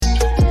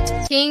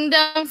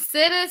Kingdom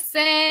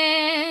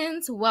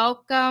citizens,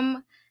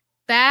 welcome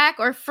back,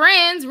 or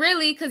friends,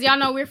 really, because y'all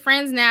know we're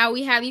friends now.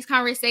 We have these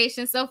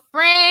conversations. So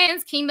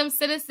friends, Kingdom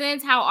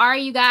citizens, how are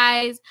you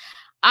guys?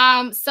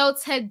 So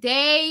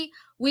today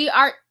we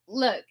are,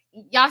 look,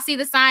 y'all see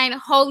the sign,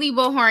 holy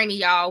but horny,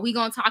 y'all. We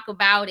gonna talk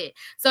about it.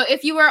 So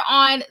if you were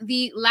on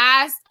the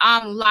last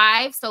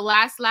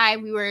last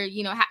live we were,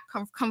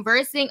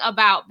 conversing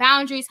about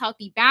boundaries,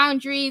 healthy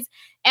boundaries.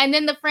 And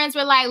then the friends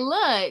were like,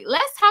 look,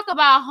 let's talk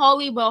about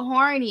holy but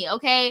horny,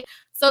 okay?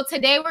 So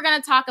today we're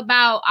going to talk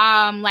about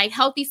like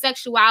healthy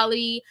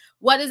sexuality.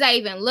 What does that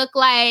even look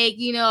like?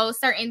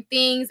 Certain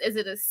things. Is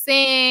it a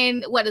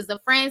sin? What does the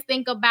friends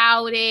think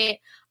about it?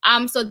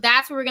 So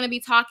that's what we're going to be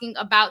talking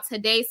about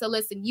today. So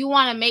listen, you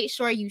want to make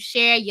sure you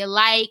share, you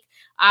like,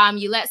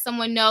 you let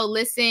someone know,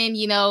 listen,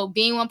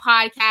 Being One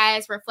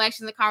Podcast,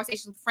 Reflections and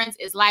Conversations with Friends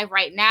is live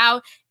right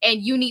now,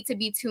 and you need to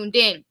be tuned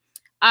in.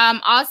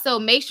 Also,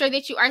 make sure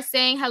that you are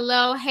saying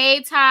hello.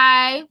 Hey,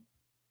 Ty.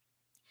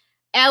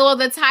 Well,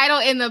 the title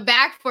in the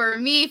back for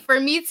me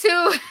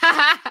too.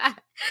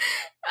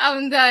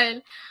 I'm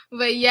done.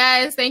 But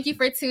yes, thank you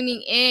for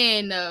tuning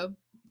in. All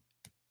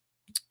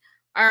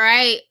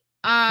right.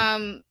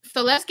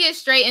 So let's get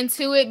straight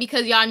into it,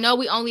 because y'all know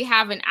we only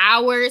have an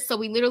hour. So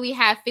we literally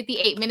have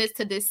 58 minutes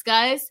to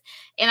discuss.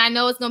 And I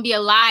know it's going to be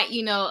a lot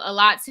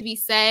to be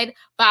said.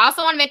 But I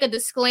also want to make a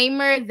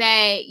disclaimer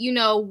that,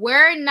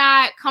 we're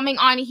not coming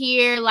on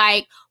here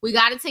like we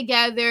got it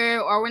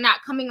together, or we're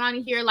not coming on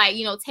here like,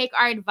 take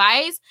our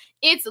advice.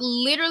 It's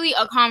literally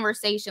a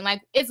conversation.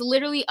 Like, it's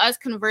literally us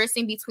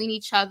conversing between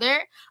each other.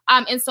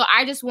 And so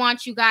I just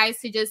want you guys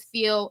to just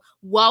feel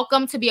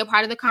welcome to be a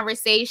part of the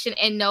conversation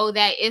and know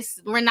that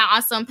we're not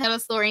on some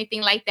pedestal or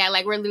anything like that.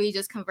 Like, we're literally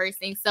just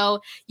conversing.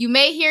 So you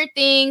may hear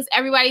things,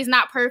 everybody's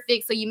not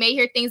perfect. So you may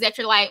hear things that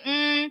you're like,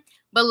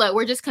 but look,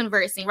 we're just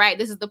conversing, right?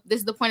 This is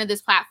the point of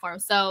this platform.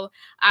 So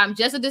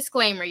just a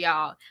disclaimer,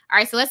 y'all. All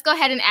right, so let's go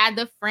ahead and add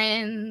the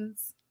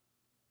friends.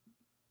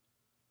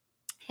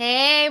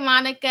 Hey,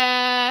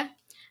 Monica.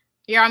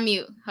 You're on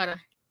mute. Hold on.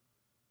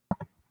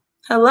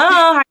 Hello,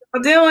 how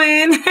you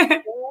doing?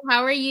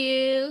 How are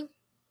you?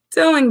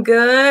 Doing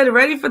good.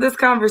 Ready for this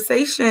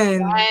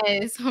conversation.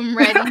 Yes, I'm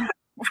ready.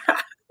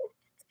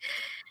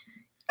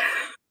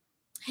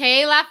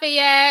 Hey,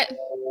 Lafayette.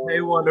 Hey,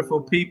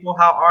 wonderful people.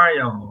 How are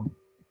y'all?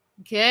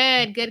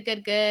 Good.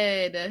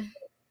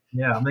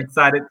 Yeah, I'm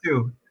excited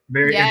too.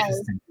 Very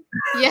interesting.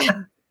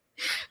 Yeah,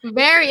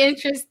 very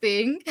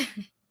interesting.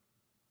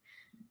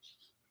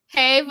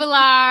 Hey,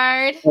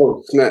 Villard.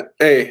 Oh, snap.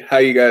 Hey, how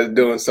you guys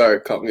doing?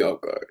 Sorry, caught me off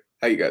guard.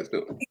 How you guys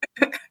doing?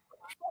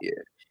 Yeah.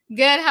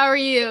 Good. How are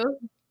you?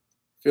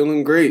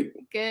 Feeling great.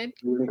 Good.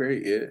 Feeling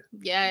great, yeah.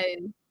 Yes.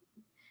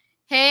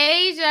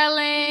 Hey,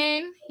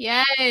 Jelen.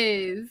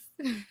 Yes.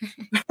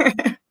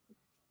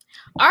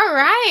 All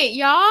right,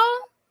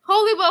 y'all.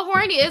 Holy but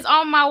horny is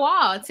on my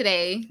wall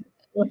today.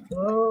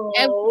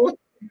 Oh.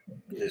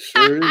 It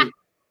sure is.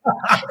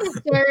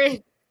 Sure is.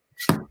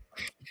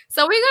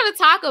 So we're gonna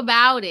talk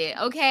about it,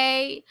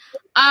 okay?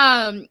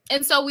 And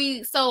so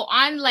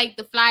on like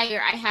the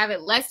flyer, I have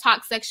it, let's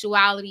talk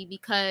sexuality,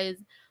 because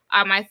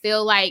I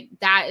feel like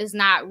that is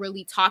not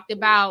really talked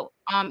about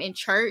in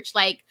church,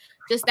 like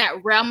just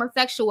that realm of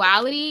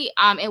sexuality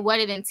and what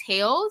it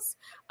entails.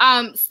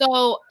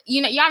 So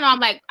y'all know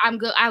I'm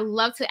good. I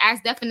love to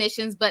ask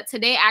definitions, but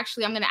today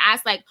actually I'm gonna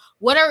ask, like,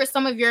 what are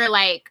some of your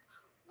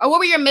what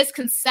were your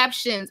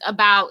misconceptions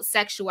about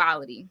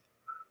sexuality?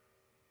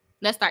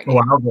 Let's start there.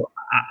 Well,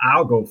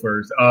 I'll go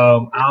first. I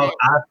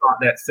thought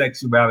that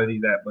sexuality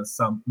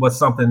was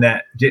something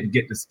that didn't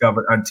get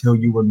discovered until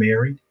you were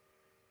married.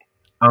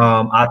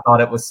 I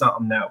thought it was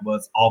something that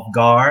was off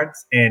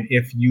guards, and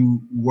if you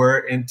were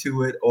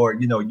into it, or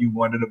you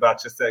wondered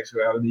about your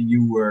sexuality,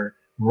 you were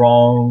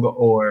wrong,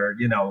 or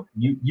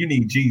you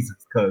need Jesus,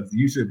 because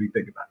you should be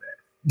thinking about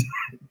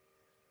that.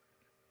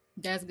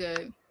 That's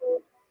good.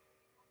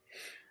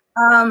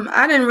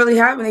 I didn't really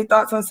have any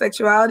thoughts on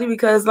sexuality,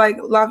 because like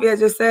Lafayette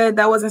just said,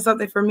 that wasn't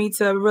something for me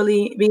to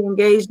really be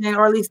engaged in,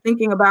 or at least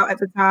thinking about at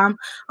the time,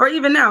 or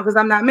even now, because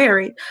I'm not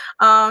married.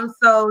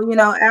 So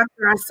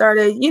after I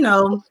started,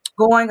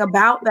 going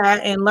about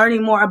that and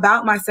learning more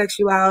about my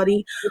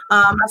sexuality,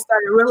 I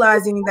started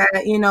realizing that,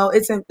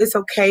 it's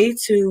okay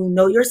to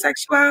know your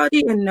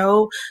sexuality and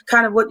know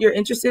kind of what you're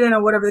interested in,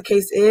 or whatever the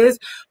case is.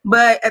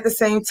 But at the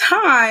same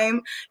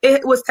time,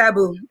 it was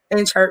taboo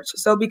in church.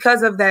 So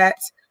because of that,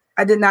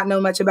 I did not know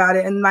much about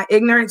it, and my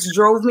ignorance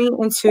drove me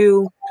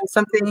into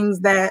some things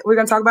that we're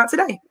going to talk about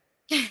today.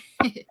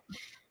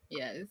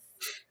 Yes.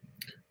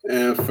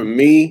 And for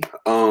me,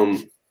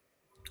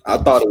 I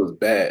thought it was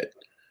bad.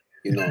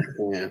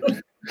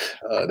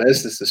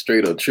 That's just the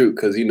straight up truth.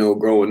 Because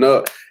growing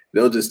up,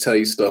 they'll just tell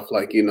you stuff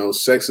like,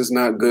 sex is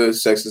not good,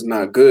 sex is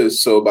not good.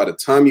 So by the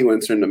time you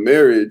enter into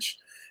marriage,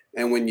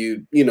 and when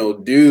you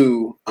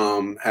do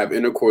have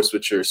intercourse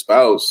with your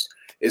spouse,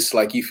 it's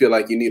like you feel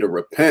like you need to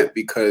repent,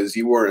 because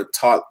you weren't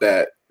taught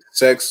that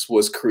Sex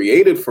was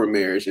created for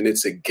marriage and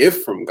it's a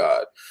gift from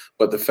God.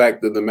 But the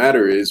fact of the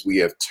matter is we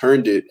have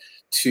turned it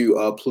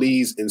to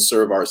please and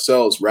serve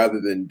ourselves rather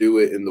than do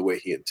it in the way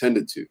he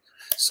intended to.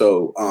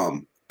 So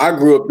I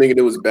grew up thinking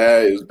it was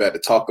bad. It was bad to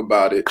talk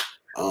about it.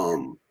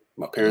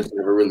 My parents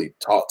never really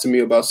talked to me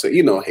about sex.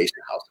 You know, Haitian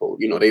household,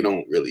 you know, they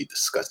don't really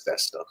discuss that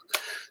stuff.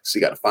 So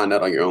you got to find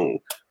out on your own.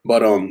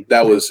 But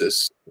that was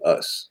just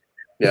us.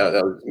 Yeah,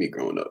 that was me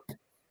growing up.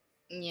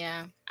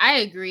 Yeah, I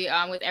agree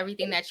with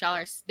everything that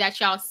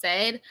y'all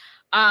said.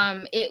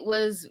 It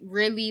was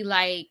really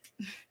like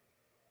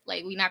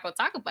we're not gonna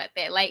talk about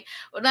that. I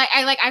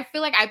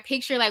feel like I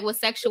picture like with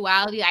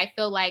sexuality, I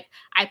feel like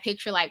I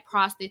picture like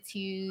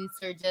prostitutes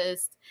or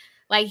just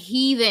like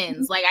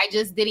heathens. Like I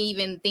just didn't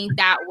even think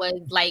that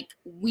was like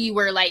we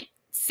were like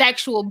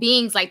sexual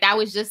beings. Like that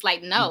was just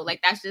like no,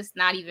 like that's just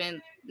not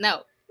even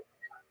no,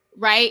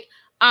 right?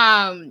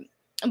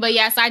 But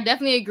yes, I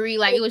definitely agree.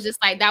 Like it was just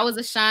like that was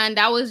a shun.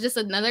 That was just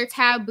another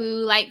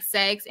taboo, like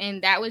sex,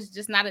 and that was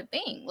just not a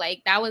thing.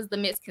 Like that was the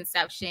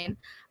misconception,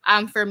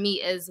 for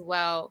me as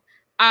well.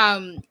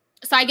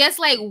 So I guess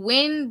like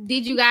when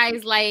did you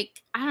guys like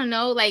I don't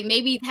know like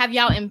maybe have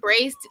y'all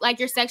embraced like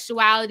your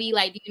sexuality?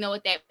 Like do you know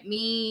what that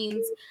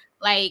means?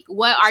 Like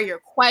what are your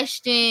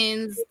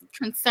questions,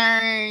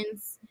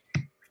 concerns?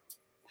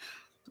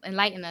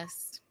 Enlighten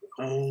us.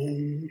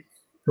 Who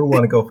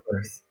want to go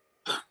first?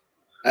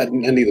 I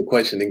need a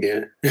question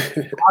again.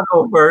 I'll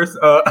go first.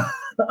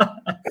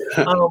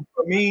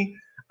 For me,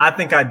 I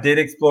think I did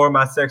explore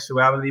my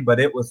sexuality, but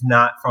it was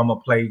not from a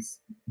place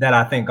that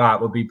I think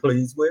God would be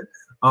pleased with.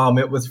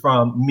 It was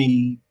from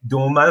me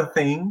doing my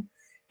thing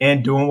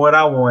and doing what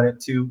I wanted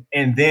to,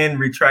 and then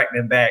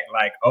retracting back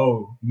like,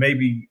 oh,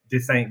 maybe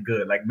this ain't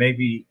good. Like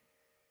maybe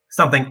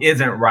something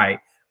isn't right.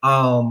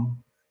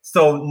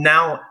 So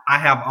now I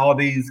have all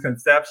these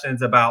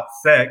conceptions about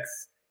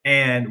sex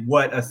and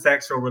what a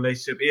sexual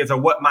relationship is or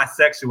what my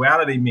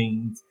sexuality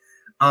means.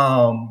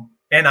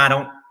 And I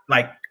don't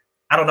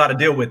know how to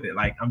deal with it.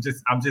 Like I'm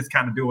just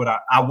kind of doing what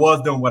I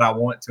was doing what I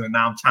want to, and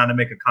now I'm trying to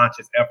make a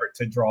conscious effort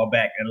to draw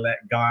back and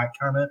let God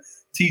kind of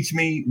teach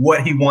me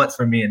what he wants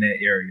from me in that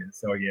area.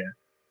 So yeah,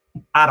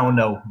 I don't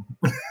know.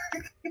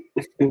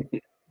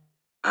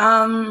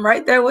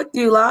 Right there with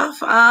you, love.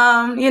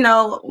 You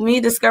know, me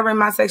discovering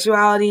my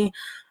sexuality,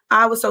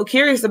 I was so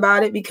curious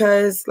about it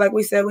because, like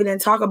we said, we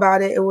didn't talk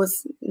about it. It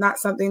was not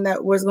something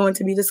that was going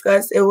to be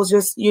discussed. It was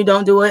just, you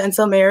don't do it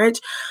until marriage.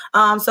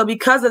 So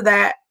because of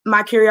that,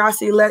 my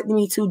curiosity led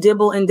me to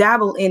dibble and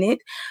dabble in it.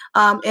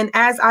 And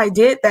as I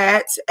did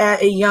that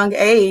at a young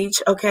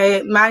age,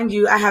 okay, mind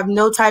you, I have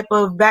no type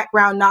of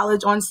background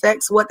knowledge on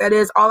sex, what that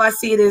is. All I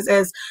see it is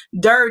as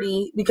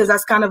dirty because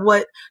that's kind of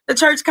what the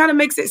church kind of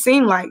makes it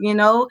seem like, you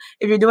know,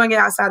 if you're doing it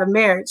outside of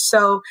marriage.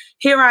 So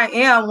here I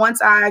am,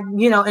 once I,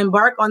 you know,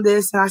 embark on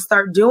this and I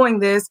start doing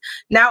this,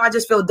 now I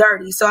just feel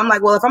dirty. So I'm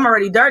like, well, if I'm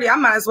already dirty, I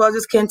might as well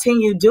just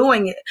continue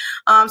doing it.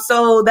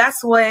 So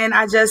that's when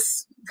I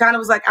just kind of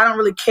was like, I don't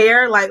really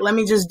care. Like, let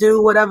me just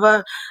do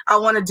whatever I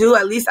want to do.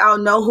 At least I'll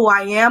know who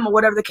I am or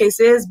whatever the case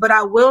is. But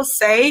I will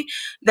say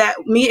that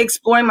me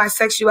exploring my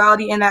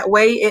sexuality in that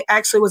way, it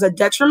actually was a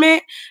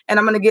detriment. And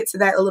I'm going to get to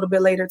that a little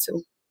bit later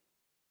too.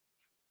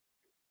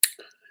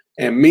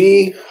 And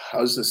me, I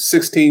was a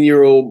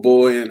 16-year-old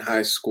boy in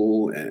high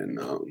school, and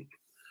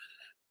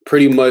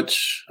pretty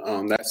much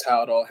that's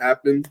how it all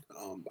happened.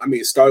 I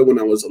mean, it started when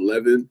I was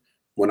 11,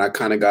 when I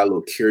kind of got a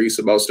little curious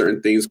about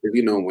certain things. Because,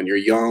 you know, when you're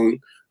young,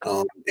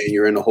 and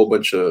you're in a whole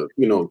bunch of,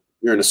 you know,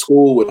 you're in a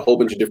school with a whole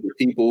bunch of different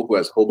people who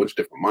has a whole bunch of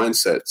different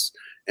mindsets,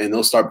 and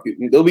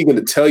they'll begin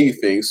to tell you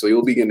things. So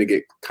you'll begin to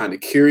get kind of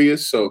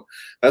curious. So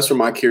that's where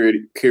my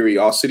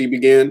curiosity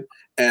began.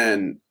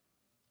 And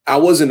I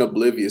wasn't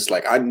oblivious.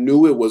 Like I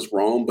knew it was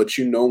wrong, but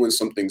you know, when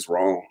something's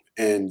wrong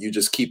and you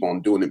just keep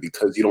on doing it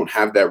because you don't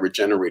have that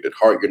regenerated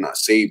heart. You're not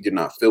saved. You're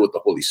not filled with the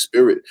Holy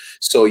Spirit.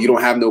 So you don't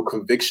have no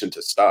conviction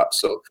to stop.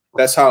 So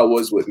that's how it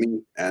was with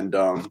me. And,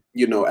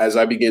 you know, as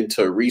I began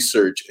to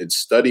research and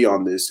study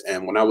on this,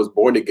 and when I was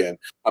born again,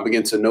 I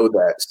began to know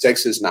that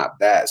sex is not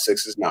bad.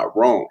 Sex is not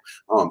wrong.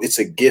 It's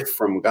a gift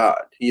from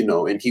God, you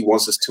know, and he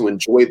wants us to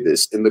enjoy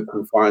this in the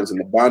confines and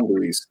the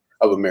boundaries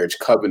of a marriage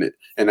covenant.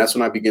 And that's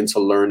when I begin to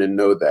learn and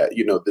know that,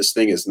 you know, this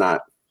thing is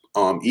not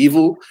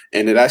evil,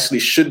 and it actually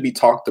should be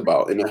talked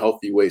about in a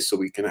healthy way so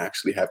we can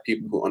actually have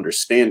people who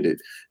understand it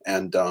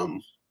and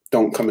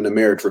don't come into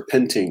marriage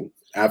repenting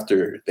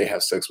after they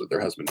have sex with their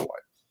husband or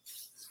wife.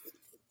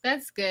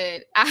 That's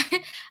good.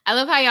 I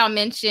love how y'all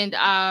mentioned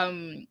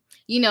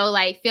you know,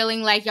 like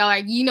feeling like y'all are,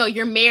 you know,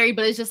 you're married,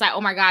 but it's just like, oh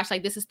my gosh,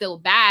 like this is still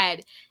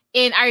bad.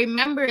 And I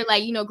remember,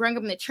 like, you know, growing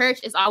up in the church,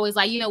 it's always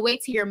like, you know,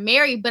 wait till you're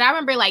married. But I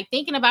remember like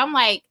thinking about, I'm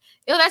like,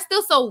 yo, that's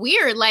still so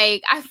weird.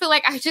 Like, I feel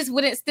like I just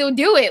wouldn't still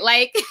do it.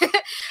 Like,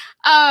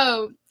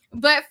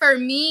 but for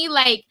me,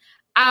 like,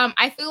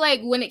 I feel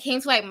like when it came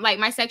to like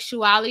my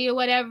sexuality or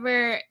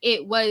whatever,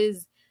 it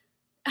was,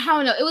 I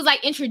don't know, it was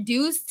like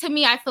introduced to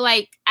me. I feel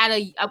like at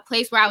a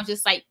place where I was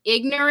just like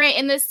ignorant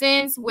in the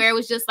sense where it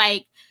was just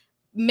like,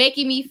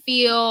 making me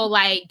feel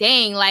like,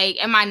 dang,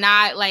 like, am I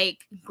not like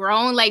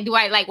grown? Like,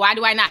 why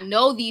do I not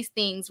know these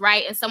things?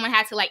 Right. And someone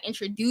had to like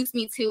introduce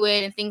me to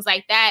it and things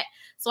like that.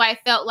 So I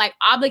felt like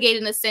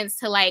obligated in a sense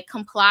to like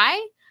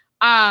comply.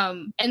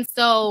 And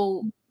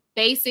so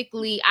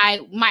basically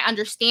my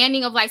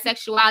understanding of like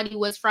sexuality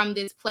was from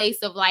this place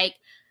of like,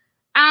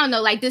 I don't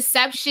know, like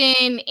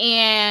deception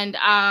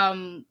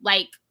and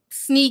like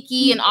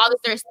sneaky and all this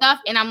other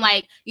stuff. And I'm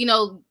like, you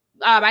know,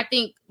 I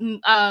think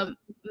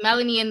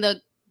Melanie in the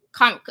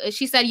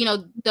she said, you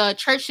know, the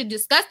church should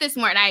discuss this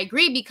more. And I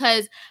agree,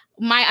 because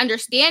my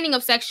understanding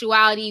of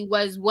sexuality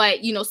was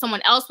what, you know,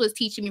 someone else was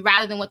teaching me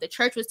rather than what the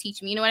church was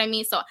teaching me. You know what I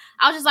mean? So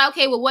I was just like,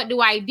 okay, well, what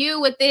do I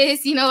do with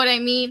this? You know what I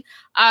mean?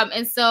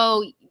 And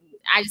so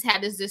I just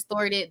had this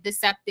distorted,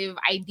 deceptive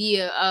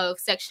idea of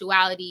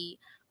sexuality.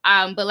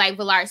 But like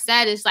Villar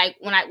said, it's like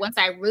once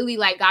I really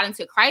like got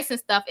into Christ and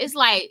stuff, it's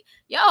like,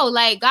 yo,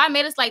 like God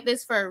made us like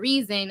this for a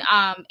reason.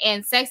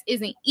 And sex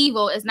isn't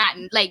evil. It's not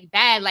like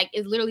bad. Like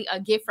it's literally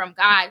a gift from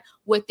God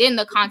within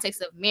the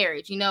context of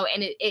marriage, you know,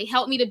 and it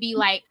helped me to be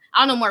like, I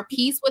don't know, more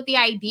peace with the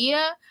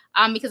idea.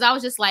 Because I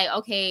was just like,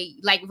 okay,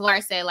 like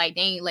Villar said, like,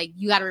 dang, like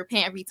you got to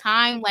repent every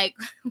time. Like,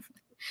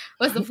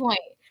 what's the point?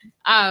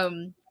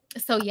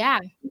 So yeah.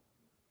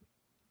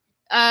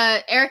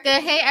 Erica,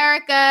 hey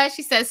Erica,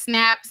 she says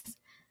snaps.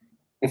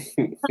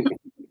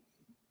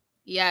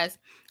 Yes.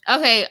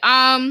 Okay.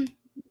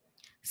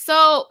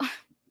 So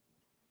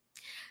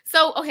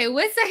okay,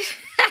 what's it's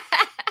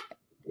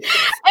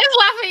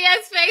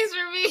Lafayette's face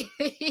for me.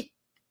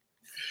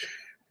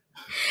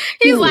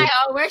 He's like,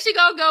 oh, where's she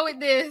gonna go with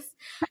this?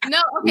 No,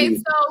 okay,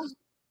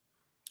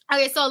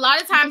 so a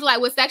lot of times, like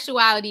with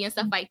sexuality and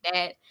stuff like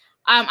that,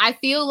 I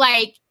feel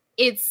like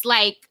it's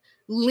like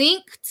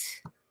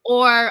linked,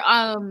 or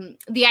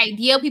the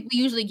idea people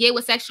usually get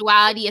with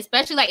sexuality,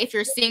 especially like if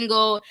you're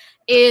single,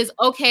 is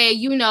okay,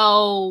 you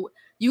know,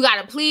 you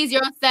got to please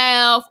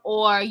yourself,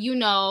 or, you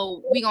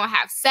know, we going to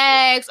have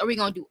sex, or we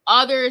going to do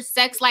other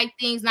sex-like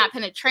things, not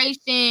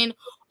penetration,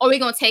 or we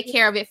going to take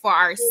care of it for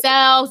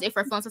ourselves if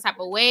we're feeling some type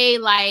of way.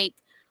 Like,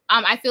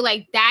 I feel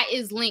like that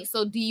is linked.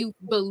 So do you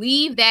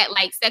believe that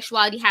like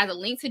sexuality has a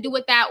link to do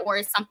with that, or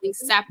is something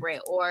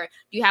separate, or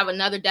do you have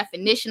another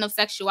definition of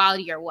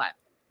sexuality, or what?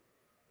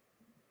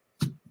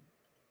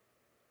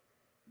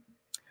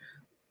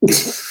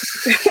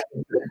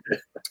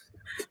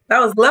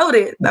 That was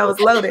loaded. I don't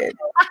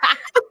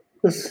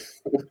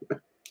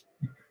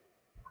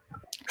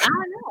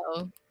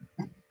know.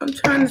 I'm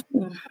trying to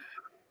see.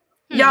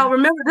 Y'all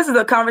remember, this is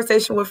a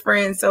conversation with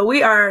friends, so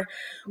we are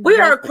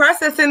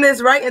processing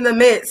this right in the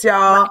midst,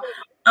 y'all.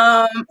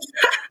 So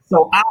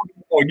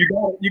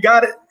you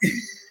got it.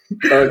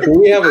 Can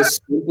we have a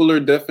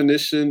simpler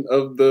definition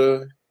of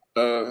the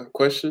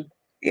question?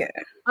 Yeah,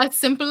 a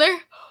simpler.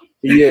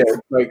 Yeah,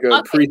 like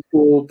a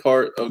preschool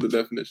part of the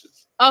definition.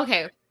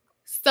 Okay.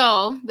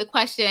 So the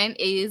question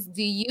is,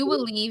 do you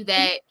believe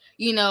that,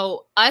 you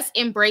know, us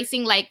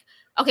embracing, like,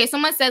 okay,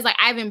 someone says like,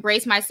 I've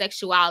embraced my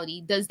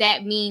sexuality. Does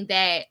that mean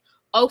that,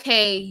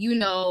 okay, you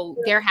know,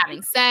 they're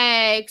having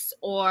sex,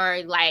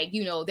 or like,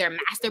 you know, they're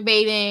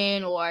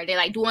masturbating, or they're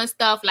like doing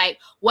stuff? Like,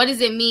 what does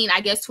it mean,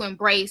 I guess, to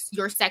embrace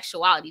your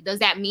sexuality? Does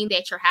that mean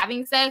that you're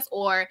having sex,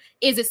 or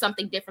is it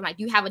something different? Like,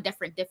 do you have a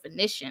different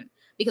definition?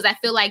 Because I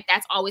feel like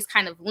that's always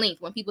kind of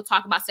linked. When people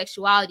talk about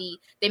sexuality,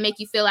 they make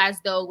you feel as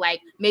though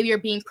like maybe you're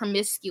being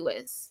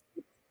promiscuous.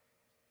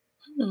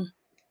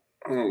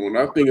 When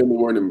I think of the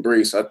word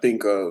embrace, I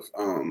think of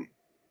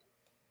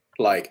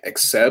like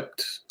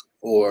accept,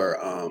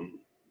 or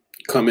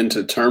come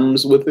into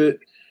terms with it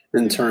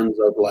in terms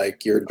of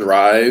like your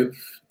drive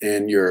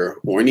and your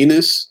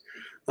horniness.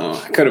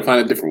 I couldn't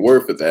find a different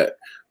word for that,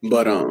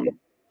 but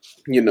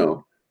you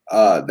know,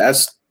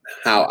 that's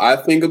how I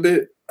think of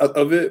it.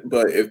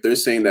 But if they're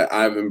saying that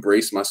I've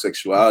embraced my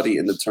sexuality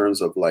in the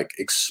terms of like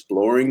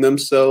exploring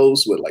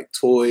themselves with like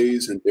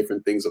toys and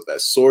different things of that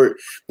sort,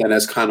 then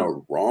that's kind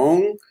of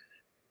wrong.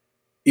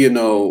 You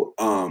know,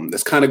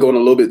 that's kind of going a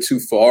little bit too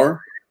far.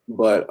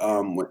 But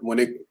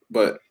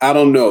but I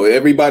don't know.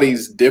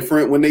 Everybody's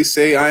different when they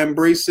say I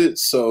embrace it.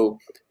 So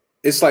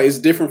it's like it's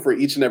different for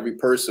each and every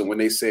person when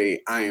they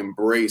say I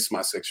embrace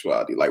my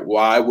sexuality. Like,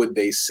 why would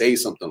they say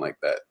something like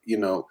that? You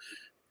know,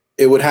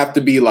 it would have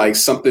to be like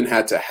something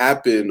had to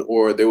happen,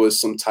 or there was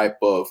some type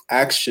of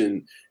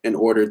action in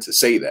order to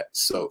say that.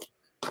 So,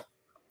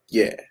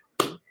 yeah.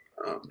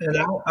 And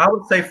I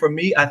would say for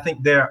me, I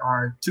think there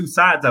are two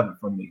sides of it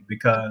for me,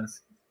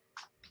 because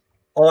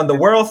on the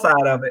world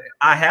side of it,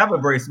 I have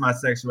embraced my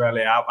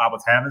sexuality. I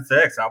was having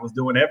sex. I was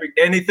doing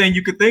anything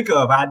you could think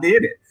of. I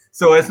did it.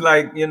 So it's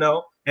like, you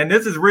know, and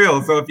this is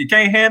real. So if you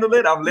can't handle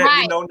it, I'm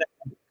letting you know that.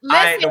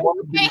 Listen, if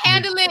you can't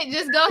handle it,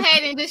 just go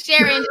ahead and just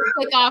share it and just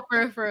click off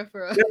for.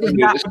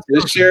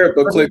 Just share it,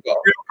 but click off.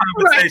 Real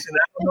conversation.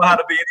 I don't know how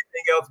to be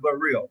anything else but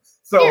real.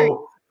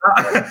 So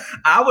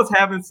I was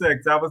having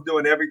sex. I was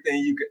doing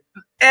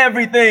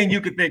everything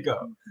you could think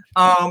of.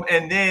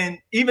 And then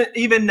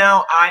even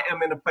now, I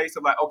am in a place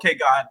of like, okay,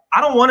 God,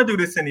 I don't want to do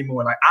this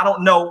anymore. Like, I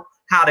don't know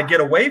how to get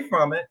away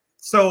from it.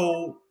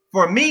 So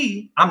for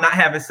me, I'm not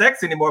having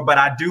sex anymore, but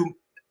I do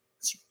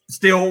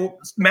still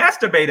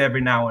masturbate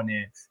every now and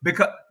then,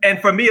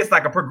 and for me it's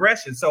like a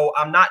progression. So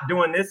I'm not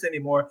doing this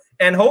anymore,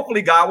 and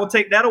hopefully God will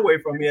take that away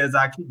from me as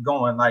I keep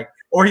going, like,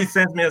 or he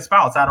sends me a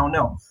spouse, I don't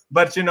know.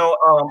 But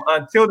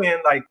until then,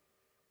 like,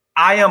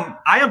 I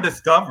am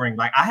discovering,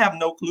 like, I have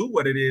no clue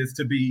what it is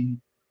to be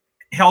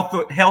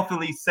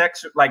healthily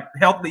sexual, like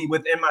healthy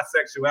within my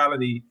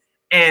sexuality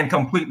and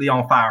completely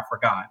on fire for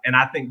God. And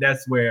I think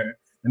that's where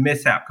the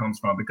mishap comes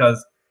from,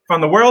 because from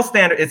the world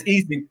standard, it's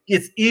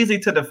easy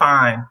to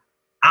define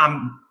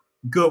I'm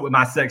good with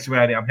my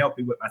sexuality, I'm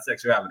healthy with my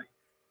sexuality.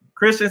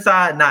 Christian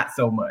side, not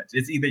so much.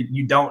 It's either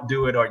you don't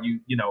do it or you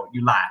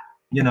lie,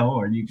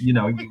 or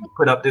you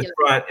put up this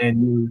front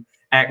and you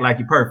act like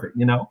you're perfect,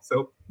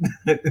 so.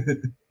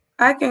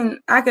 I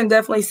can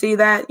definitely see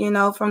that,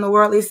 from the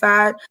worldly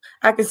side.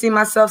 I can see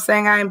myself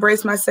saying I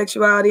embrace my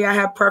sexuality, I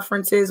have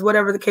preferences,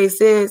 whatever the case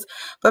is.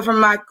 But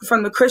from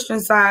the Christian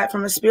side,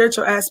 from a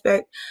spiritual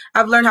aspect,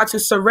 I've learned how to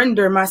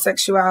surrender my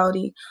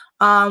sexuality.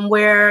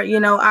 Where,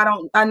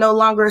 I no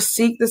longer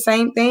seek the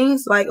same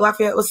things. Like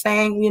Lafayette was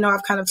saying,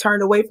 I've kind of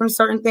turned away from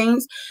certain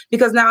things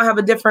because now I have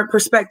a different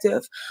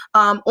perspective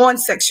on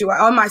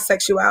my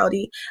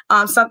sexuality.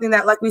 Something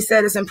that, like we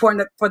said, is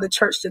important for the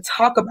church to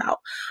talk about.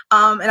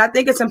 And I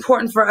think it's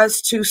important for us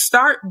to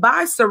start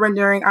by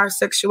surrendering our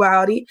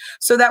sexuality,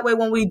 so that way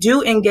when we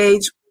do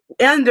engage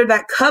under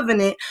that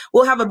covenant,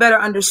 we'll have a better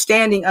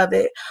understanding of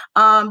it.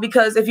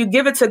 Because if you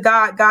give it to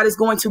God, God is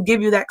going to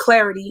give you that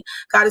clarity.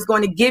 God is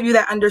going to give you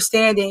that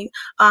understanding.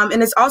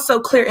 And it's also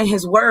clear in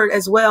his word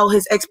as well,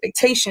 his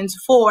expectations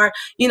for,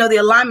 the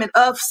alignment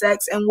of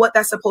sex and what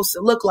that's supposed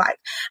to look like.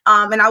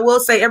 And I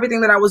will say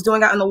everything that I was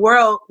doing out in the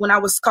world when I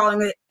was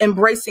calling it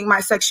embracing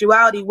my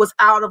sexuality was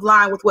out of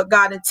line with what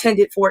God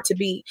intended for it to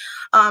be.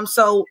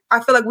 So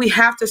I feel like we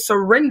have to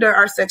surrender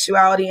our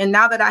sexuality. And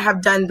now that I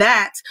have done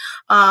that,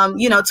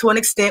 to an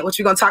extent, which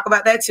we're going to talk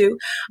about that too.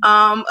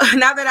 Now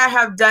that I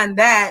have done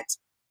that,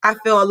 I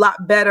feel a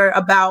lot better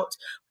about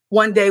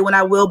one day when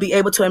I will be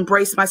able to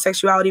embrace my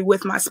sexuality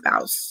with my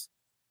spouse.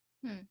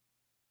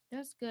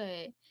 That's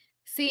good.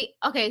 See,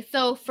 okay,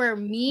 so for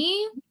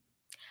me,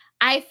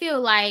 I feel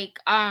like,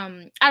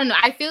 I don't know,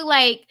 I feel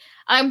like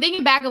I'm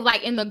thinking back of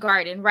like in the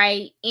garden,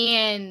 right?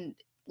 And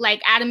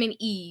like Adam and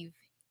Eve.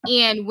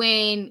 And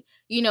when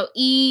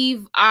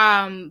Eve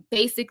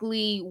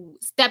basically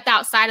stepped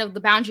outside of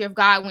the boundary of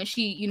God when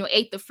she,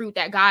 ate the fruit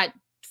that God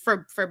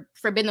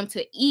forbid them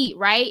to eat,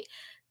 right?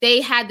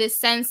 They had this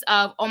sense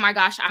of, oh my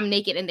gosh, I'm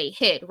naked, and they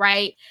hid,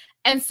 right?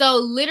 And so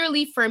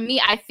literally for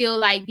me, I feel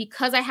like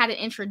because I had an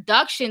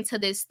introduction to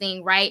this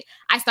thing, right?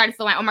 I started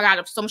feeling like, oh my God,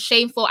 I'm so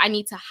shameful, I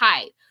need to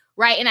hide,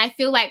 right? And I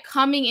feel like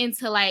coming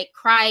into like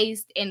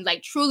Christ and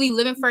like truly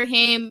living for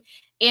him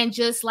and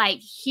just like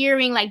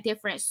hearing like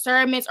different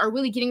sermons or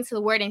really getting to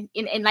the word and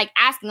like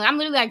asking, I'm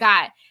literally like,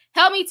 God,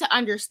 help me to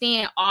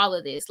understand all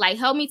of this. Like,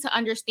 help me to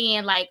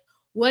understand like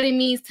what it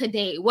means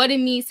today, what it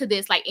means to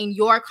this, like in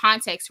your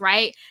context,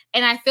 right?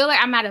 And I feel like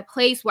I'm at a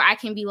place where I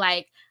can be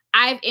like,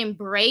 I've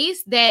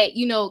embraced that,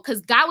 because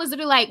God was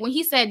literally like, when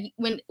he said,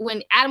 when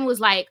Adam was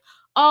like,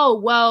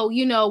 oh, well,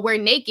 we're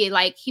naked.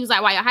 Like, he was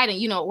like, why you're hiding?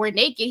 We're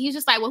naked. He's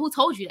just like, well, who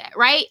told you that?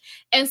 Right.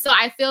 And so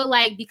I feel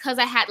like because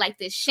I had like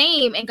this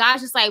shame, and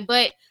God's just like,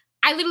 but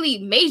I literally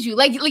made you,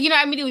 like,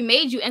 I immediately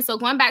made you. And so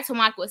going back to what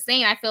Monica was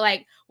saying, I feel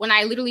like when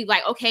I literally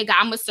like, okay, God,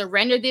 I'm going to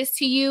surrender this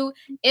to you.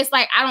 It's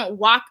like, I don't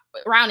walk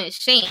around in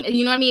shame.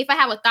 You know what I mean? If I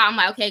have a thought, I'm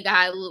like, okay,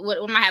 God,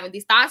 what am I having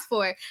these thoughts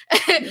for?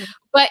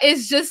 But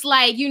it's just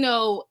like,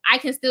 I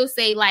can still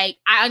say like,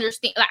 I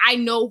understand, like, I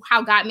know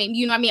how God made me,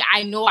 you know what I mean?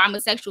 I know I'm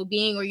a sexual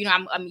being, or,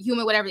 I'm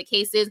human, whatever the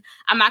case is.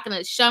 I'm not going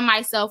to shun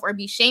myself or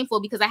be shameful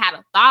because I had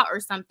a thought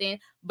or something.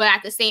 But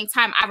at the same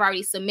time, I've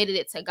already submitted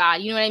it to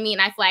God. You know what I mean?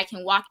 I feel like I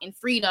can walk in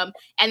freedom,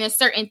 and there's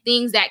certain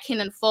things that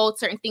can unfold,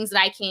 certain things that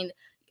I can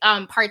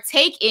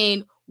partake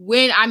in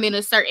when I'm in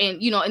a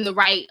certain, in the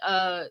right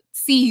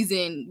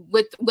season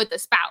with the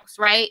spouse,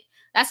 right?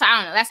 That's how, I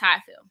don't know. That's how I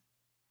feel.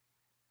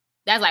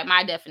 That's like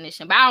my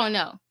definition, but I don't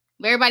know.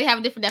 Everybody have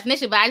a different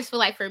definition, but I just feel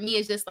like for me,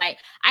 it's just like,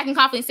 I can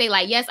confidently say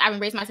like, yes, I've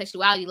embraced my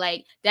sexuality.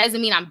 Like, that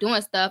doesn't mean I'm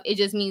doing stuff. It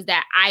just means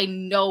that I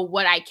know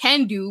what I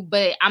can do,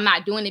 but I'm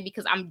not doing it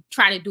because I'm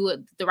trying to do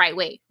it the right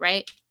way.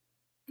 Right.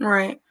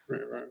 Right.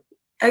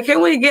 And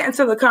can we get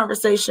into the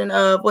conversation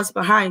of what's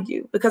behind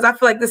you? Because I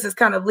feel like this is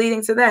kind of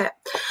leading to that.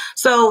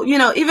 So,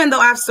 even though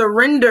I've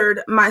surrendered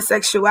my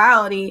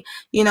sexuality,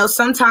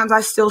 sometimes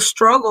I still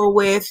struggle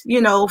with,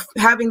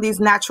 having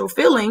these natural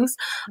feelings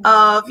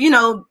of,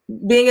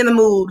 being in the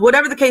mood,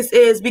 whatever the case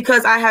is,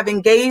 because I have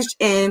engaged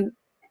in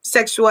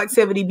sexual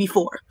activity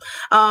before.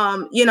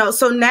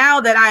 So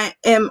now that I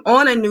am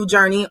on a new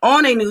journey,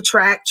 on a new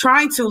track,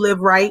 trying to live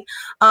right,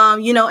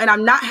 and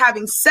I'm not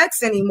having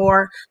sex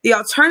anymore, the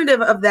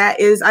alternative of that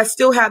is I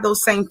still have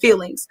those same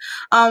feelings.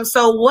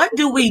 So what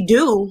do we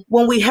do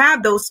when we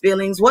have those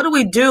feelings? What do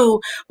we do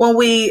when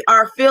we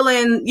are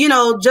feeling,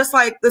 just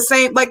like the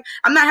same, like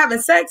I'm not having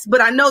sex,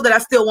 but I know that I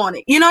still want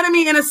it. You know what I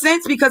mean? In a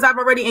sense, because I've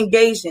already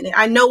engaged in it.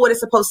 I know what it's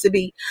supposed to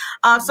be.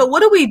 So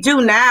what do we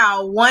do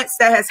now once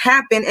that has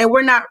happened and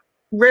we're not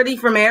ready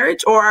for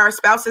marriage, or our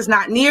spouse is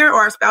not near, or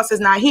our spouse is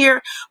not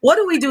here? What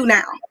do we do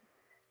now?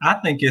 I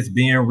think it's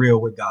being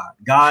real with God.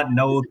 God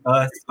knows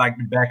us like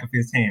the back of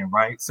his hand,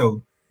 right?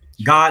 So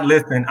God,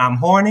 listen, I'm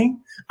horny.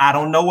 I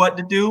don't know what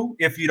to do.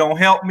 If you don't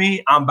help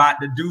me, I'm about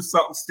to do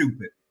something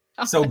stupid.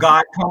 So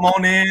God, come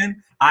on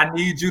in. I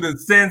need you to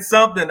send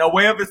something, a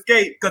way of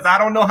escape, because I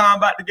don't know how I'm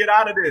about to get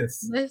out of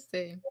this.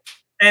 Listen.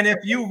 And if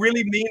you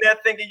really mean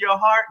that thing in your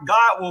heart,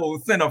 God will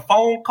send a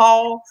phone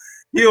call.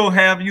 He'll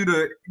have you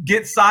to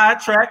get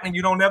sidetracked and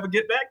you don't ever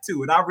get back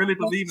to it. I really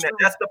believe in that.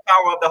 That's the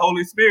power of the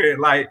Holy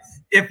Spirit. Like,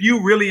 if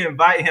you really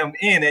invite him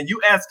in and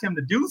you ask him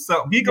to do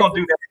something, he's going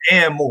to do that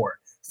and more.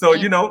 So,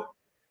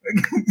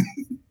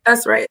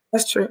 That's right.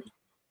 That's true.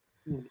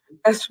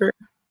 That's true.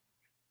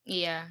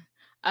 Yeah.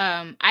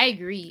 I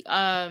agree.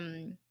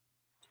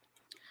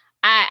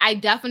 I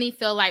definitely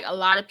feel like a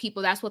lot of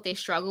people, that's what they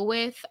struggle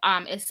with,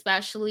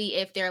 especially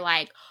if they're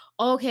like,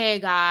 okay,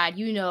 God,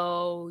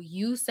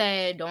 you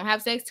said don't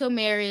have sex till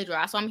marriage, or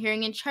that's what I'm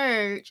hearing in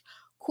church.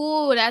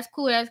 Cool, that's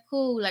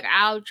cool. Like,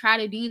 I'll try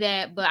to do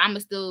that, but I'm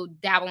gonna still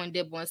dabble and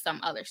dibble in some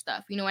other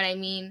stuff. You know what I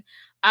mean?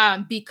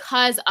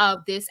 Because of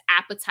this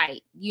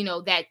appetite,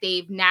 that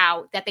they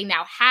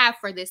now have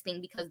for this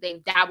thing, because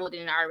they've dabbled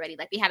in it already.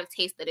 Like, they had a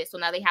taste of it, so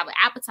now they have an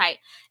appetite,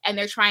 and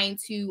they're trying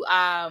to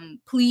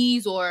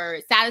please or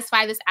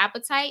satisfy this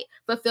appetite,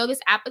 fulfill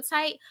this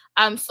appetite.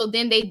 So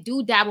then they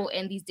do dabble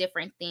in these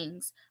different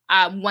things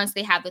once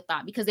they have the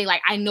thought, because they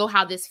like, I know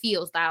how this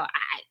feels. Now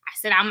I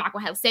said I'm not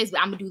gonna have sex, but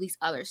I'm gonna do these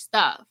other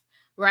stuff,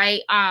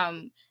 right?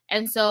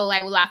 And so,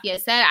 like what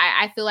Lafayette said,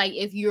 I feel like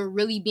if you're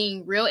really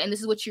being real and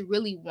this is what you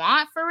really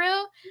want for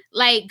real,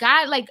 like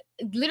God, like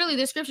literally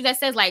the scripture that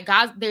says like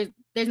God,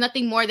 there's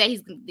nothing more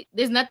that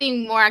there's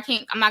nothing more.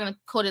 I'm not going to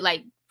quote it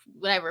like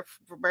whatever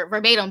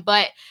verbatim,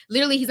 but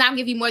literally he's not going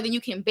to give you more than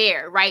you can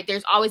bear, right?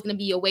 There's always going to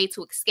be a way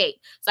to escape.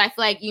 So I feel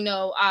like,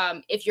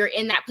 if you're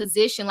in that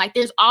position, like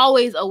there's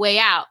always a way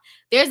out.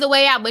 There's a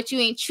way out, but you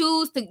ain't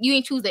choose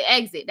to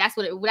exit. That's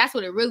what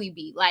it really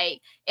be.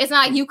 Like, it's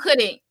not like you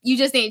couldn't, you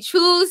just didn't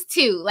choose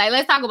to. Like,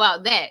 let's talk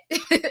about that.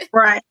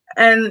 Right.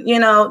 And,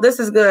 this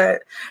is good.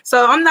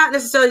 So I'm not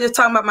necessarily just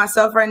talking about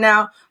myself right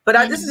now,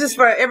 but this is just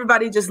for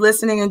everybody just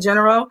listening in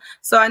general.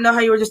 So I know how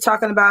you were just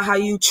talking about how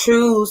you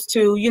choose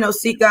to,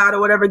 seek God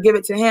or whatever, give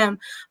it to him.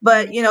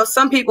 But,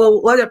 some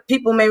people, other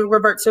people may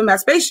revert to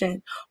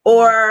masturbation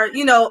or,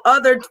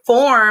 other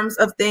forms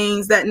of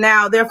things that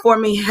now they're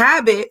forming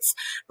habits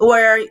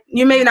where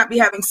you may not be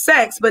having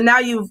sex, but now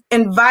you've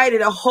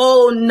invited a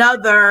whole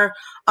nother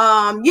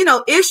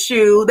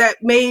issue that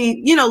may,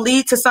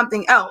 lead to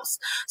something else.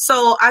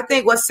 So I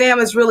think what Sam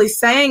is really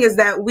saying is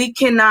that we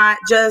cannot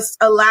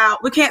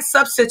we can't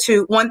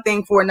substitute one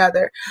thing for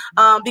another.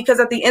 Because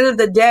at the end of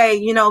the day,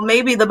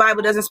 maybe the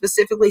Bible doesn't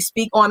specifically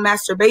speak on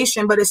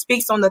masturbation, but it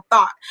speaks on the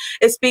thought.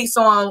 It speaks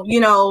on,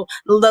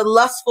 the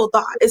lustful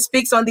thought. It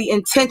speaks on the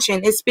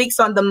intention. It speaks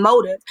on the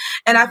motive.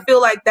 And I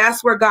feel like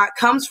that's where God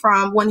comes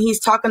from when he's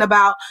talking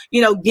about,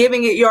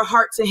 giving it your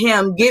heart to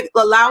him,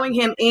 allowing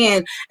him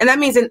in. And that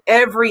means in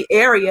every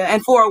area.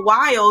 And for a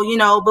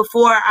while,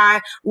 before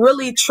I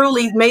really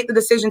truly made the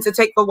decision to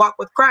take the walk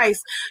with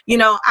Christ,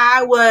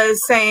 I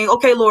was saying,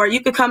 okay, Lord,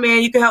 you could come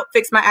in, you can help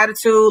fix my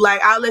attitude.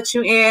 Like, I'll let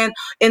you in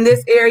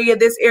this area,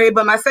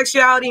 but my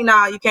sexuality,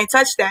 nah, you can't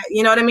touch that.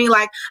 You know what I mean?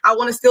 Like, I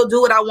want to still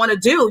do what I want to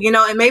do,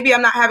 and maybe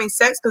I'm not having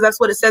sex because that's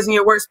what it says in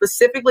your word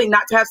specifically,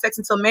 not to have sex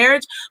until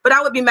marriage, but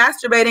I would be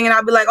masturbating and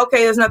I'd be like,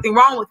 okay, there's nothing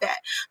wrong with that.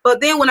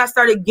 But then when I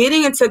started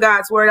getting into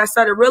God's word, I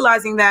started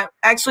realizing that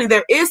actually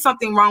there is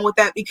something wrong with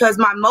that, because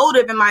my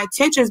motive and my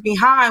intentions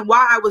behind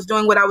why I was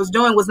doing what I was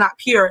doing was not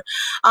pure.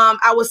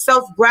 I was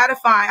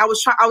self-gratifying. I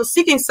was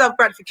seeking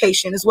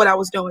self-gratification is what I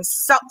was doing,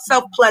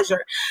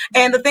 self-pleasure.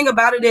 And the thing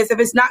about it is, if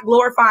it's not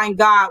glorifying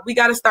God, we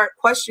got to start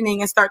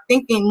questioning and start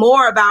thinking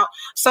more about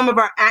some of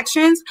our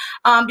actions,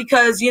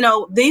 because,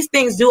 these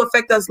things do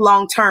affect us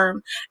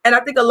long-term. And I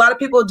think a lot of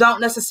people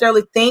don't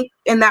necessarily think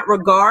in that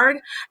regard.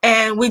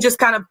 And we just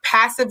kind of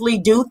passively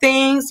do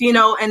things,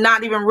 and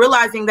not even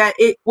realizing that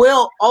it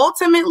will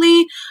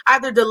ultimately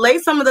either delay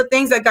some of the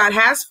things that God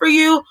has for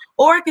you,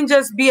 or it can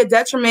just be a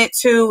detriment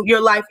to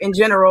your life in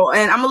general.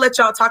 And I'm gonna let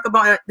y'all talk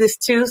about this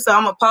too. So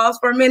I'm gonna pause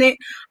for a minute,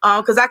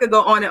 because I could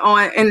go on and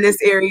on in this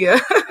area.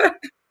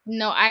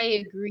 No,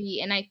 I agree.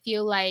 And I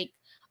feel like,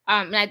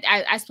 and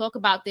I spoke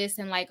about this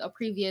in like a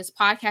previous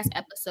podcast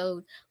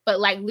episode, but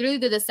like literally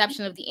the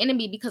deception of the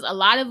enemy, because a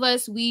lot of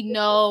us, we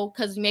know,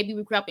 because maybe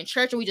we grew up in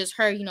church or we just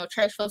heard,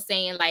 church folks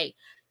saying like,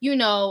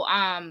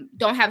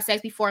 don't have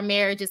sex before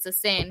marriage is a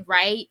sin,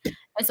 right?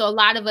 And so a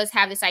lot of us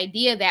have this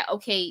idea that,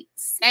 okay,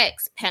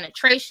 sex,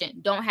 penetration,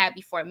 don't have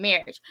before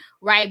marriage,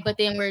 right? But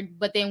then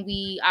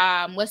we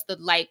what's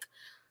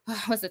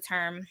the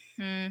term?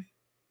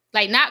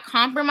 Like not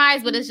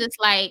compromise, but it's just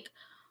like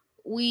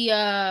we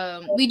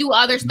do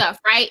other stuff,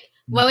 right?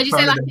 What would you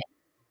say? Like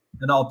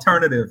an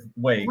alternative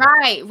way.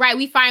 Right.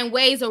 We find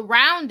ways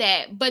around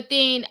that. But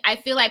then I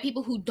feel like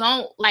people who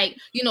don't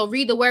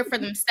read the word for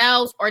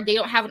themselves, or they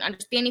don't have an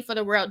understanding for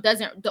the word,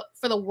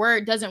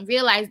 doesn't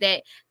realize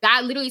that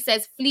God literally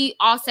says flee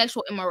all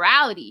sexual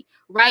immorality.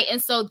 Right.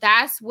 And so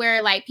that's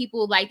where like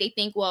people they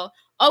think, well,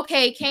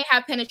 okay, can't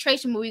have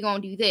penetration, but we're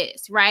gonna do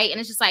this, right? And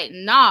it's just like,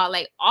 nah,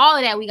 like all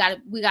of that we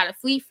gotta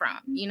flee from,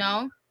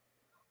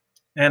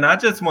 And I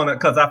just want to,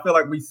 because I feel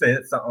like we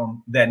said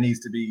something that needs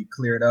to be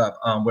cleared up,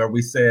 where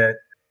we said,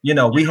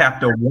 we have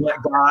to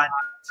want God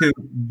to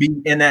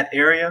be in that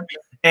area.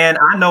 And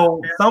I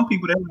know some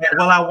people that like,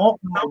 well, I won't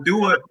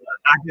do it.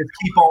 I just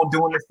keep on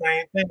doing the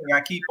same thing.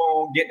 I keep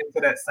on getting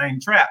into that same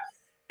trap.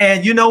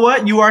 And you know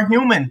what? You are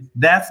human.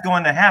 That's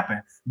going to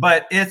happen.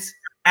 But it's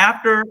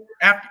after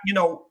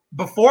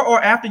before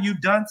or after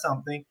you've done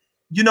something,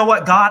 you know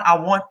what, God, I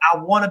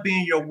want to be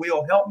in your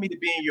will. Help me to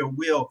be in your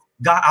will.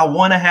 God, I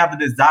want to have the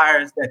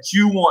desires that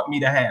you want me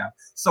to have.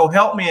 So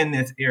help me in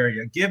this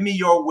area. Give me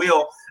your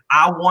will.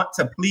 I want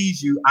to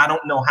please you. I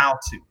don't know how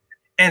to.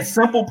 And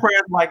simple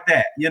prayers like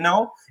that,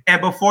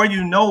 and before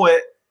you know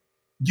it,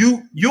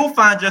 you'll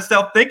find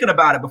yourself thinking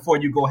about it before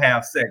you go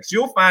have sex.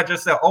 You'll find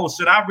yourself, oh,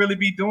 should I really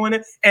be doing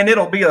it? And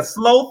it'll be a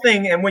slow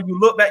thing. And when you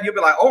look back, you'll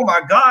be like, oh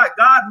my God,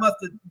 God must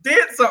have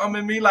did something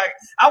in me. Like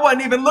I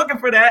wasn't even looking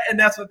for that. And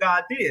that's what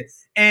God did.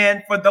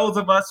 And for those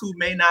of us who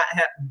may not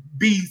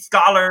be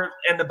scholars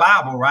in the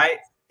Bible, right?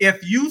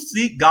 If you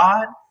seek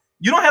God,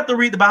 you don't have to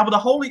read the Bible.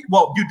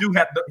 You do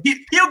have to,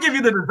 he'll give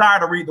you the desire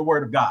to read the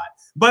word of God.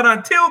 But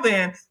until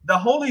then, the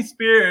Holy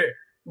Spirit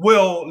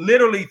will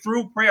literally,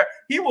 through prayer,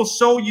 he will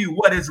show you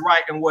what is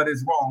right and what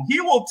is wrong.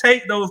 He will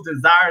take those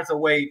desires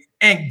away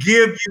and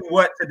give you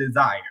what to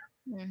desire.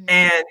 Mm-hmm.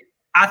 And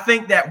I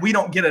think that we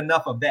don't get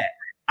enough of that.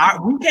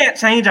 We can't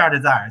change our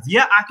desires.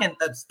 Yeah, I can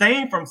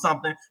abstain from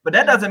something, but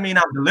that doesn't mean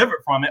I'm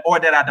delivered from it or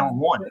that I don't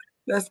want it.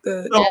 That's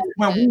good. So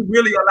when we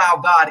really allow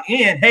God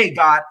in, hey,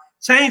 God,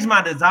 change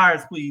my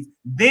desires, please,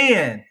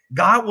 then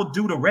God will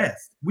do the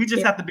rest. We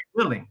just have to be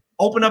willing.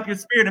 Open up your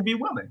spirit and be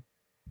willing.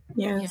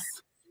 Yes.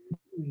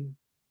 Yeah.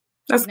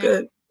 That's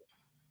good.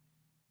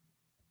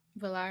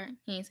 Villard,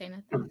 he ain't say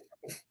nothing.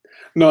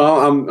 No,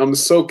 I'm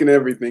soaking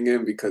everything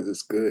in because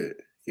it's good,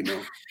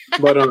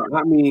 But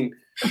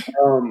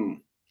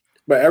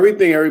but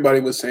everything everybody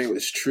was saying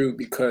was true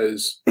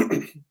because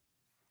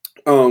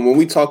when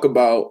we talk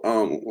about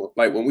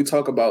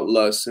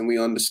lust and we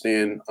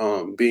understand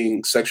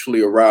being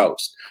sexually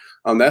aroused,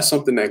 that's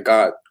something that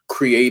God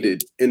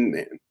created in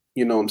man.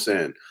 You know what I'm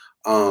saying?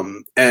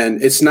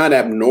 And it's not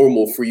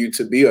abnormal for you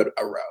to be aroused.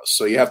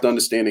 So you have to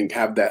understand and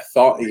have that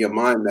thought in your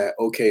mind that,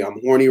 okay, I'm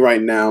horny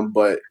right now,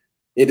 but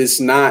it is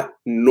not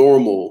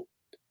normal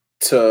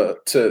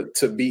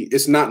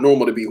it's not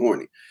normal to be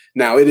horny.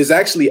 Now, it is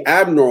actually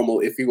abnormal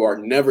if you are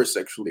never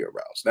sexually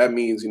aroused. That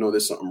means,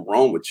 there's something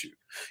wrong with you.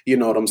 You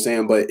know what I'm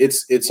saying? But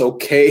it's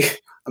okay.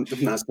 I'm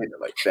not saying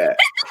it like that,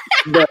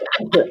 but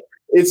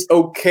it's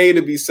okay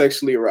to be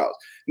sexually aroused.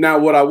 Now,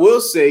 what I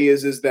will say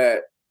is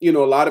that, a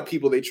lot of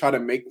people, they try to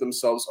make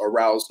themselves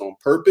aroused on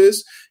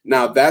purpose.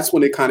 Now, that's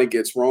when it kind of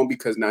gets wrong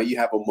because now you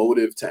have a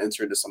motive to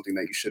enter into something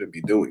that you shouldn't be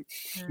doing.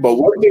 Mm-hmm. But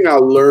one thing I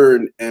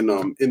learned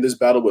in this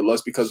battle with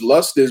lust, because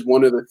lust is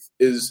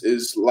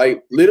is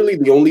like literally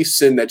the only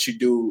sin that you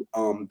do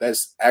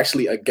that's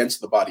actually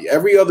against the body.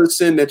 Every other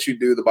sin that you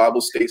do, the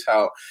Bible states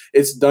how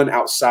it's done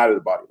outside of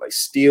the body, like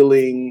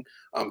stealing,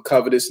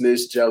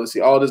 covetousness, jealousy,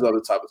 all this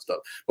other type of stuff.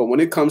 But when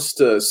it comes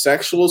to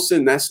sexual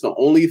sin, that's the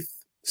only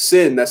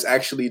sin that's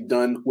actually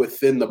done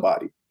within the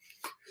body.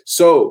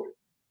 So,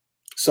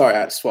 sorry, I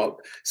had to swallow.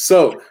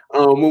 So,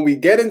 when we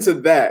get into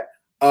that,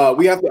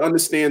 we have to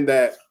understand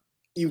that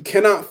you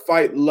cannot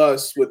fight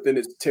lust within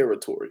its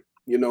territory,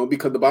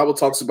 because the Bible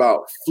talks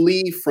about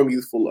flee from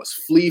youthful lust,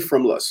 flee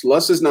from lust.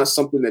 Lust is not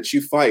something that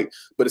you fight,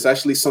 but it's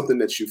actually something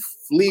that you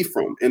flee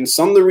from. And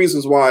some of the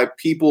reasons why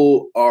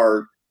people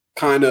are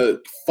kind of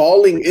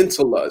falling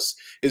into lust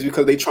is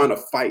because they're trying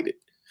to fight it.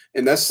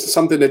 And that's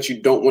something that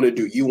you don't want to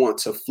do. You want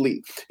to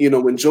flee.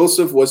 When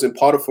Joseph was in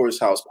Potiphar's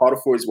house,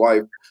 Potiphar's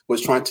wife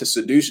was trying to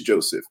seduce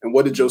Joseph. And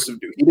what did Joseph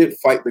do? He didn't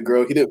fight the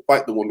girl. He didn't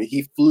fight the woman.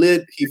 He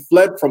fled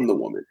from the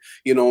woman.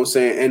 You know what I'm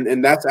saying?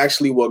 And that's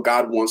actually what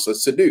God wants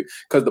us to do,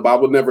 because the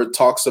Bible never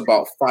talks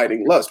about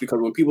fighting lust, because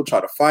when people try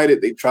to fight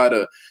it,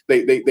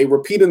 they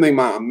repeat in their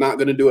mind, I'm not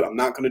going to do it. I'm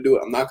not going to do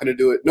it. I'm not going to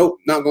do it. Nope,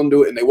 not going to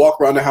do it. And they walk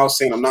around the house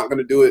saying, I'm not going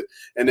to do it.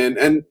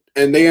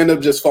 And they end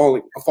up just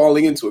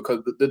falling into it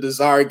because the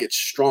desire gets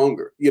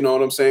stronger. You know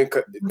what I'm saying?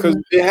 Because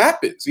it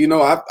happens.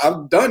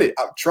 I've done it.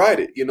 I've tried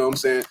it. You know what I'm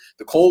saying?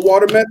 The cold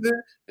water method,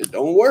 it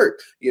don't work.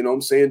 You know what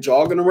I'm saying?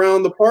 Jogging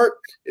around the park,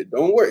 it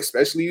don't work.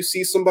 Especially you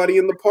see somebody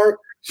in the park,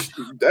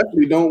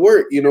 definitely don't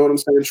work. You know what I'm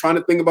saying? Trying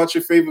to think about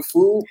your favorite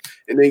food,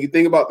 and then you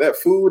think about that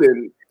food,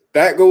 and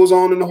that goes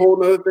on in a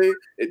whole other thing.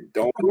 It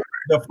don't work.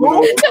 The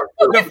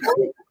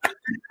food.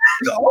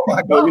 Oh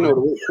my God. You know,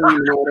 the whipped cream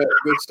and all that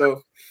good stuff.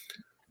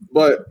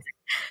 But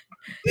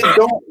it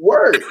don't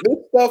work. This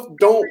stuff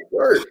don't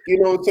work.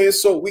 You know what I'm saying?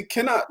 So we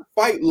cannot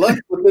fight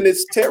lust within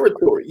its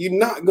territory. You're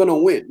not gonna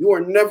win. You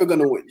are never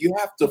gonna win. You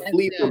have to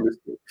flee from this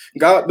thing.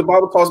 God, the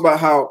Bible talks about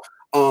how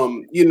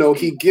you know,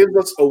 he gives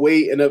us a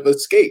way and of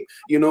escape.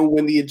 You know,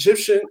 when the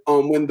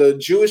when the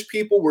Jewish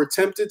people were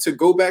tempted to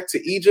go back to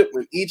Egypt,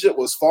 when Egypt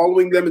was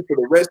following them into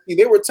the Red Sea,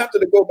 they were tempted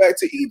to go back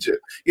to Egypt.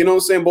 You know what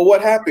I'm saying? But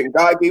what happened?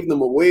 God gave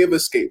them a way of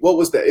escape. What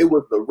was that? It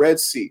was the Red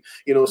Sea.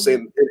 You know what I'm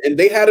saying? And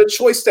they had a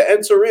choice to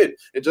enter in.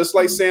 And just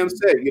like Sam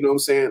said, you know what I'm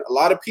saying? A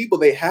lot of people,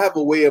 they have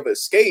a way of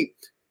escape.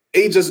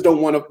 They just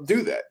don't want to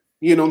do that.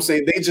 You know what I'm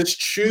saying? They just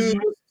choose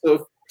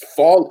to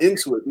fall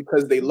into it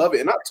because they love it.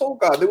 And I told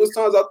God, there was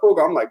times I told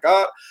God, I'm like,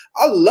 God,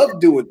 I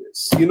love doing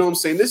this. You know what I'm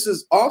saying? This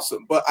is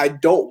awesome, but I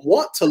don't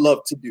want to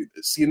love to do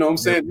this. You know what I'm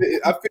saying?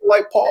 I feel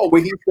like Paul,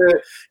 when he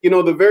said, you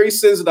know, the very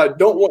sins that I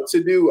don't want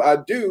to do, I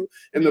do.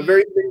 And the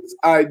very things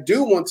I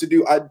do want to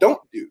do, I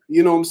don't do.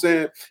 You know what I'm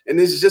saying? And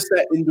it's just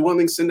that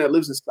indwelling sin that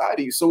lives inside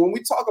of you. So when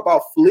we talk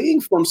about fleeing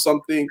from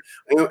something,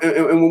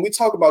 and when we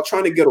talk about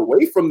trying to get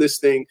away from this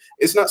thing,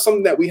 it's not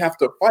something that we have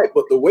to fight,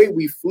 but the way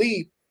we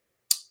flee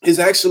is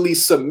actually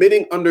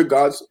submitting under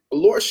God's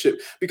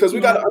lordship, because we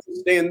got to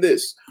understand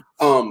this.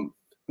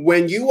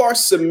 When you are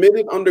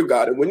submitted under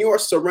God and when you are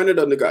surrendered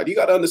under God, you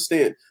got to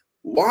understand,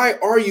 why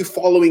are you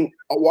falling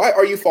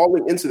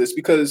into this?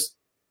 Because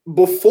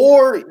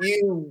before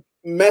you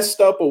messed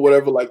up or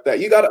whatever like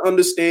that, you got to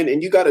understand,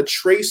 and you got to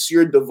trace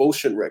your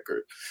devotion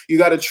record. You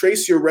got to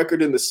trace your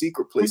record in the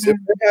secret place. If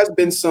there has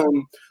been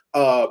some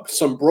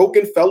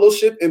broken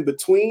fellowship in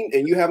between,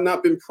 and you have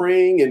not been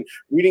praying and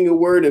reading your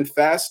word and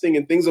fasting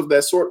and things of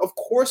that sort, of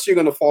course you're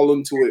going to fall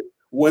into it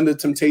when the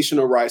temptation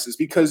arises,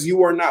 because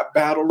you are not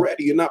battle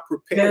ready. You're not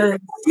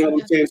prepared. You know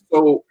what I'm saying?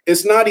 So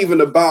it's not even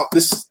about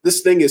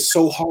this thing is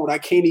so hard, I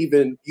can't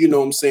even, you know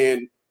what I'm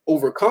saying,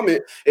 overcome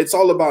it. It's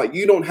all about,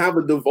 you don't have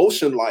a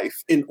devotion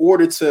life in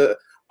order to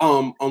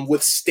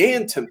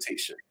withstand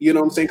temptation. You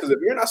know what I'm saying? Because if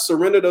you're not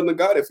surrendered unto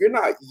God, if you're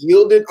not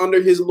yielded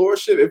under his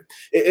lordship,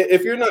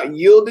 if you're not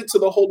yielded to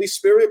the Holy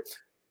Spirit,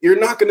 you're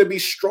not going to be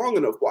strong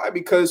enough. Why?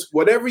 Because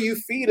whatever you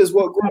feed is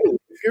what grows.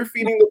 If you're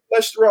feeding the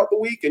flesh throughout the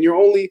week and you're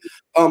only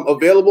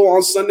available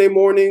on Sunday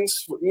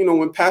mornings, you know,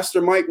 when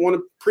Pastor Mike want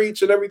to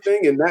preach and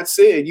everything, and that's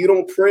it, and you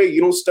don't pray, you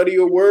don't study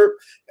your word,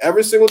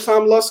 every single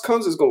time lust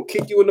comes, it's going to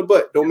kick you in the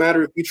butt. No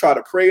matter if you try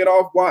to pray it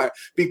off. Why?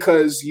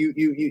 Because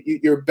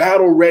you're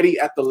battle ready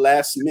at the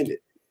last minute.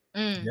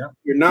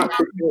 You're not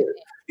prepared.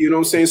 You know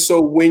what I'm saying?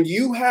 So when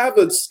you have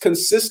a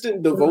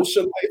consistent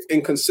devotion life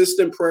and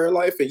consistent prayer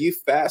life, and you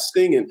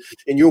fasting and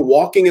you're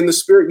walking in the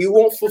Spirit, you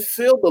won't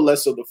fulfill the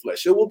lust of the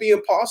flesh. It will be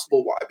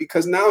impossible. Why?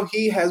 Because now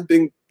he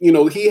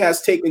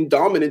has taken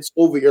dominance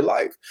over your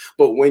life.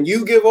 But when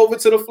you give over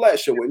to the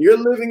flesh, and when you're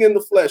living in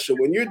the flesh, and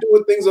when you're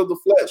doing things of the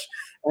flesh,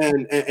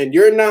 and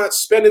you're not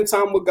spending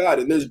time with God,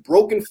 and there's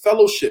broken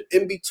fellowship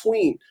in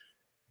between,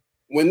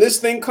 when this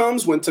thing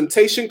comes, when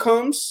temptation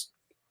comes,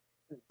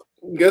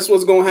 guess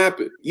what's going to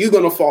happen? You're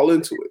going to fall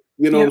into it.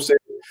 You know what I'm saying?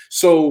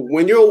 So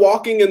when you're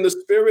walking in the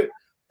Spirit,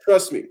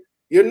 trust me,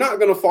 you're not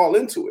going to fall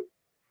into it.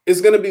 It's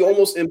going to be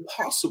almost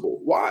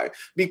impossible. Why?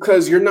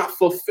 Because you're not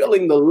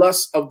fulfilling the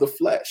lust of the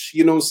flesh.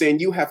 You know what I'm saying?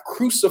 You have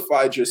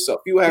crucified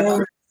yourself. You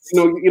have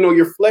you know,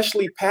 your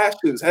fleshly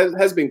passions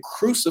has been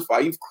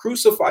crucified. You've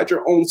crucified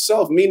your own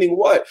self, meaning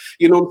what?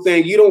 You know what I'm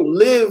saying? You don't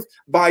live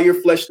by your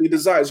fleshly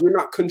desires. You're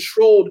not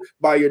controlled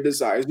by your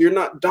desires. You're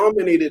not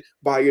dominated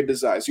by your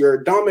desires.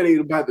 You're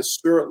dominated by the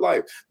spirit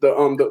life,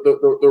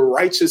 the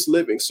righteous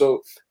living.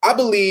 So I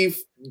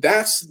believe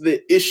that's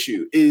the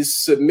issue,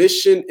 is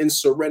submission and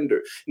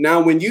surrender. Now,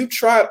 when you've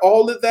tried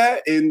all of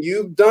that and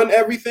you've done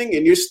everything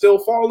and you're still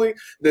falling,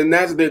 then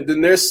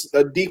there's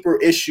a deeper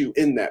issue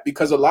in that.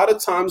 Because a lot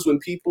of times when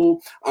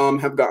people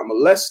have gotten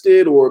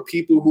molested, or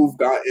people who've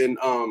gotten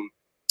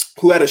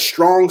who had a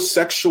strong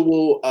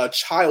sexual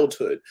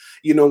childhood,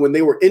 you know, when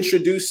they were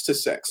introduced to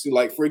sex,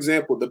 like, for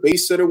example, the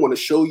babysitter want to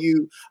show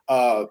you,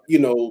 you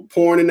know,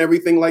 porn and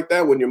everything like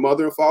that when your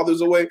mother and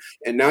father's away,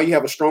 and now you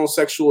have a strong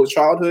sexual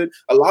childhood.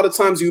 A lot of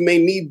times you may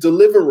need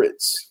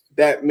deliverance.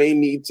 That may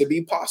need to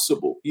be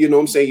possible. You know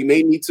what I'm saying? You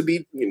may need to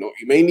be, you know,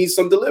 you may need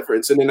some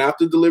deliverance. And then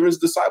after deliverance,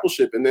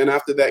 discipleship. And then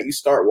after that, you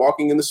start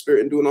walking in the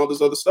Spirit and doing all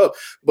this other stuff.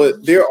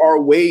 But there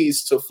are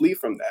ways to flee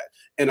from that.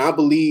 And I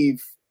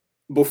believe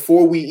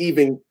before we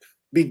even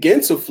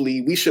begin to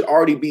flee, we should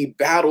already be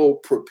battle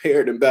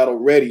prepared and battle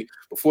ready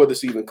before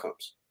this even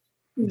comes.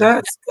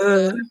 That's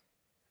good.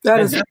 That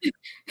is just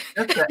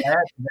to add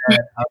to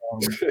that,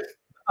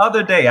 the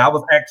other day I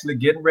was actually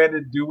getting ready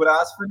to do what I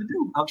was going to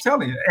do. I'm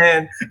telling you,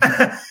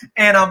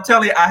 and I'm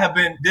telling you, I have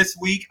been this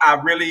week.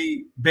 I've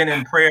really been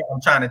in prayer.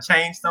 I'm trying to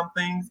change some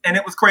things, and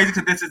it was crazy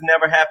because this has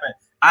never happened.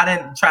 I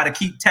didn't try to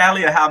keep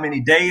tally of how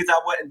many days I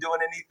wasn't doing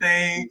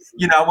anything.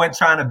 You know, I wasn't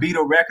trying to beat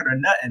a record or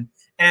nothing.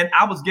 And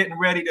I was getting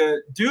ready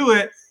to do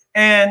it.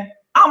 And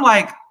I'm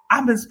like,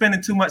 I've been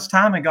spending too much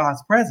time in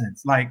God's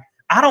presence. Like,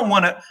 I don't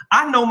want to.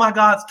 I know my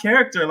God's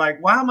character.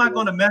 Like, why am I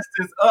going to mess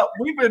this up?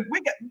 We've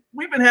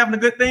been having a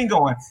good thing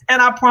going,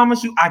 and I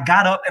promise you, I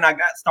got up and I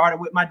got started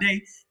with my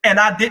day, and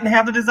I didn't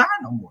have the desire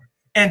no more.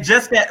 And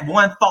just that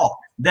one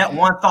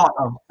thought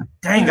of,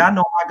 dang, I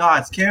know my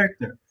God's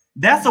character.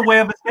 That's a way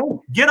of escape.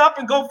 Get up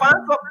and go find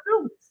something to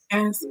do.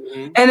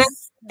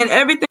 Yes, and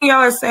everything y'all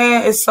are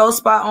saying is so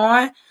spot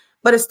on,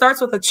 but it starts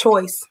with a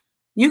choice.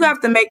 You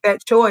have to make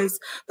that choice,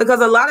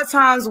 because a lot of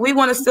times we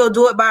want to still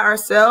do it by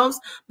ourselves,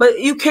 but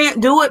you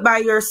can't do it by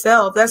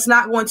yourself. That's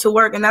not going to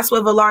work. And that's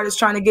what Villard is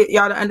trying to get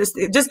y'all to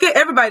understand. Just get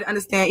everybody to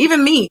understand,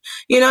 even me.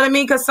 You know what I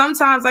mean? Because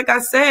sometimes, like I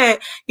said,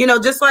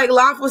 just like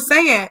Laf was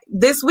saying,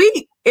 this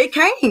week, it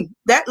came.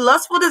 That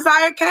lustful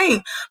desire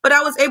came, but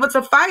I was able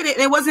to fight it.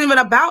 And it wasn't even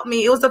about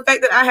me. It was the fact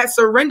that I had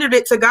surrendered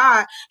it to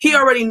God. He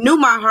already knew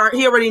my heart.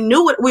 He already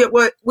knew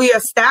what we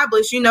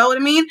established. You know what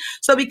I mean?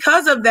 So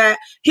because of that,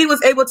 he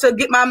was able to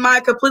get my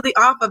mind completely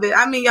off of it.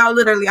 I mean, y'all,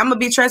 literally, I'm going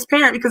to be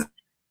transparent, because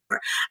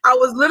I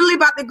was literally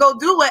about to go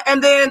do it.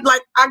 And then,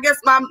 like, I guess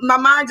my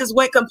mind just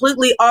went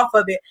completely off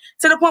of it,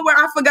 to the point where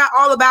I forgot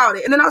all about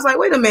it. And then I was like,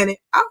 wait a minute,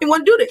 I don't even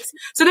want to do this.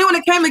 So then when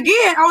it came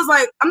again, I was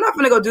like, I'm not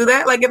going to go do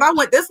that. Like, if I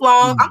went this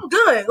long, I'm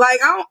good. Like,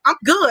 I'm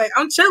good.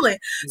 I'm chilling.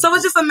 So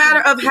it's just a matter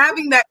of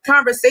having that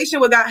conversation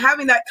with God,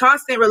 having that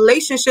constant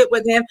relationship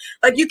with him.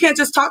 Like, you can't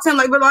just talk to him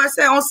like I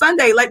said on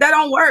Sunday. Like, that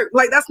don't work.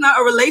 Like, that's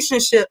not a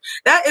relationship.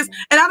 That is,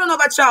 and I don't know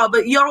about y'all,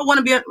 but y'all want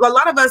to be, a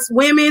lot of us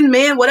women,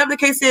 men, whatever the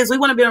case is, we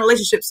want to be in a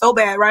relationship so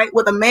bad, right?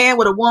 With a man,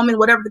 with a woman,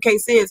 whatever the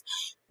case is.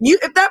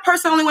 If that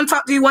person only want to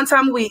talk to you one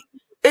time a week,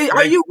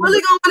 are you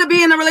really going to want to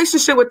be in a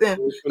relationship with them?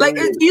 Like,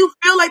 do you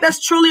feel like that's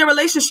truly a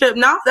relationship?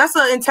 No, that's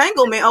an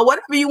entanglement, or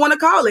whatever you want to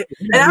call it.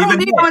 And I don't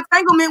need no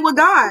entanglement with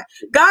God.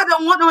 God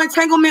don't want no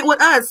entanglement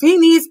with us. He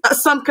needs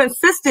some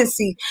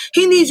consistency.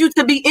 He needs you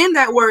to be in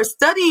that word,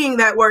 studying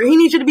that word. He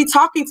needs you to be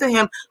talking to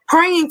him,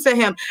 praying to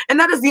him. And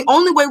that is the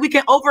only way we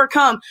can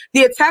overcome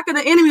the attack of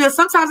the enemy. And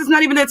sometimes it's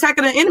not even the attack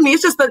of the enemy.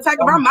 It's just the attack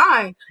of our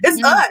mind.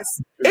 It's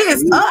us. It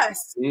is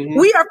us.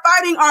 We are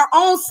fighting our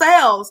own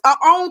selves, our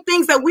own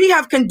things that we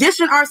have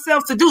conditioned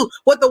ourselves to do,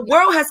 what the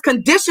world has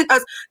conditioned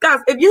us. Guys,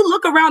 if you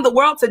look around the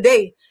world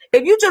today,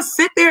 if you just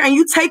sit there and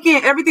you take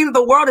in everything that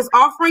the world is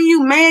offering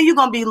you, man, you're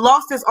going to be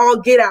lost as all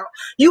get out.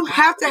 You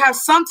have to have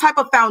some type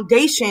of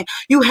foundation.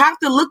 You have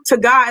to look to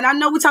God. And I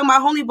know we're talking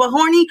about holy but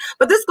horny,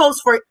 but this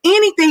goes for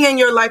anything in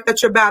your life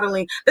that you're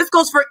battling. This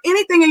goes for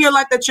anything in your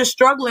life that you're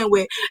struggling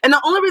with. And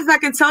the only reason I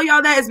can tell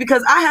y'all that is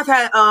because I have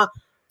had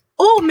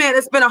oh man,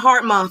 it's been a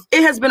hard month.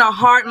 It has been a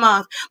hard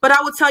month. But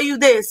I will tell you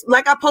this,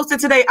 like I posted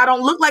today, I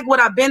don't look like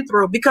what I've been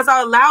through, because I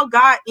allow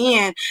God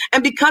in.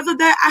 And because of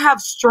that, I have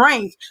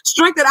strength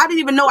that I didn't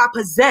even know I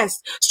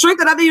possessed, strength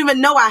that I didn't even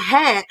know I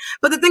had.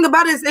 But the thing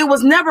about it is, it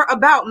was never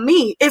about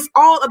me. It's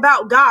all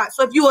about God.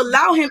 So if you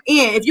allow him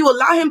in, if you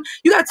allow him,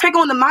 you got to take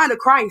on the mind of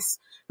Christ.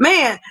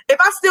 Man, if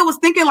I still was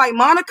thinking like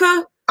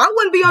Monica, I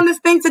wouldn't be on this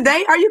thing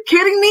today. Are you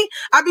kidding me?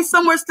 I'd be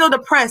somewhere still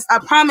depressed. I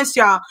promise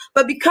y'all.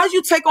 But because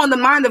you take on the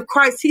mind of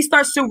Christ, he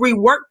starts to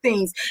rework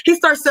things. He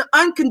starts to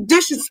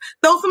uncondition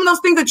some of those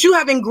things that you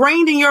have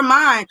ingrained in your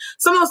mind,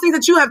 some of those things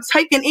that you have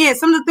taken in,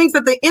 some of the things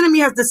that the enemy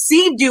has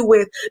deceived you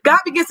with. God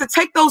begins to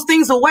take those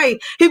things away.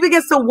 He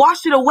begins to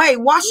wash it away,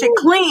 wash it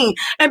clean.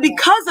 And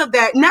because of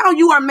that, now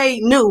you are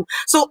made new.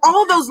 So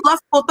all those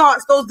lustful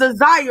thoughts, those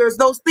desires,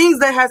 those things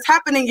that has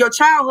happened in your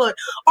childhood,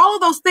 all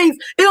of those things,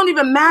 it don't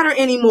even matter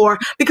anymore,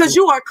 because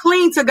you are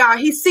clean to God.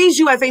 He sees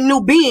you as a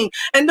new being.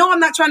 And no, I'm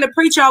not trying to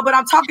preach y'all, but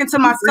I'm talking to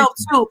myself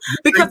too.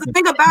 Because the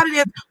thing about it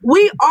is,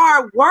 we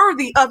are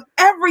worthy of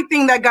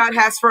everything that God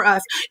has for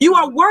us. You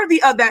are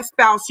worthy of that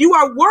spouse. You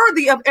are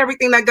worthy of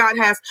everything that God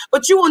has,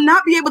 but you will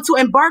not be able to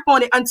embark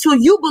on it until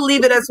you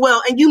believe it as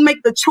well. And you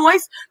make the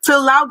choice to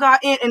allow God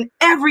in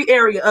every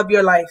area of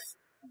your life.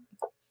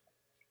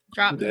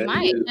 Drop the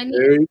mic.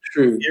 Very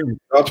true.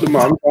 I'm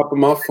dropping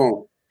my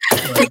phone.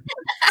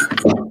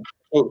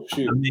 Oh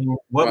shoot! I mean,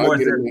 what more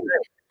is there?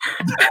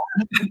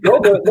 No,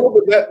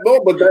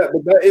 but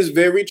that is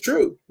very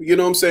true. You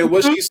know what I'm saying?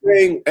 What she's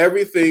saying,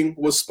 everything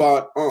was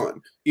spot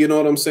on. You know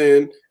what I'm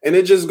saying? And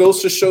it just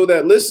goes to show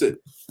that, listen,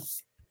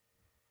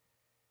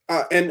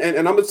 and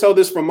I'm gonna tell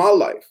this from my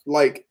life.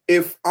 Like,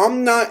 if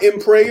I'm not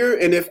in prayer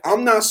and if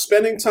I'm not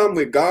spending time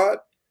with God,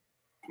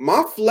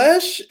 my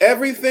flesh,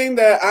 everything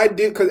that I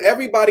did, because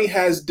everybody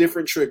has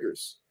different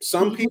triggers.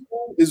 Some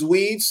people is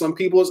weed, some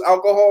people is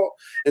alcohol,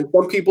 and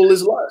some people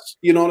is lust.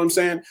 You know what I'm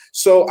saying?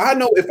 So I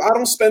know if I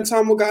don't spend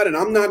time with God and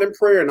I'm not in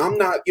prayer and I'm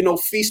not,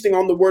 feasting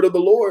on the word of the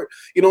Lord,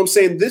 you know what I'm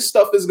saying? This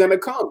stuff is going to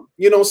come.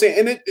 You know what I'm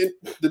saying? And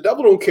the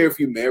devil don't care if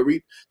you're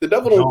married. The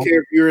devil don't care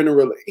if you're in a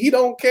relationship. He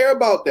don't care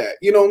about that.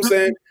 You know what I'm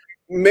saying?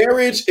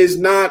 Marriage is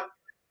not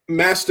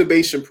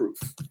masturbation proof.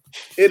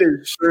 It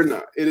is sure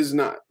not. It is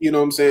not. You know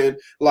what I'm saying?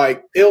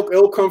 Like,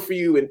 it'll come for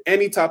you in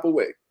any type of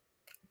way.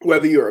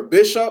 Whether you're a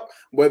bishop,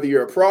 whether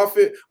you're a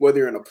prophet, whether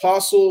you're an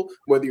apostle,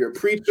 whether you're a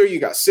preacher, you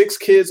got 6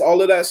 kids,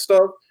 all of that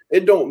stuff,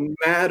 it don't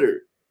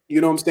matter.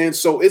 You know what I'm saying?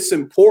 So it's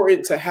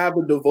important to have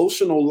a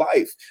devotional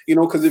life, you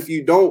know, because if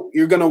you don't,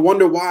 you're going to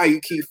wonder why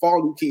you keep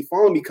falling,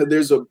 because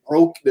there's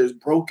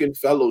broken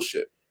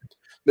fellowship.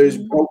 There's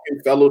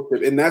broken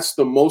fellowship. And that's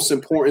the most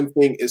important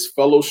thing, is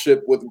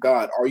fellowship with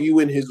God. Are you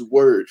in his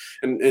word?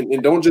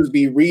 And don't just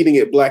be reading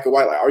it black and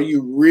white. Like, are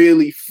you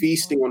really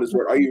feasting on his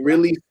word? Are you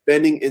really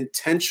spending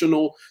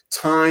intentional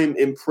time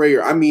in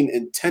prayer? I mean,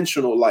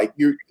 intentional, like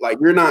you're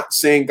not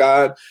saying,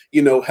 God,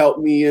 you know, help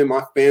me and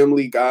my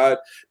family. God,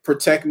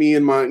 protect me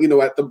in my, you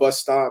know, at the bus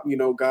stop, you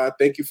know, God,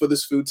 thank you for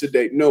this food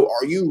today. No,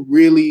 are you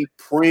really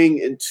praying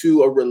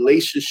into a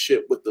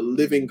relationship with the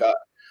living God?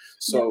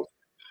 So,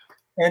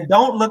 and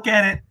don't look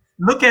at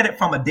it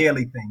from a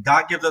daily thing.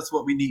 God gives us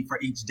what we need for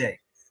each day.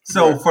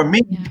 So for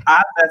me,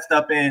 I messed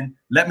up in,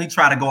 let me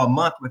try to go a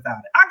month without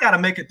it. I got to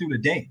make it through the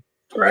day.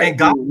 Right. And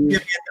God will give me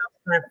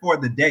enough strength for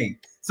the day.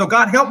 So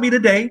God help me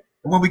today.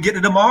 And when we get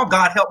to tomorrow,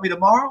 God help me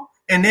tomorrow.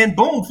 And then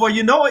boom, before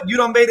you know it, you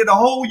done made it a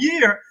whole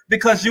year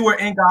because you were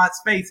in God's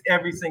face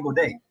every single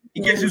day.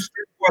 He gives you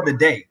strength for the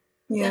day.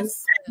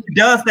 Yes. He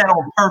does that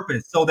on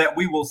purpose so that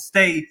we will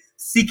stay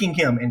seeking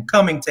him and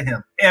coming to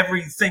him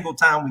every single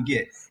time we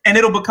get. And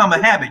it'll become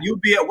a habit. You'll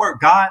be at work.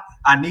 God,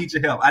 I need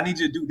your help. I need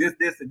you to do this,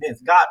 this, and this.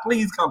 God,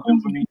 please come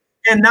through for me.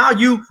 And now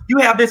you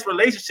have this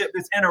relationship,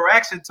 this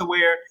interaction to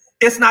where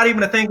it's not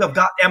even a thing of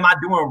God, am I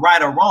doing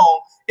right or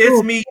wrong?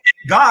 It's me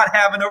and God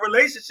having a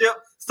relationship.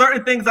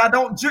 Certain things I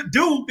don't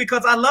do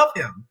because I love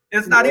him.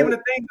 It's not even a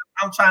thing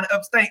I'm trying to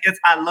abstain. It's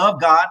I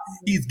love God.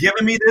 He's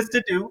given me this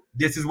to do.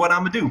 This is what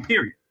I'm going to do,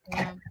 period.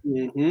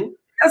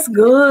 That's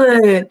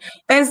good.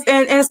 And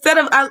instead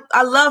of,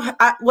 I love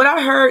what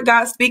I heard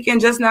God speaking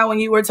just now when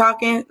you were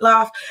talking,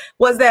 Love,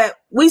 was that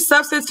we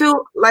substitute,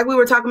 like we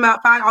were talking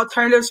about, find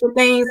alternatives for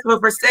things, but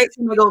for sex,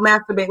 you may go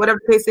masturbate, whatever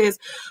the case is.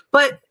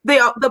 But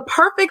the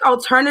perfect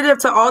alternative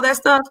to all that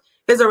stuff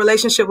is a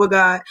relationship with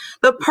God.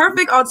 The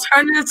perfect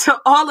alternative to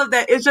all of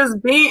that is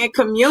just being in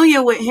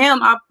communion with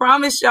him. I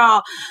promise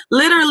y'all,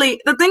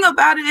 literally, the thing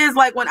about it is,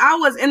 like, when I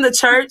was in the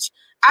church,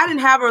 I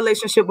didn't have a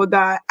relationship with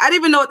God. I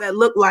didn't even know what that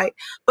looked like.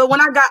 But when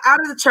I got out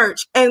of the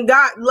church and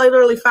God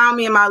literally found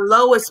me in my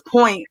lowest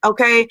point,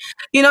 okay?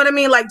 You know what I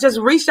mean? Like, just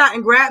reached out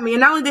and grabbed me.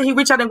 And not only did he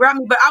reach out and grab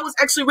me, but I was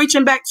actually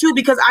reaching back too,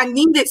 because I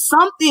needed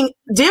something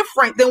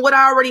different than what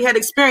I already had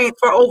experienced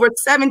for over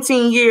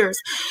 17 years.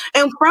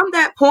 And from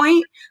that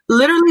point,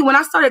 literally, when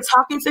I started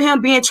talking to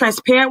him, being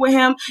transparent with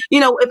him,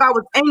 you know, if I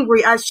was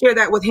angry, I share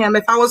that with him.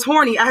 If I was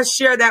horny, I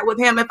share that with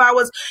him. If I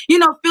was, you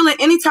know, feeling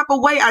any type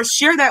of way, I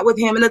share that with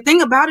him. And the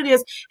thing about it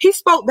is, he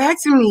spoke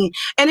back to me,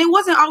 and it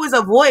wasn't always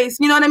a voice,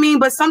 you know what I mean?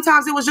 But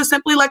sometimes it was just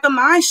simply like a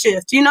mind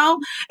shift, you know?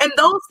 And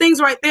those things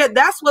right there,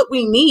 that's what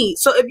we need.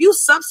 So if you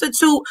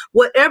substitute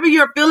whatever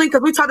you're feeling, because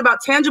we talked about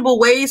tangible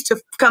ways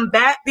to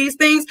combat these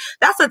things,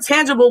 that's a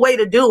tangible way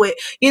to do it.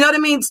 You know what I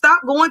mean?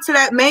 Stop going to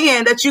that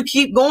man that you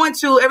keep going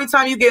to every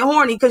time you get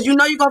horny, because you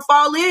know you're going to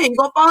fall in. You're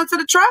going to fall into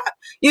the trap.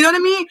 You know what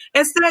I mean?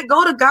 Instead,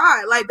 go to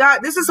God. Like, God,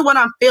 this is what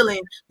I'm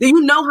feeling. Do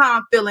you know how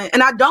I'm feeling?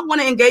 And I don't want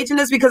to engage in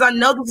this because I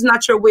know this is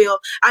not your will.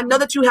 I know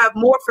that you have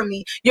more for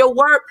me. Your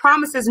word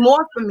promises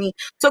more for me.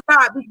 So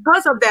God,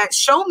 because of that,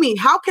 show me,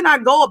 how can I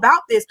go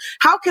about this?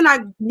 How can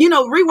I, you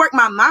know, rework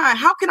my mind?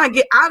 How can I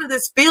get out of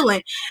this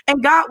feeling?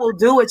 And God will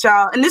do it,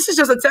 y'all. And this is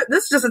just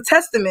a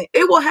testament.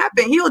 It will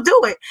happen. He'll do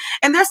it.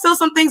 And there's still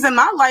some things in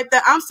my life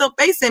that I'm still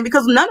facing,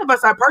 because none of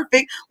us are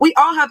perfect. We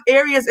all have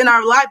areas in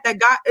our life that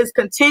God is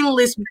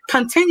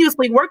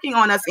continuously working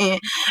on us in.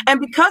 And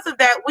because of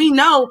that,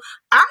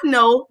 I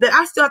know that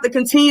I still have to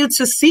continue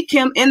to seek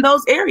him in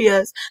those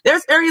areas.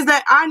 There's areas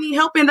that I need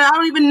help in that I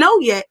don't even know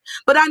yet.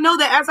 But I know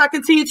that as I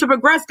continue to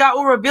progress, God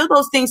will reveal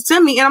those things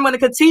to me, and I'm going to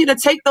continue to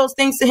take those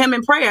things to him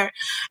in prayer.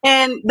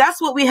 And that's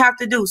what we have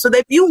to do. So that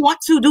if you want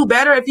to do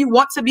better, if you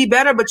want to be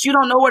better, but you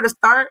don't know where to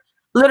start,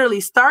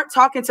 literally start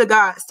talking to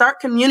God, start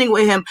communing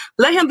with him.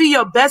 Let him be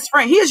your best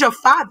friend. He is your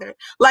father.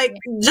 Like,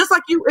 just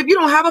like you, if you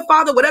don't have a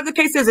father, whatever the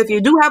case is, if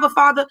you do have a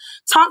father,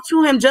 talk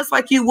to him just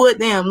like you would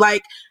them.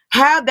 Like,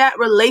 have that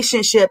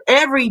relationship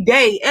every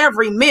day,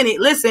 every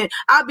minute. Listen,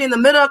 I'll be in the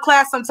middle of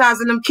class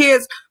sometimes and them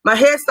kids, my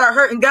head start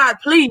hurting. God,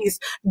 please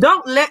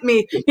don't let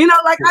me, you know,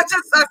 like I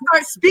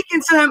start speaking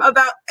to him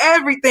about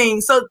everything.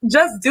 So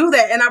just do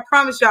that. And I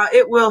promise y'all,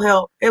 it will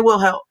help. It will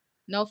help.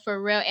 No,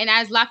 for real. And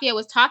as Lafayette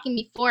was talking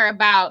before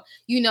about,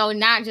 you know,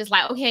 not just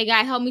like, okay,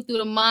 God, help me through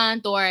the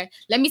month, or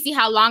let me see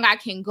how long I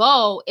can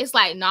go. It's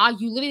like, nah,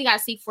 you literally got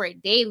to seek for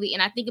it daily.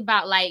 And I think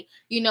about, like,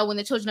 you know, when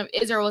the children of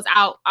Israel was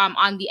out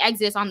on the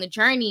Exodus, on the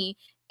journey,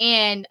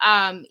 and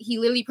he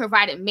literally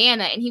provided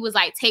manna, and he was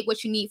like, take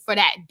what you need for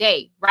that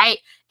day, right?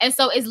 And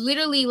so it's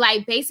literally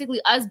like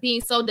basically us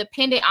being so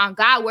dependent on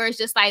God, where it's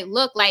just like,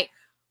 look, like,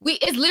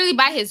 it's literally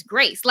by his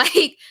grace,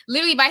 like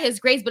literally by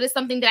his grace, but it's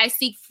something that I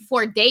seek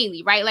for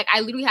daily, right? Like, I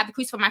literally have to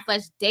crucify my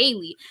flesh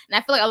daily. And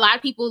I feel like a lot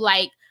of people,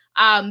 like,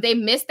 they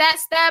miss that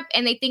step,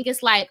 and they think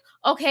it's like,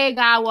 okay,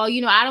 God, well, you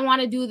know, I don't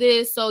want to do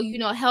this, so, you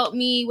know, help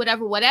me,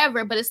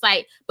 whatever. But it's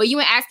like, but you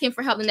ain't asking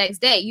for help the next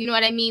day. You know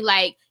what I mean?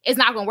 Like, it's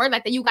not going to work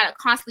like that. You got to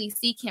constantly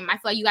seek him. I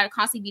feel like you got to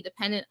constantly be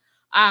dependent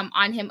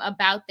on him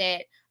about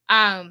that.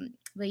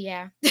 But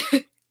yeah.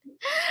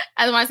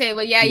 I don't want to say it,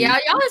 but yeah, y'all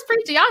was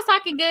preaching. Y'all was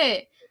talking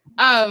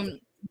good.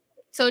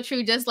 So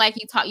true. Just like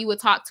you would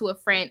talk to a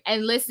friend.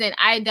 And listen,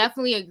 I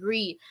definitely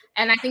agree.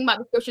 And I think about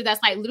the scripture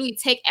that's like literally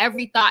take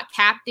every thought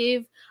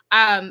captive,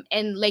 and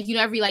like, you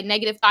know, every like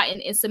negative thought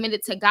and submit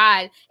it to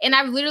God. And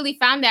I've literally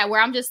found that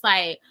where I'm just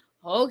like,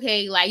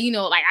 okay, like, you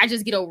know, like I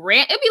just get it'd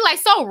be like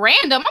so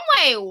random.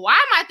 I'm like, why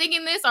am I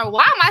thinking this? Or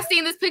why am I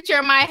seeing this picture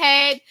in my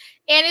head?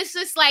 And it's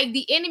just like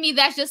the enemy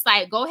that's just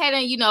like, go ahead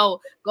and, you know,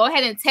 go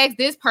ahead and text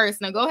this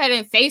person or go ahead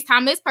and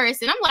FaceTime this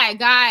person. I'm like,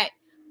 God,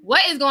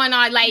 what is going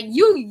on? Like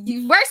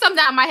you work something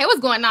out of my head. What's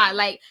going on?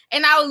 Like,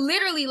 and I would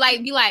literally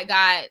like be like,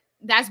 God,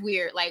 that's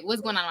weird. Like, what's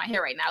going on in my head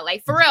right now?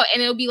 Like, for real.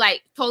 And it'll be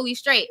like totally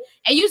straight.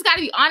 And you just got to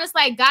be honest.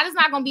 Like, God is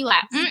not going to be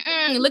like,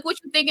 look what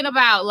you're thinking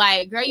about.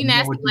 Like, girl, you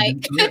nasty. Like,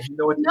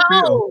 no, it's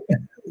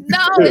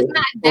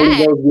not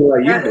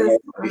that.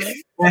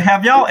 And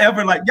have y'all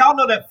ever, like, y'all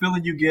know that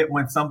feeling you get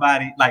when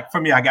somebody, like, for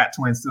me, I got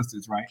twin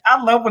sisters, right?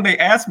 I love when they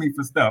ask me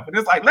for stuff. And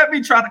it's like, let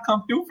me try to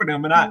come through for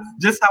them. And I,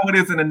 just how it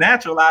is in the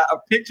natural, I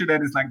picture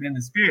that it's like in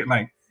the spirit.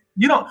 Like,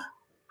 you know,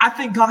 I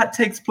think God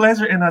takes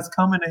pleasure in us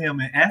coming to him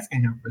and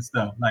asking him for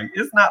stuff. Like,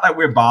 it's not like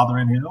we're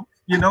bothering him.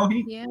 You know,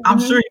 I'm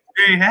sure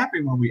he's very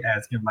happy when we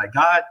ask him, like,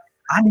 God,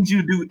 I need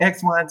you to do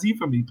X, Y, and Z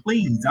for me.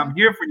 Please, I'm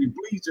here for you.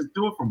 Please just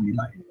do it for me.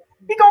 Like,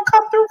 he gonna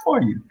come through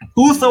for you.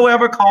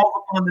 Whosoever calls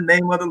upon the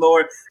name of the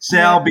Lord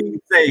shall be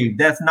saved.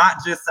 That's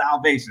not just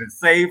salvation.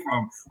 Saved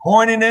from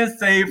horniness,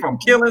 saved from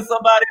killing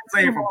somebody,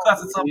 saved from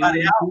cussing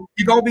somebody out.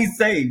 You're gonna be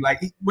saved.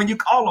 Like, when you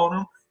call on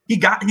him, he's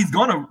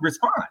gonna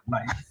respond.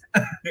 Like,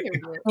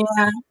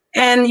 yeah.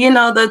 And, you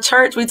know, the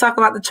church, we talk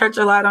about the church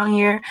a lot on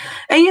here.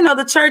 And, you know,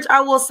 the church, I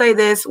will say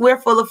this, we're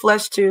full of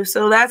flesh too.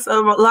 So that's a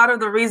lot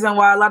of the reason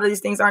why a lot of these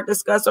things aren't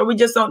discussed, or we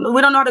don't know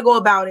how to go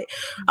about it.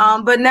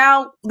 But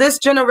now this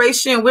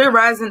generation, we're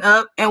rising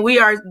up and we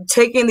are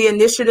taking the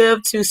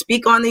initiative to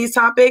speak on these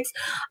topics.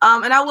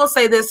 And I will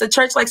say this, the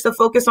church likes to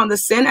focus on the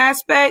sin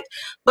aspect,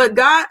 but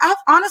God, I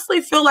honestly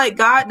feel like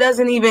God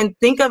doesn't even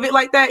think of it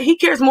like that. He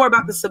cares more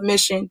about the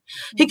submission.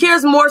 He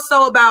cares more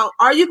so about,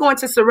 are you going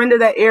to surrender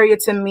that area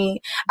to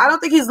me? I don't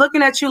think he's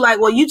looking at you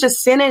like, well, you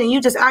just sinning and you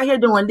just out here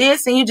doing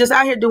this and you just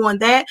out here doing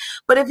that.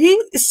 But if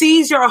he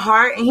sees your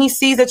heart and he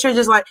sees that you're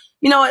just like,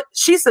 you know what,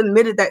 she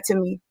submitted that to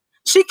me.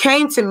 She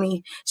came to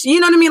me. You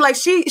know what I mean? Like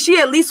she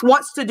at least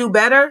wants to do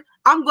better.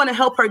 I'm going to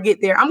help her get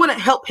there. I'm going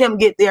to help him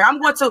get there. I'm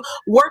going to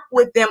work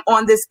with them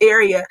on this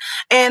area.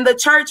 And the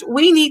church,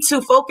 we need to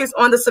focus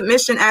on the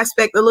submission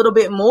aspect a little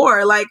bit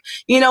more. Like,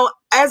 you know,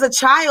 as a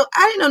child,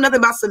 I didn't know nothing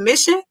about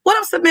submission. What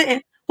I'm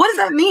submitting? What does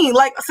that mean?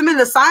 Like, submit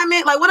an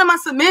assignment? Like, what am I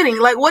submitting?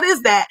 Like, what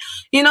is that?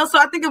 You know, so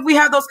I think if we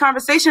have those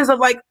conversations of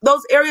like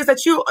those areas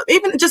that you,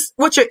 even just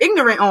what you're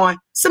ignorant on,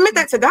 submit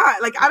that to God.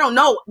 Like, I don't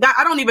know. God,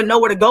 I don't even know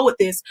where to go with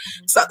this.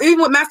 So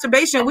even with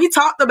masturbation, we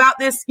talked about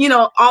this, you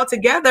know, all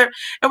together.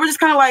 And we're just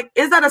kind of like,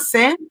 is that a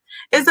sin?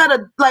 Is that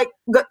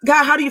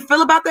God, how do you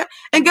feel about that?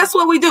 And guess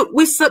what we do?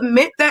 We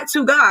submit that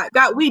to God.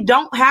 God, we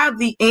don't have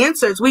the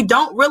answers. We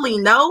don't really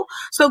know.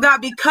 So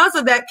God, because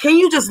of that, can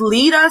you just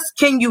lead us?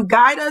 Can you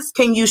guide us?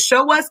 Can you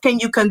show us? Can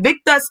you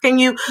convict us? Can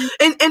you,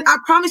 and I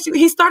promise you,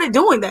 he started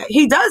doing that.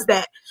 He does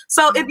that.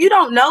 So if you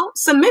don't know,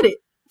 submit it.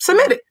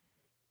 Submit it.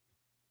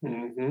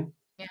 Mm-hmm.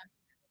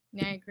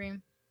 Yeah, I agree.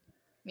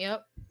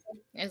 Yep.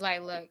 It's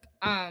like, look,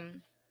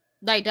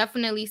 like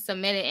definitely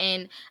submit it.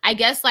 And I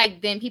guess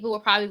like then people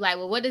will probably be like,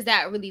 well, what does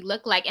that really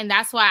look like? And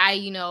that's why I,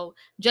 you know,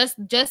 just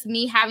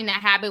me having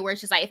that habit where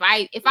it's just like,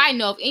 if I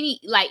know of any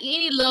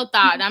little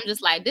thought and I'm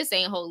just like, this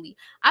ain't holy,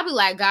 I'll be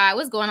like, God,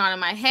 what's going on in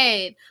my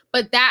head?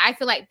 But that, I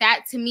feel like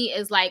that to me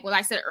is like what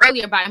I said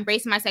earlier about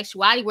embracing my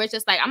sexuality, where it's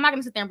just like, I'm not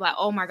going to sit there and be like,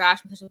 oh my gosh,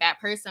 I'm such a bad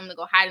person. I'm going to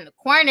go hide in the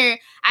corner.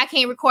 I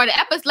can't record an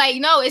episode. Like,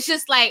 no, it's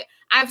just like,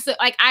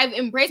 I've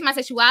embraced my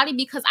sexuality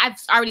because I've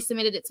already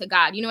submitted it to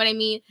God. You know what I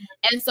mean?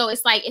 And so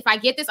it's like, if I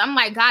get this, I'm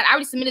like, God, I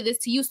already submitted this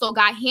to you. So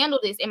God, handle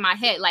this in my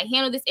head, like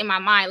handle this in my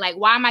mind. Like,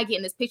 why am I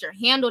getting this picture?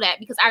 Handle that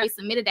because I already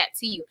submitted that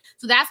to you.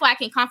 So that's why I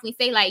can confidently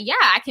say like, yeah,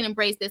 I can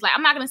embrace this. Like,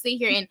 I'm not going to sit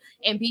here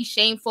and be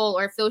shameful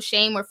or feel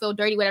shame or feel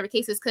dirty, whatever the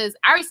case is, because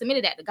I already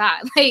submitted that to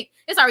God. Like,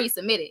 it's already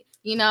submitted,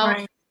 you know?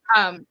 Right.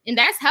 And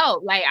that's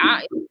help. Like,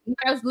 I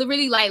was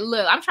really like,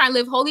 look, I'm trying to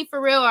live holy for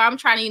real, or I'm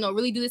trying to, you know,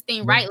 really do this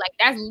thing right. Like,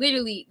 that's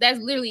literally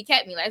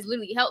kept me. That's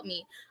literally helped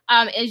me.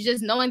 It's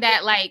just knowing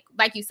that, like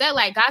you said,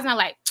 like God's not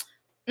like,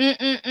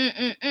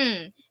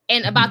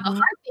 and about the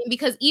heart thing,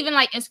 because even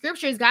like in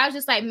scriptures, God's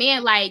just like,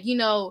 man, like, you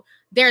know,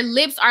 their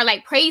lips are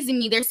like praising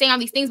me. They're saying all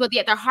these things, but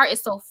yet their heart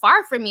is so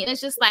far from me. And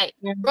it's just like,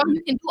 bro,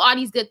 you can do all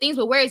these good things,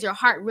 but where is your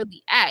heart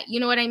really at? You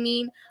know what I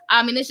mean?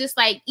 And it's just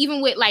like,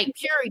 even with like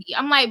purity,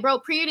 I'm like, bro,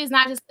 purity is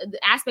not just the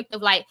aspect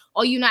of like,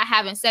 oh, you're not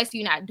having sex,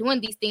 you're not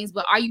doing these things,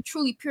 but are you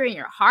truly pure in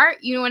your heart?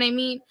 You know what I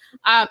mean?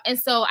 And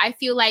so I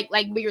feel like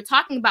what you're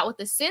talking about with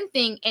the sin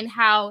thing and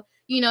how,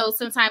 you know,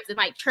 sometimes in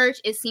like church,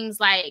 it seems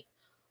like,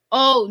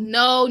 oh,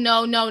 no. You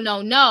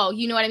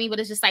know what I mean? But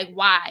it's just like,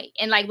 why?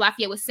 And like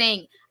Lafayette was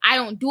saying, I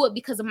don't do it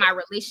because of my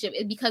relationship.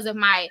 It's because of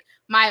my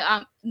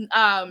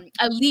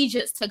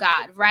allegiance to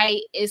God, right?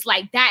 It's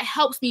like that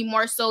helps me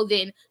more so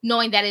than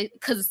knowing that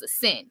because it's a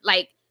sin.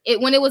 Like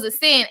when it was a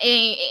sin,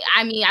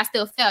 I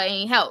still felt it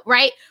ain't help,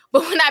 right?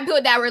 But when I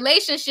built that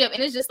relationship,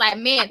 and it's just like,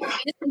 man,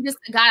 this is just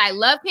God, I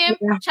love him,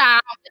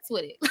 child, I'm mess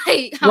with it.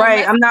 Like,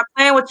 right, I'm not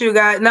playing with you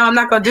guys. No, I'm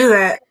not gonna do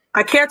that.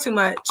 I care too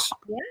much.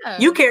 Yeah.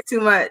 You care too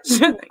much.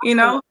 You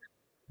know?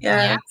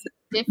 Yeah.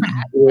 Different.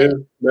 Yeah,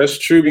 that's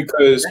true,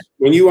 because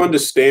when you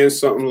understand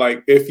something,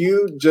 like if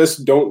you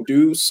just don't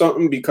do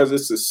something because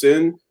it's a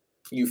sin,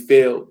 you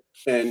failed.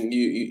 And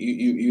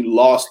you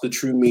lost the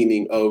true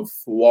meaning of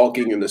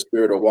walking in the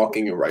spirit or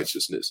walking in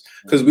righteousness.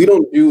 Because we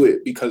don't do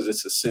it because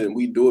it's a sin.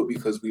 We do it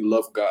because we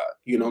love God.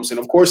 You know what I'm saying?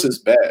 Of course it's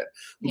bad,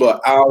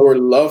 but our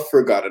love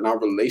for God and our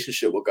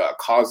relationship with God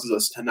causes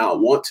us to not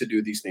want to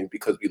do these things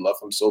because we love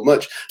him so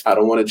much. I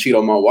don't want to cheat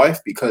on my wife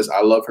because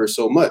I love her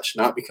so much,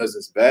 not because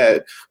it's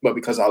bad, but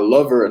because I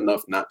love her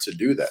enough not to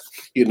do that,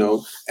 you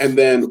know? And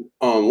then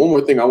one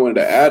more thing I wanted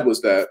to add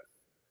was that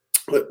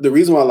the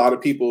reason why a lot of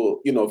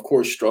people, you know, of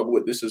course, struggle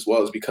with this as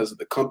well is because of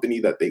the company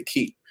that they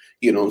keep.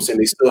 You know what I'm saying?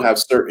 They still have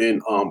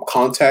certain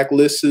contact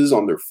lists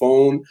on their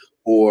phone,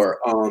 or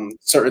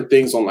certain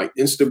things on like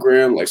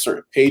Instagram, like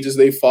certain pages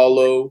they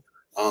follow,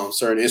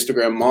 certain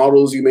Instagram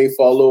models you may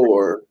follow,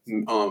 or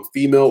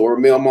female or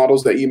male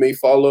models that you may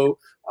follow,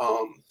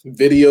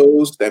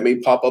 videos that may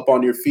pop up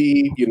on your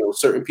feed, you know,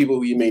 certain people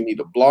who you may need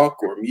to block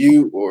or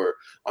mute or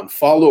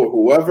unfollow, or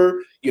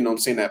whoever, you know what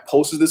I'm saying, that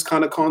posts this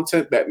kind of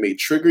content that may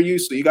trigger you.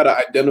 So you got to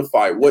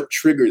identify what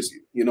triggers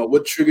you, you know,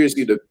 what triggers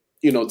you to,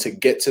 you know, to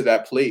get to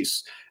that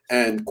place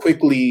and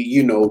quickly,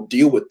 you know,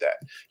 deal with that,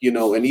 you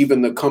know, and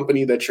even the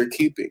company that you're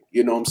keeping,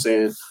 you know what I'm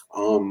saying,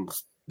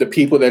 the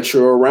people that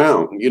you're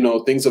around, you know,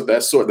 things of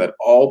that sort, that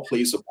all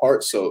plays a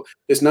part. So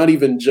it's not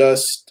even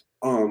just,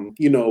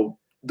 you know,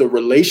 the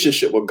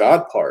relationship with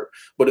God part,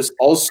 but it's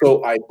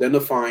also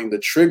identifying the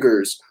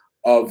triggers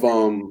of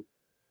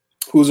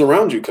who's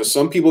around you. Because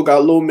some people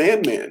got little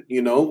man,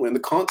 you know, in the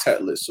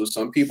contact list. So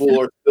some people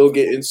are still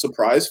getting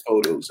surprise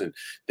photos and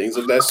things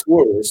of that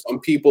sort. Or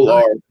some people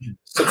are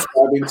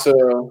subscribing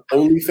to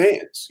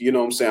OnlyFans. You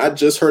know what I'm saying? I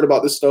just heard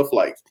about this stuff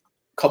like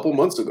a couple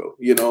months ago,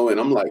 you know, and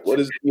I'm like, what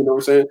is, you know what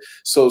I'm saying?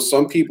 So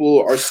some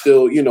people are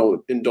still, you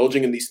know,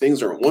 indulging in these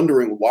things or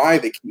wondering why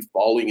they keep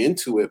falling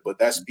into it. But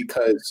that's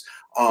because,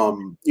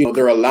 you know,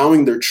 they're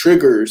allowing their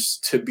triggers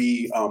to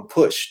be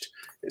pushed.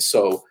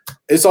 So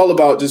it's all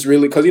about just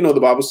really, because, you know,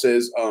 the Bible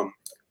says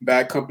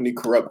bad company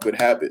corrupt good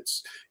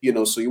habits, you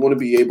know, so you want to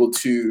be able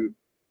to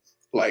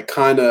like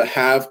kind of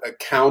have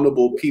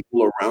accountable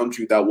people around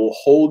you that will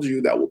hold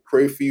you, that will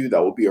pray for you,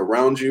 that will be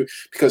around you,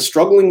 because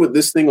struggling with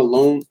this thing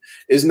alone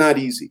is not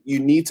easy. You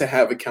need to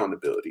have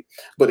accountability,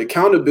 but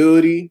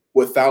accountability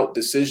without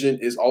decision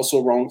is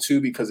also wrong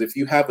too, because if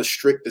you have a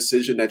strict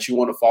decision that you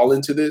want to fall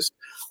into this,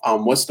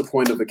 what's the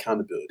point of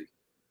accountability?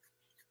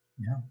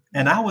 Yeah.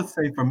 And I would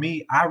say for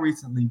me, I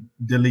recently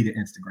deleted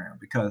Instagram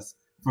because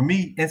for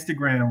me,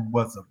 Instagram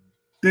was a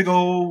big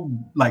old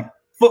like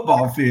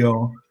football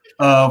field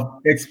of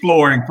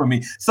exploring for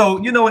me.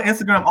 So, you know,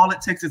 Instagram, all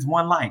it takes is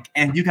one like,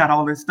 and you got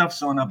all this stuff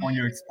showing up on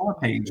your explore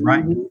page,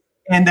 right?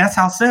 And that's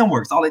how sin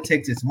works. All it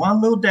takes is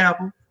one little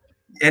dabble,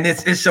 and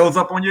it shows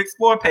up on your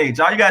explore page.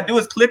 All you got to do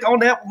is click on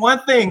that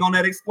one thing on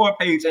that explore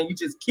page, and you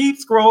just keep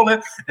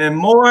scrolling, and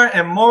more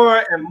and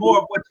more and more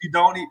of what you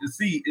don't need to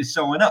see is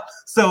showing up.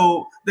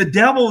 So the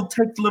devil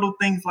takes little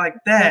things like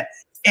that,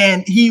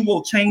 and he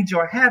will change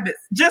your habits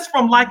just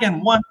from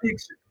liking one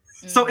picture.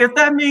 So if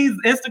that means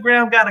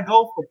Instagram got to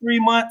go for 3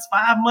 months,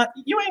 5 months,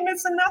 you ain't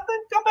missing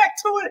nothing. Come back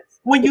to it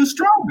when you're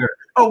stronger,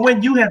 or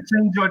when you have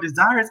changed your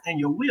desires and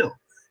your will.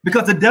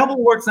 Because the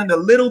devil works in the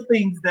little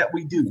things that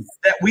we do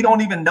that we don't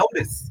even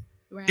notice.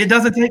 Right. It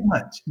doesn't take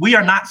much. We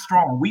are not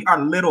strong. We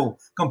are little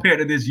compared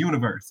to this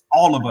universe.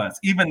 All of us,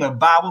 even the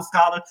Bible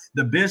scholar,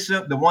 the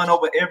bishop, the one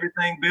over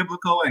everything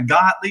biblical and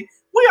godly,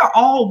 we are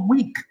all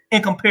weak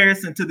in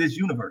comparison to this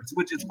universe,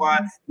 which is why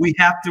we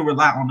have to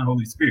rely on the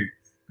Holy Spirit.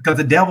 Because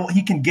the devil,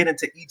 he can get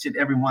into each and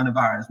every one of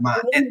our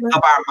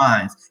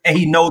minds, and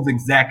he knows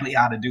exactly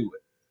how to do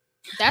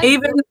it.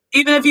 Even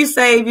if you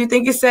save, you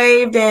think you're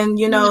saved, and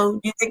you know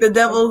you think the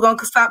devil is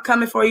gonna stop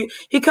coming for you,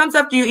 he comes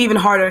after you even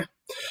harder.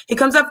 He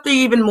comes after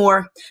you even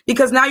more,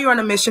 because now you're on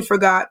a mission for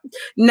God.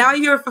 Now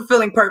you're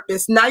fulfilling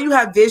purpose. Now you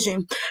have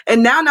vision,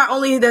 and now not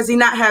only does he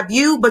not have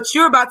you, but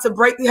you're about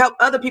to help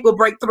other people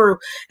break through.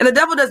 And the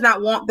devil does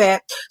not want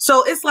that.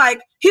 So it's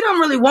like he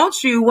don't really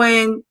want you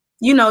when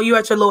you know you're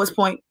at your lowest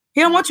point. He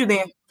don't want you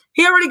then.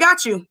 He already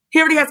got you. He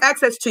already has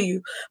access to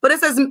you. But it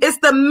says it's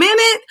the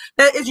minute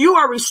that you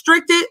are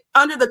restricted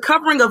under the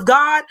covering of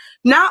God,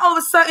 now all of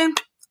a sudden,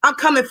 I'm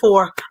coming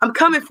for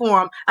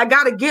him. I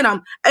got to get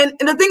him. And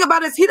the thing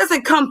about it is he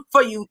doesn't come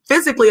for you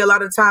physically a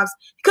lot of times.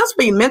 He comes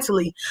for you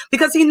mentally,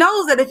 because he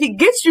knows that if he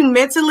gets you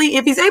mentally,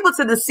 if he's able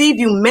to deceive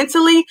you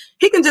mentally,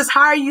 he can just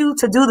hire you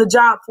to do the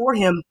job for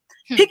him.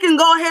 He can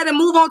go ahead and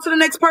move on to the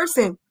next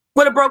person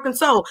with a broken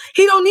soul.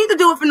 He don't need to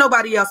do it for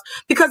nobody else,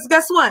 because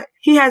guess what?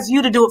 he has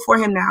you to do it for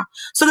him now.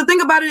 So the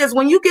thing about it is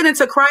when you get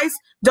into Christ,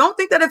 don't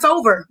think that it's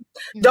over.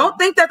 Don't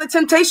think that the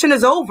temptation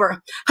is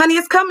over. Honey,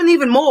 it's coming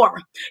even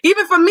more.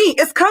 Even for me,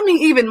 it's coming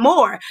even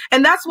more.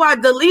 And that's why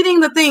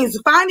deleting the things,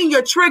 finding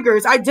your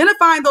triggers,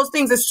 identifying those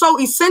things is so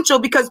essential,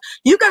 because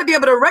you got to be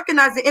able to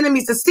recognize the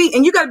enemy's deceit,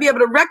 and you got to be able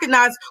to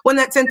recognize when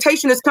that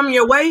temptation is coming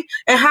your way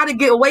and how to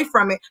get away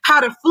from it, how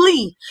to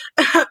flee.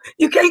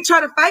 You can't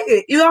try to fight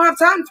it. You don't have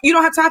time. You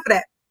don't have time for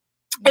that.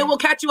 It will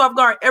catch you off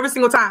guard every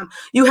single time.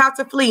 You have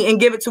to flee and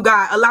give it to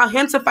God. Allow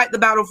him to fight the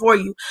battle for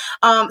you.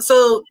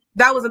 So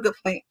that was a good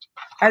point.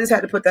 I just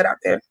had to put that out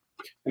there.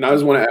 And I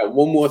just want to add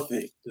one more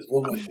thing. Just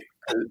one more thing.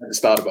 I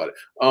just thought about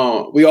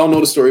it. We all know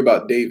the story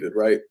about David,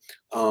 right?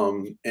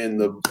 In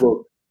the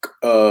book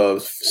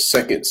of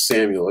 2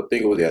 Samuel, I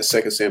think it was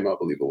 2 Samuel, I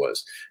believe it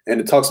was. And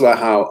it talks about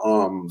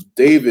how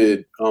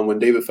David, when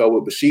David fell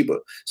with Bathsheba.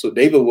 So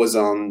David was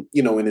in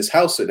his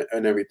house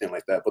and everything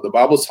like that. But the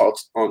Bible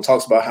talks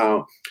about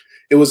how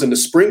it was in the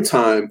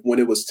springtime when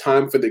it was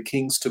time for the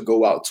kings to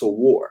go out to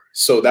war.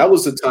 So that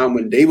was the time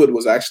when David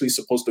was actually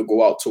supposed to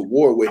go out to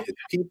war with his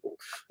people.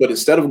 But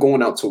instead of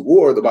going out to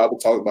war, the Bible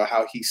talks about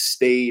how he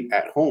stayed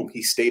at home.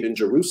 He stayed in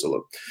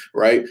Jerusalem,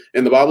 right?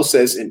 And the Bible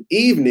says in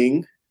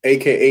evening,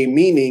 AKA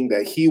meaning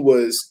that he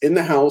was in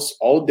the house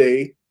all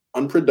day,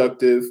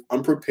 unproductive,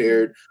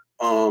 unprepared,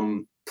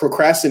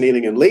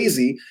 procrastinating and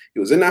lazy.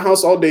 He was in the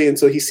house all day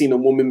until he seen a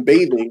woman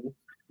bathing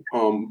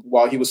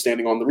while he was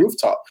standing on the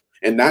rooftop.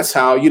 And that's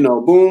how,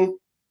 boom,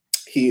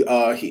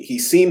 he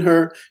seen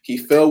her, he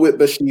fell with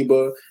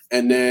Bathsheba,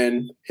 and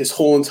then his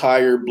whole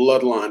entire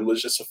bloodline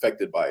was just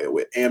affected by it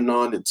with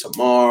Amnon and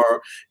Tamar.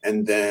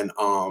 And then,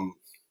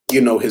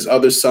 his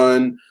other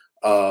son,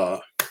 I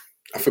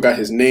forgot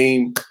his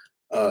name.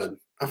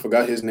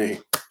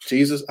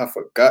 Jesus, I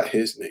forgot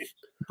his name.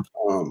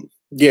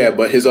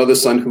 But his other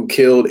son who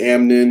killed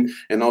Amnon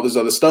and all this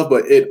other stuff.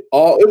 But it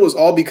was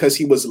all because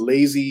he was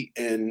lazy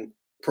and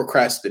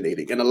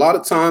procrastinating. And a lot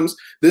of times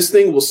this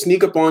thing will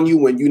sneak up on you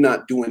when you're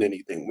not doing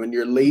anything, when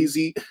you're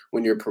lazy,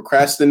 when you're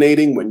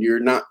procrastinating, when you're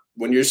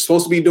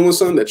supposed to be doing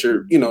something that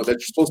you're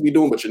supposed to be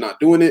doing, but you're not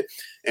doing it.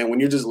 And when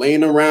you're just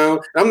laying around,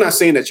 and I'm not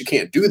saying that you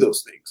can't do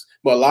those things,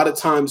 but a lot of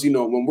times,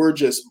 when we're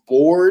just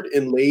bored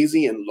and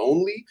lazy and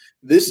lonely,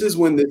 this is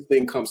when this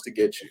thing comes to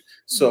get you.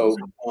 So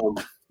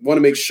want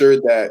to make sure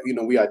that,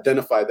 we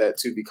identify that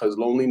too, because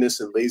loneliness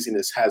and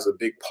laziness has a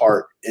big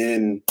part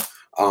in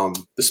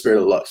the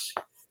spirit of lust.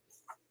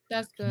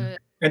 That's good.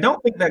 And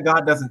don't think that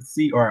God doesn't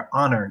see or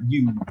honor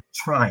you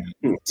trying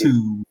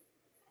to,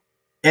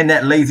 in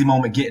that lazy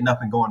moment, getting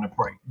up and going to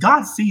pray.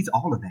 God sees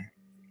all of that.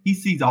 He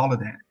sees all of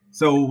that.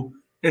 So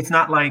it's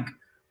not like,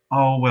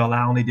 oh, well,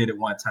 I only did it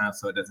one time,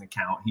 so it doesn't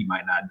count. He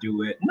might not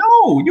do it.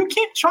 No, you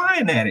keep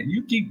trying at it.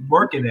 You keep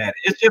working at it.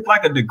 It's just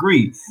like a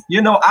degree.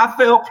 I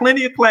failed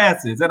plenty of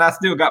classes and I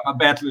still got my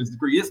bachelor's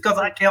degree. It's because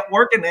I kept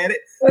working at it.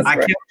 I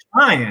kept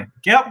trying,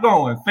 kept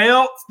going,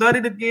 failed,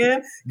 studied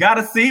again, got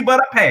a C, but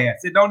I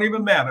passed. It don't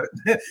even matter.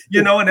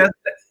 And that's,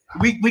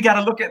 we got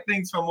to look at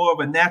things from more of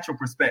a natural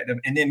perspective,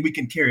 and then we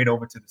can carry it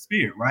over to the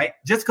spirit, right?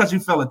 Just because you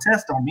fail a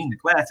test don't mean the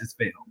class is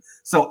failed.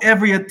 So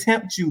every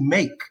attempt you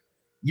make,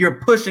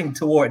 you're pushing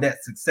toward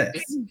that success.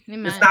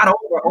 Amen. It's not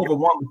over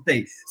one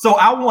mistake. So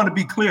I want to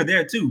be clear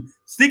there too.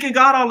 Seeking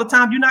God all the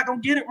time, you're not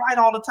going to get it right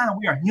all the time.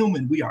 We are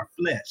human. We are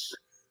flesh.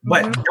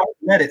 But don't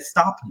let it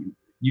stop you.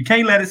 You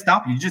can't let it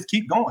stop you. You just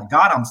keep going.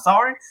 God, I'm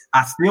sorry.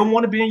 I still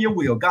want to be in your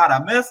will. God,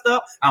 I messed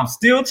up. I'm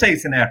still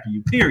chasing after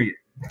you, period.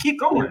 Keep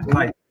going.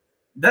 Like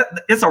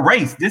that. It's a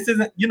race. This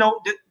isn't,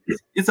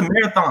 it's a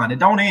marathon. It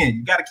don't end.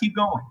 You got to keep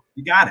going.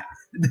 You got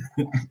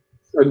it.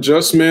 A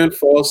just man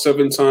falls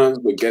 7 times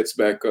but gets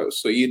back up.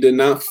 So you did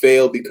not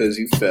fail because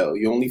you fell.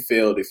 You only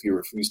failed if you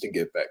refused to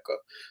get back up.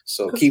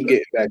 So keep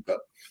getting back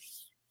up.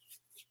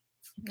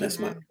 That's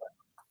my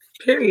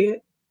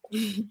period.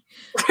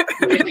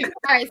 All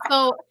right.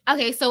 So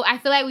I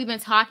feel like we've been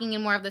talking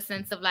in more of the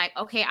sense of like,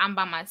 okay, I'm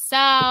by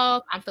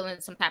myself. I'm feeling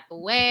some type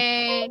of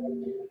way.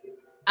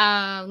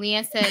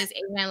 Leanne says,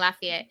 Amen,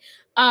 Lafayette.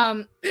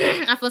 I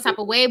feel some type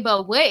of way,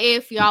 but what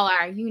if y'all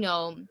are,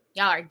 y'all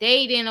are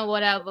dating or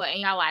whatever, and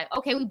y'all like,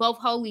 okay, we both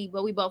holy,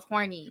 but we both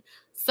horny.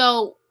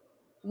 So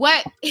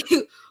what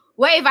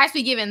advice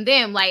we giving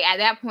them? Like at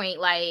that point,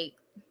 like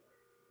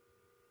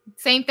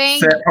same thing.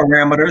 Set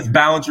parameters,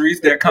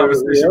 boundaries, that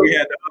conversation we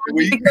had the other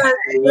week. Because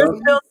you're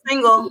still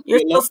single. You're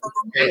still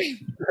single.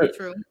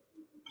 True.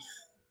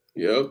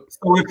 Yep.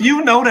 So if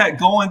you know that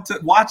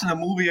watching a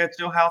movie at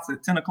your house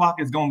at 10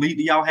 o'clock is going to lead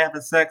to y'all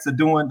having sex or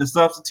doing the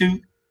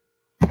substitute,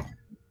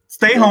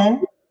 stay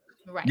home.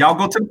 Right. Y'all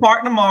go to the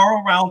park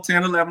tomorrow around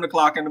 10, 11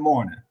 o'clock in the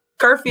morning.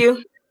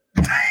 Curfew.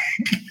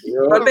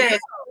 Go to bed.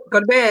 Go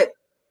to bed.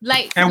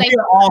 We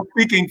are all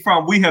speaking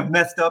from, we have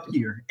messed up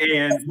here,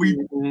 and we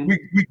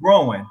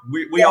growing.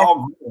 We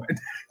all growing.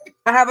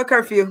 I have a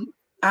curfew.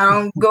 I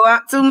don't go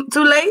out too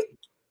late.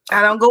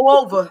 I don't go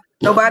over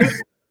nobody.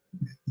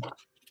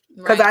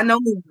 Because I know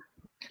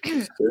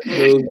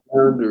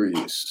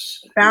boundaries.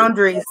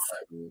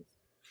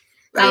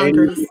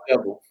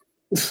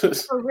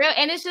 For real.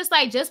 And it's just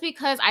like, just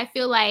because I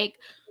feel like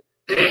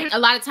a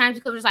lot of times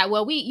because it's like,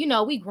 well,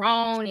 we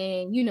grown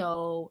and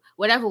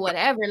whatever,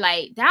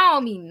 like that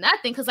don't mean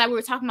nothing. Cause like we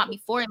were talking about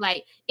before,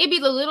 like it'd be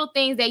the little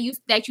things that you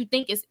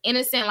think is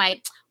innocent,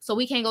 like so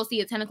we can't go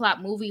see a 10 o'clock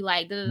movie,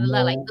 like like the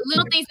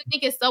little things you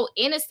think is so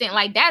innocent,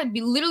 like that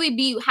literally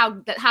be how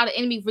the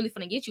enemy really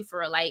gonna get you for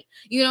real. Like,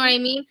 you know what I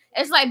mean?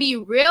 It's like, be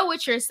real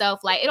with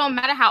yourself. Like, it don't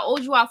matter how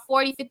old you are,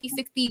 40, 50,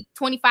 60,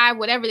 25,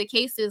 whatever the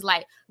case is,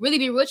 like really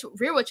be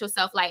real with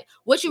yourself. Like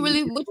what you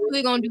really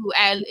gonna do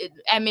at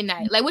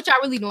midnight? Like what y'all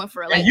really doing for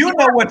real? Like, and you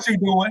know what you're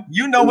doing.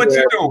 You know what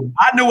you're doing.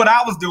 I knew what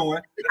I was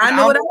doing. I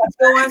knew what I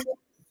was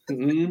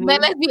Mhm. but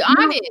let's be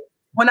honest.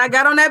 When I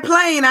got on that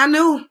plane, I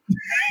knew.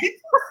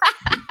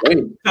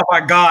 Oh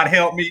my God,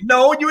 help me!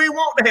 No, you ain't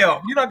want to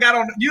help. You don't got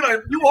on. You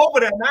over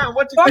there now.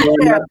 What you Oh, doing?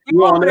 yeah.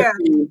 You on over that there.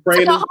 team,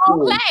 praying The and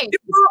whole praying. play.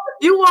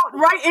 You walked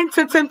right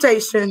into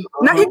temptation.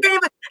 No, he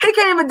can't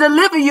even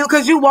deliver you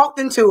because you walked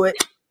into it.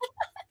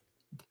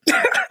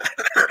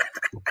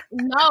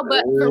 No,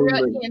 but for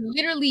real, and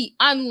literally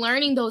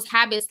unlearning those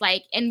habits,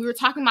 like, and we were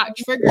talking about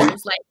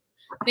triggers, like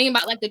thinking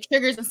about like the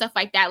triggers and stuff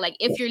like that. Like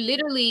if you're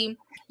literally,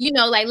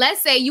 like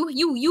let's say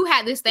you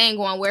had this thing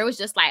going where it was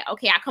just like,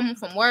 okay, I come home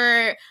from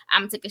work,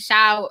 I'm gonna take a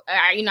shower, or,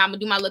 I'm gonna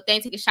do my little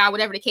thing, take a shower,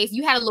 whatever the case.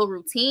 You had a little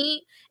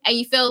routine and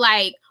you feel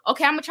like,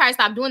 okay, I'm gonna try to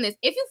stop doing this.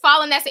 If you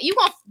fall in that, you're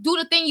gonna do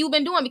the thing you've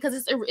been doing because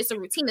it's a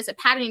routine, it's a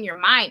pattern in your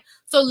mind.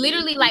 So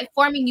literally like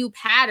forming new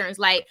patterns.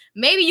 Like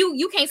maybe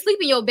you can't sleep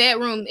in your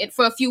bedroom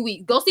for a few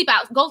weeks. Go sleep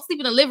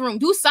in the living room,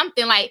 do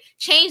something, like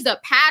change the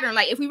pattern.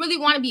 Like if we really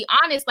want to be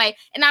honest, like,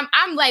 and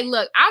I'm like,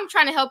 look, I'm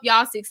trying to help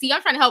y'all succeed.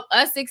 I'm trying to help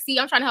us succeed.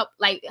 I'm trying to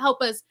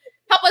help us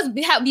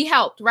be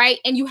helped, right?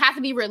 And you have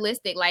to be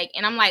realistic. Like,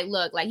 and I'm like,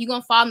 look, like you're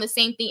gonna fall in the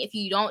same thing if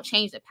you don't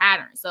change the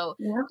pattern. So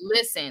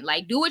listen,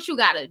 like do what you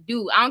gotta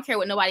do. I don't care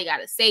what nobody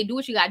gotta say. Do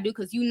what you gotta do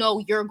because you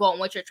know your goal and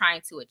what you're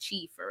trying to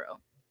achieve for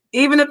real.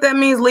 Even if that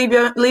means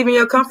leaving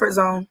your comfort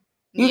zone.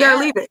 You gotta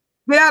leave it.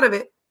 Get out of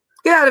it.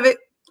 Get out of it.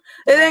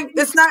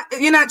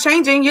 You're not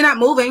changing, you're not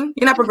moving,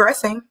 you're not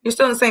progressing, you're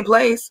still in the same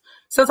place.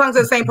 Still talking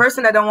to the same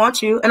person that don't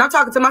want you. And I'm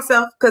talking to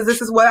myself because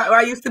this is what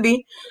I used to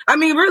be. I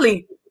mean,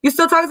 really, you're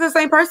still talking to the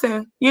same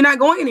person. You're not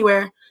going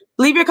anywhere.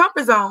 Leave your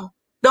comfort zone.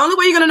 The only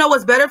way you're going to know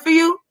what's better for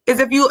you is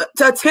if you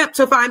attempt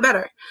to find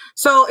better.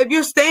 So if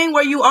you're staying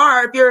where you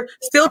are, if you're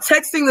still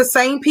texting the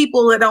same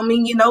people, that don't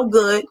mean you know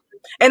good.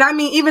 And I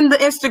mean, even the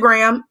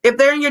Instagram, if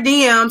they're in your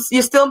DMs,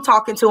 you're still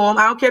talking to them.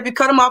 I don't care if you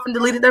cut them off and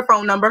deleted their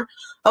phone number.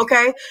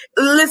 Okay.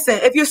 Listen,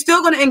 if you're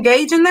still going to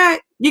engage in that,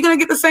 you're going to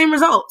get the same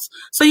results.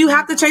 So you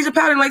have to change the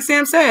pattern. Like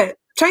Sam said,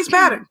 change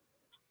pattern.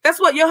 That's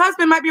what your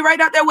husband might be right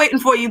out there waiting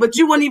for you, but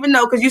you wouldn't even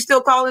know because you're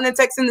still calling and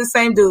texting the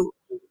same dude.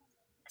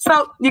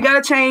 So you got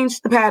to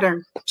change the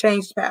pattern.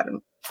 Change the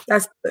pattern.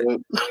 That's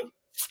good.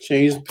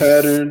 Change the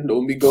pattern.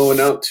 Don't be going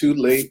out too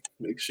late.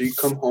 Make sure you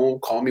come home.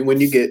 Call me when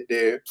you get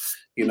there.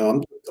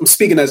 I'm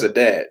speaking as a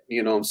dad,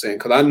 you know what I'm saying?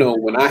 Because I know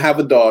when I have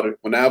a daughter,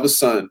 when I have a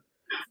son,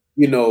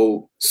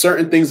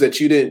 certain things that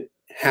you didn't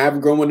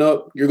have growing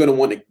up, you're going to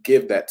want to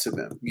give that to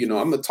them. I'm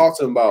going to talk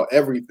to them about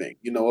everything,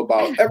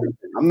 about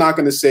everything. I'm not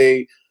going to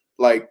say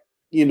like,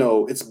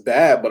 it's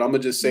bad, but I'm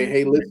going to just say,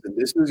 hey, listen,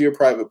 this is your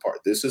private part.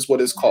 This is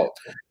what it's called,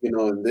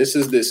 and this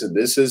is this and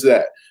this is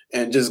that.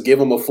 And just give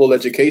them a full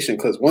education.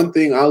 Because one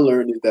thing I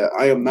learned is that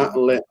I am not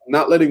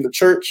letting the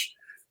church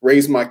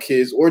raise my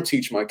kids or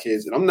teach my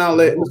kids. And I'm not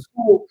letting the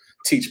school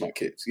teach my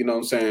kids. You know what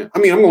I'm saying? I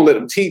mean, I'm going to let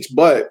them teach,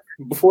 but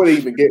before they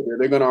even get there,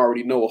 they're going to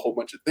already know a whole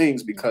bunch of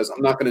things because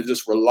I'm not going to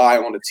just rely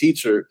on a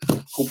teacher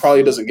who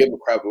probably doesn't give a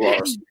crap about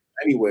our school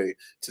anyway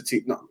to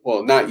teach. No,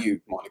 well, not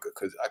you, Monica,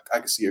 because I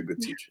can see you're a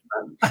good teacher.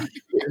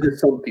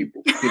 There's some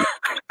people,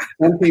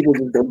 some people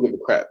just don't give a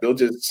crap. They'll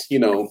just,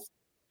 hand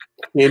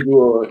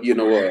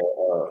you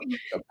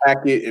a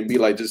packet and be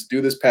like, just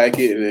do this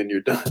packet and then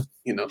you're done,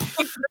 yeah.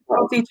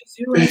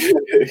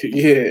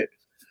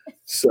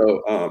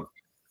 So yeah.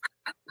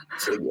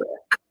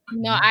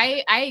 No,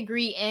 I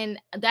agree, and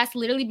that's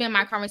literally been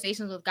my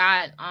conversations with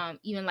God.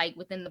 Even like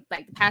within the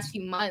past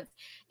few months,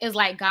 is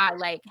like, God,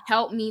 like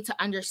help me to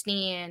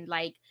understand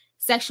like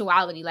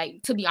sexuality.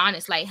 Like, to be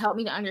honest, like help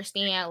me to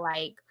understand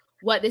like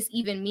what this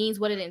even means,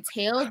 what it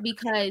entails,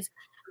 because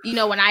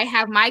when I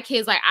have my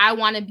kids, like I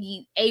want to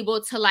be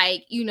able to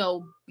like,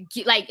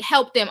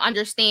 help them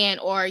understand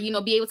or,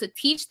 be able to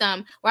teach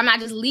them, where I'm not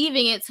just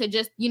leaving it to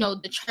just,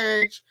 the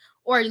church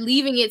or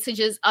leaving it to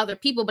just other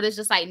people, but it's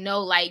just like,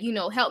 no, like,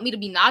 help me to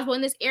be knowledgeable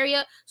in this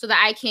area so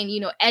that I can,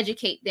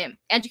 educate them,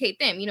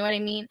 you know what I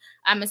mean?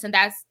 And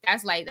that's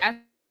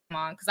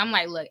on, because I'm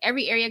like, look,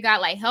 every area,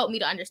 God, like help me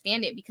to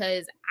understand it,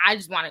 because I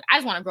just want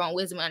to grow in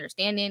wisdom and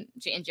understanding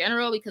in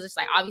general, because it's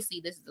like,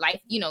 obviously this is life,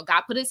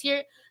 God put us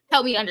here,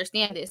 help me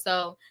understand it.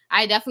 So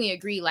I definitely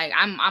agree. Like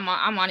I'm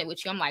on it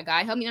with you. I'm like,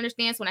 God, help me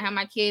understand. So when I have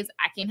my kids,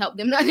 I can help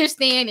them to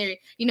understand or,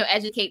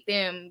 educate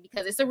them,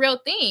 because it's a real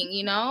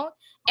thing,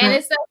 And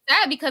it's so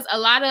sad because a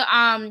lot of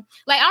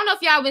like, I don't know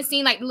if y'all been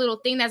seeing like the little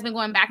thing that's been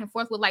going back and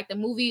forth with like the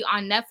movie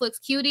on Netflix,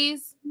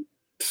 Cuties.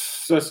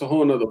 That's a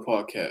whole nother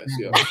podcast.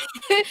 Yeah.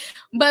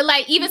 But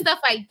like even stuff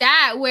like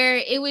that, where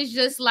it was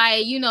just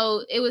like, you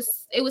know, it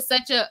was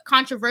such a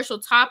controversial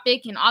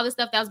topic and all this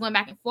stuff that was going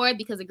back and forth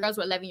because the girls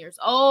were 11 years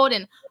old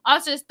and all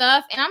this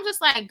stuff. And I'm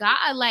just like,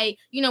 God, like,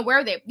 you know,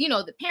 where they, you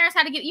know, the parents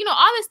had to get, you know,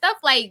 all this stuff,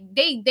 like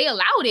they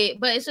allowed it,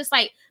 but it's just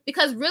like,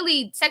 because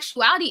really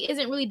sexuality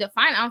isn't really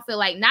defined. I don't feel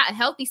like, not a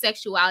healthy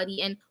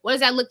sexuality. And what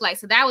does that look like?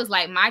 So that was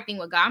like my thing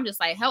with God. I'm just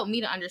like, help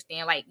me to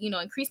understand, like, you know,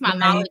 increase my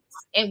knowledge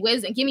and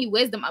wisdom, give me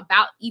wisdom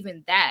about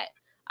even that.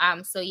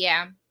 So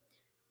yeah.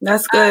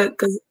 That's good,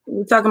 because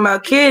we're talking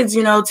about kids,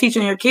 you know,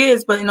 teaching your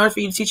kids, but in order for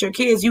you to teach your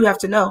kids, you have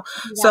to know.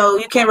 Yeah. So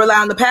you can't rely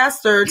on the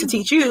pastor to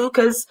teach you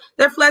because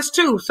they're flesh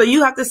too. So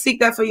you have to seek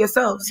that for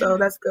yourself. So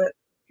that's good.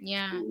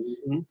 Yeah.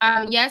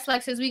 Yes,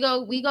 Lexus, we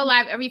go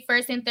live every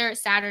first and third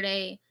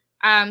Saturday.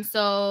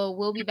 So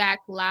we'll be back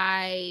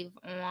live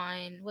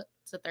on, what's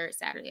the third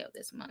Saturday of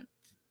this month?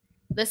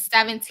 The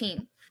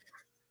 17th.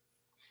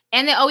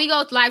 And then, we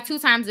go live 2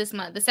 times this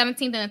month, the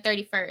 17th and the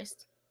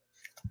 31st.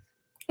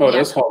 Oh, yeah.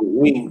 That's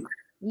Halloween.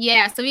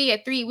 Yeah, so we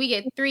get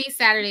 3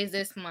 Saturdays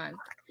this month.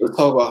 Let's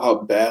talk about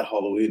how bad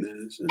Halloween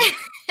is.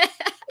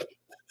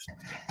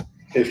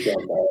 It's not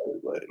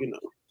bad, but you know.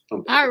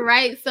 All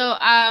right, so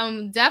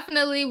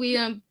definitely we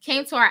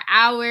came to our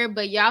hour,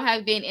 but y'all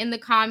have been in the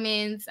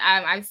comments.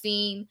 I've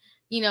seen,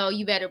 you know,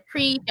 you better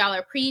preach. Y'all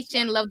are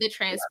preaching. Love the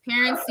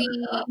transparency.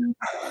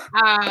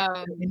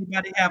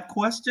 Anybody have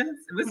questions?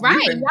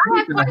 Right, y'all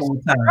have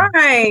questions.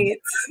 Right.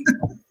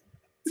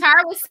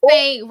 Tara was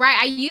saying, right,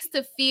 I used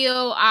to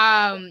feel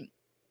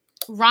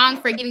wrong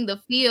for getting the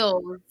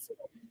feels.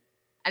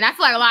 And I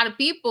feel like a lot of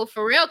people,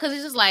 for real, because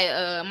it's just like,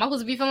 am I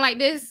supposed to be feeling like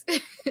this?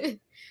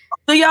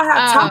 Do y'all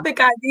have topic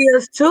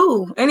ideas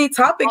too? Any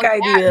topic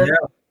ideas? Yeah.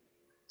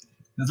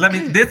 Let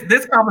me.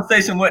 This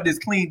conversation wasn't as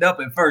cleaned up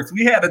at first.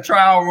 We had a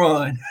trial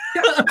run.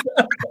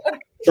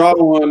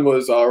 Trial run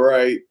was all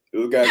right.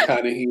 It got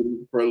kind of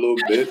heated for a little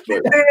bit,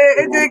 but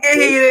it did get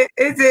heated.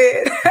 It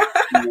did.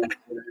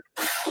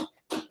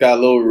 Got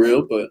a little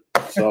real, but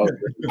it's all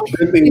good.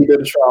 Good thing you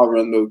did a trial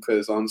run though,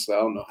 because honestly, I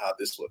don't know how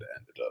this would have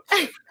ended up.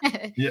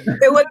 Yeah.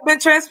 It would have been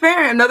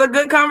transparent. Another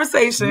good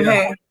conversation.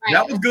 Yeah. Hey,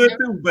 that was good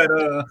too. But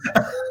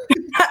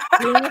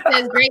Leanne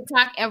says, "Great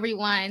talk,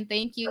 everyone."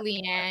 Thank you,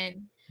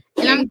 Leanne.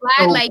 And I'm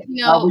glad, so, like,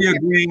 you know, are we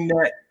agreeing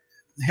that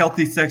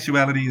healthy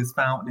sexuality is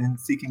found in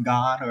seeking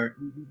God, or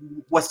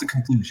what's the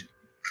conclusion?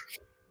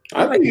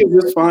 I think it's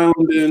just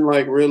found in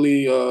like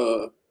really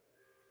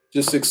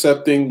just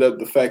accepting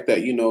the fact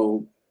that, you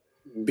know,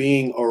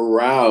 being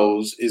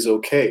aroused is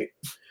okay.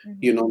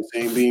 You know what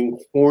I'm saying? Being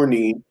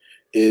horny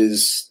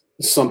is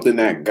something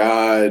that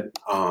God,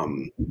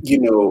 you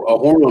know, a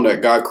hormone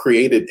that God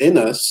created in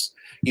us,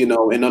 you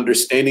know, and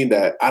understanding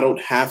that I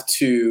don't have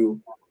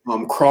to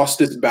cross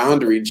this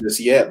boundary just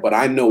yet, but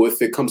I know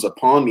if it comes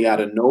upon me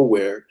out of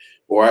nowhere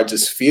or I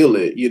just feel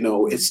it, you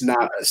know, it's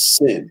not a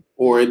sin,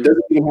 or it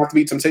doesn't even have to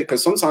be temptation.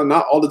 Because sometimes,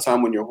 not all the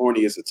time when you're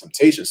horny is a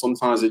temptation.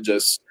 Sometimes it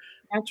just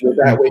you're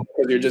that way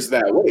because you're just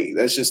that way.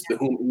 That's just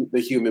the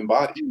human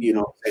body, you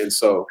know. And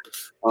so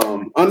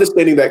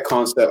understanding that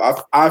concept,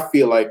 I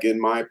feel like, in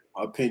my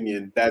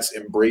opinion, that's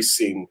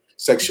embracing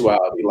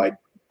sexuality, like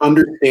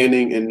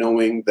understanding and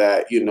knowing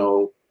that, you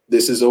know,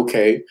 this is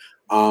okay.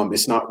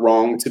 It's not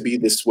wrong to be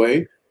this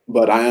way,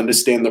 but I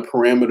understand the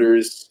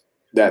parameters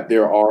that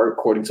there are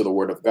according to the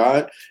Word of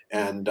God.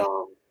 And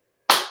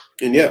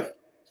yeah.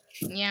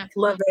 Yeah.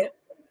 Love it.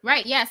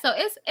 Right, yeah. So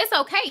it's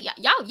okay.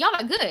 Y'all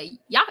are good.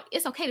 Y'all,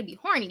 it's okay to be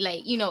horny.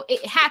 Like, you know,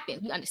 it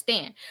happens. We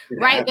understand,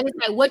 right? But it's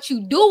like what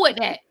you do with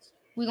that.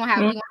 We're gonna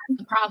have some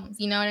problems.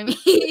 You know what I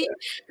mean?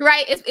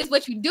 Right? It's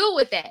what you do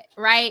with that,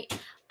 right?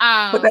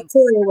 Put that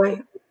toy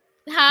away.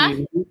 Huh?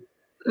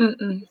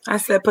 I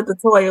said put the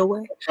toy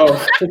away.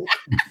 Oh.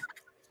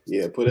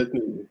 Yeah, put it.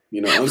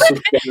 You know,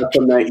 unsubscribe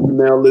from that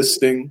email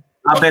listing.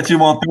 I bet you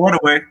won't throw it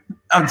away.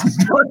 I'm just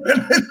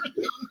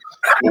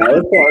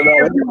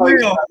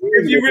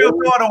if you real,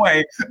 throw it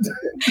away.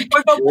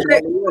 We're gonna put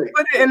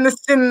it in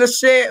the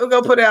shed. We're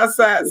gonna put it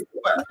outside.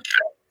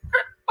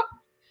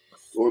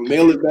 Or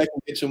mail it back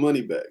and get your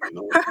money back.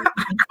 You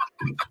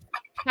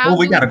know?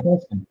 We got a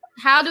question.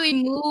 How do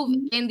we move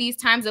in these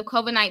times of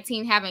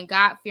COVID-19 having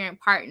God-fearing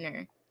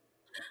partner?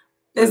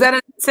 Is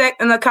that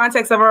in the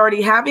context of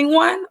already having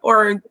one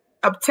or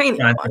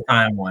obtaining Trying to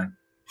find one?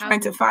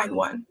 Trying to find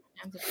one.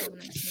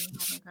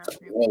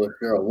 Well, if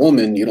you're a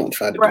woman, you don't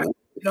try to do it.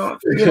 You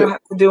don't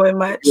have to do it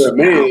much. You're a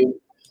man,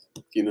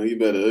 you know, you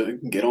better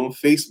get on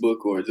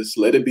Facebook or just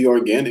let it be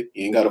organic.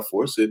 You ain't gotta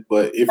force it.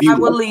 But if God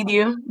will lead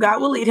you.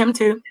 God will lead him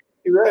too.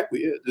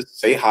 Exactly. Yeah. Just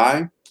say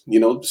hi.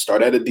 You know,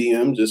 start at a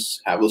DM.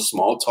 Just have a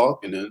small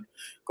talk and then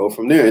go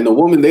from there. And the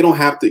woman, they don't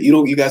have to.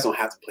 You guys don't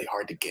have to play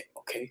hard to get.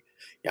 Okay.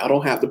 Y'all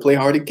don't have to play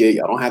hard to get.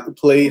 Y'all don't have to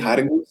play hide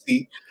and go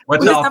seek. We're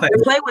just not going to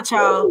play with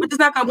y'all. We're just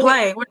not going to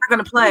play. We're not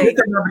going to play. This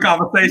is another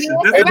conversation.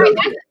 I'm going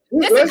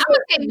to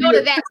say no to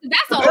that.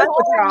 That's a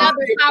whole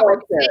other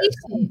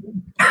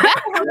conversation. That's a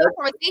whole other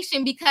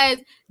conversation, because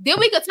then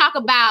we could talk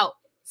about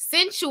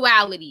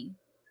sensuality.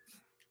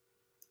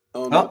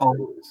 Being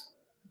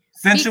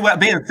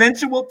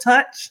sensual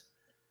touch.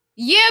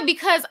 Yeah,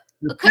 because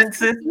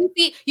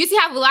you see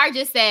how Villar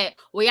just said,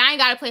 well, y'all ain't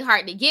gotta play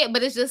hard to get,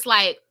 but it's just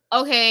like,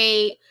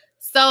 okay,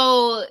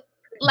 so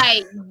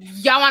like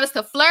y'all want us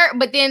to flirt,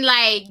 but then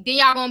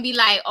y'all gonna be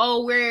like,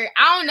 oh, I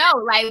don't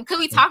know, like, could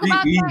we talk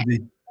about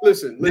that?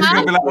 Listen, this is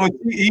gonna be like, oh,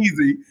 she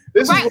easy.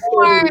 This right, is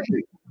or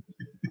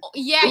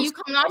yeah, you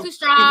coming on too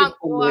strong,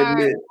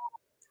 or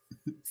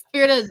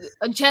spirit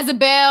of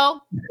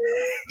Jezebel.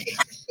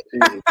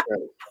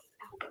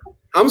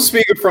 I'm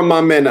speaking from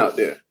my men out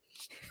there.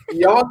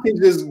 Y'all can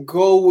just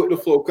go with the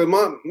flow, cause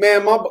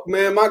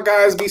my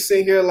guys be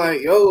sitting here like,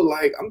 yo,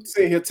 like I'm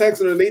sitting here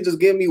texting them, they just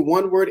give me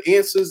one word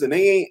answers and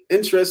they ain't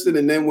interested.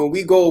 And then when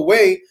we go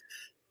away,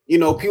 you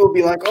know, people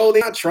be like, oh,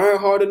 they're not trying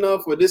hard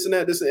enough or this and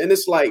that, and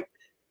it's like,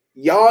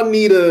 y'all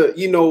need to,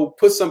 you know,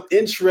 put some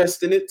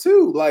interest in it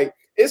too. Like,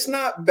 it's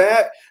not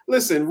bad.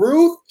 Listen,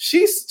 Ruth,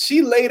 she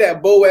laid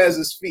at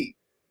Boaz's feet.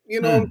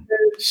 You know what I'm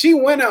saying? She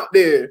went out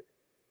there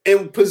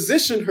and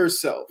positioned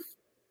herself.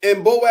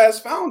 And Boaz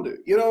found her,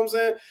 you know what I'm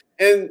saying?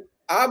 And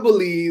I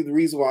believe the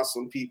reason why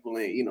some people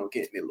ain't, you know,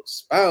 getting their little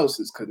spouse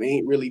is because they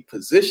ain't really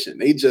positioned.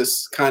 They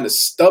just kind of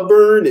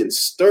stubborn and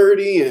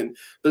sturdy, and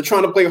they're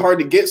trying to play hard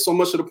to get so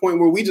much to the point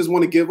where we just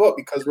want to give up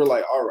because we're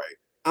like, all right,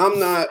 I'm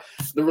not.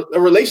 The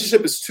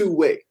relationship is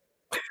two-way.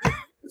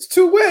 It's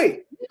two-way.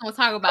 We don't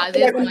talk about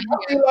this.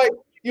 I feel like,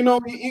 you know,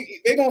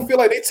 they're gonna feel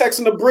like they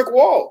texting a brick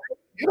wall.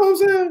 You know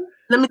what I'm saying?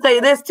 Let me tell you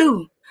this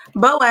too.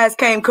 Boaz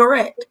came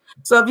correct.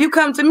 So if you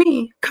come to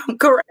me, come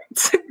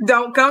correct.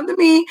 Don't come to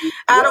me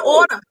out of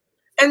order.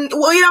 And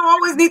well, you don't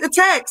always need the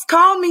text.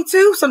 Call me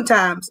too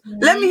sometimes.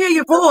 Let me hear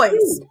your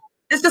voice.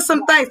 It's just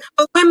some things.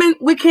 But women,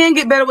 we can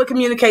get better with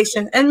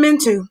communication, and men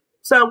too.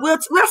 So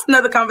that's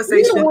another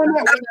conversation.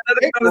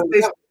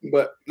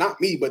 But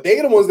not me. But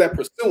they the ones that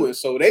pursuing.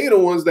 So they the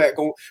ones that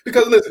go.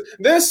 Because listen,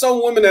 there's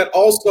some women that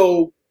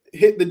also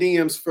hit the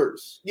DMs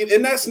first,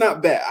 and that's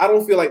not bad. I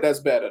don't feel like that's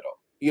bad at all.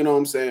 You know what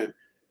I'm saying?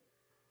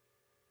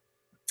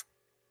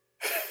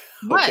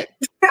 What?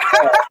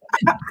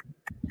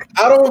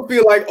 I don't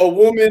feel like a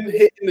woman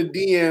hitting the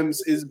DMs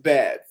is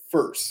bad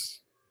first.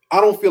 I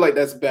don't feel like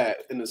that's bad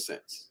in a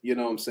sense. You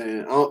know what I'm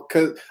saying?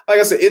 Because like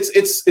I said,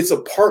 it's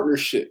a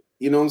partnership.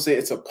 You know what I'm saying?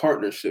 It's a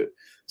partnership.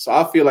 So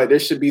I feel like there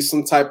should be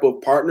some type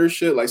of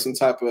partnership, like some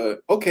type of,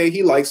 okay,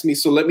 he likes me,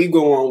 so let me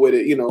go on with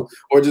it, you know,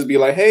 or just be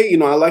like, hey, you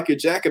know, I like your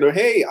jacket, or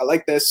hey, I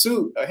like that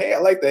suit, or hey, I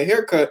like that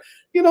haircut.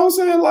 You know what I'm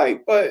saying?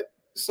 Like, but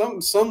some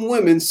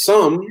women,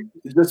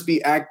 just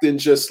be acting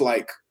just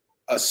like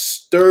a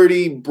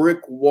sturdy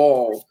brick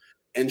wall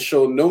and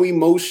show no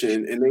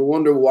emotion, and they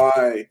wonder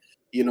why,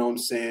 you know what I'm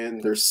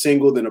saying, they're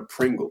single than a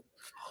Pringle.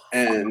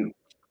 And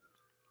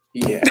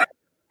yeah,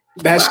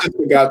 that's just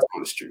the God's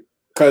honest truth,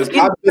 because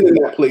I've been in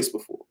that place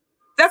before.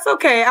 That's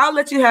okay. I'll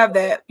let you have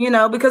that, you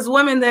know, because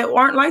women that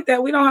aren't like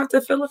that, we don't have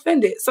to feel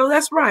offended. So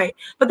that's right.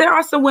 But there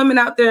are some women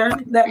out there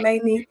that may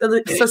need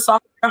to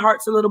soften their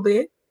hearts a little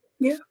bit.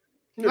 Yeah.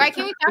 Right.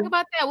 Can we talk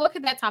about that? What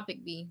could that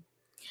topic be?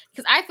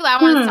 Because I feel like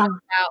I want to talk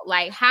about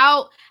like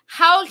how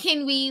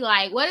can we,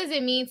 like, what does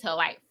it mean to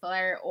like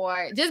flirt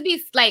or just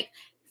be like,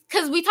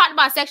 because we talked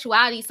about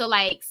sexuality, so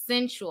like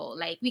sensual,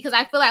 like, because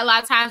I feel like a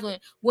lot of times when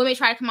women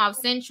try to come off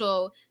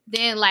sensual,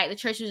 then like the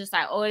church is just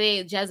like, oh,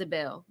 they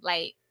Jezebel,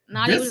 like,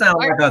 not this even. Sounds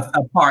like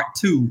a part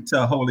 2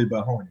 to Holy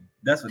But Horny.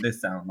 That's what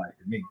this sounds like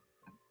to me.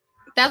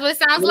 That's what it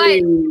sounds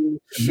like.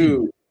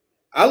 Shoot,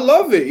 I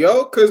love it,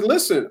 yo. Because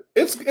listen,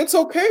 it's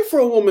okay for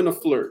a woman to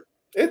flirt.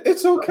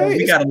 It's okay.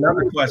 We got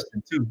another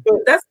question too.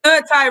 That's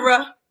good,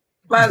 Tyra.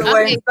 By the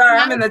way, sorry,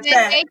 I'm in the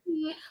chat.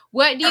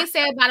 What do you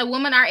say about a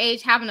woman our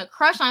age having a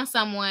crush on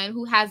someone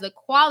who has the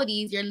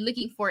qualities you're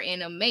looking for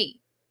in a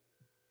mate?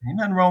 Ain't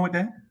nothing wrong with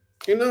that.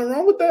 Ain't nothing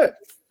wrong with that.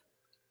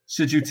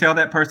 Should you tell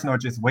that person or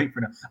just wait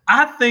for them?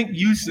 I think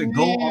you should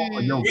go off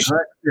of your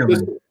gut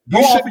feeling.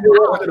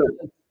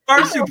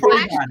 First, you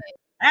pray about it.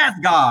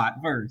 Ask God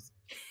first.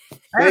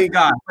 Ask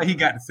God what He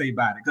got to say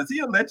about it, because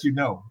He'll let you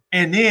know.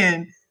 And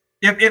then,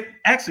 if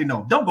actually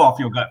no, don't go off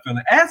your gut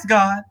feeling. Ask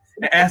God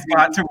and ask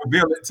God to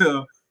reveal it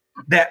to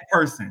that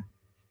person.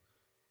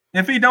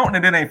 If He don't,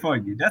 then it ain't for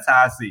you. That's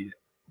how I see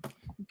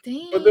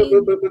it.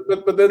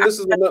 But then this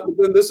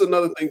is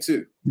another thing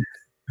too.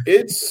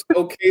 It's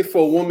okay for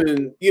a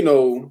woman, you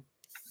know,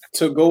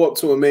 to go up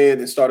to a man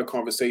and start a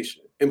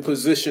conversation and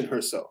position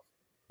herself.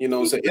 You know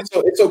what I'm saying?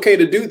 It's okay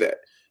to do that.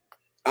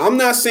 I'm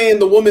not saying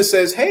the woman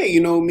says, hey, you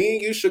know, me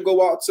and you should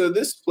go out to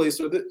this place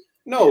or this.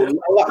 No,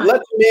 let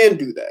the man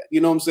do that.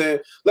 You know what I'm saying?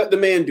 Let the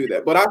man do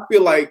that. But I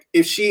feel like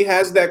if she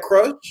has that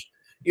crush,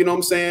 you know what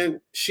I'm saying,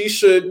 she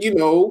should, you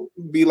know,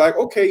 be like,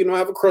 okay, you know, I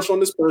have a crush on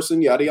this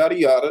person, yada, yada,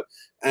 yada.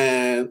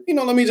 And, you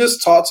know, let me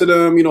just talk to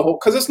them, you know,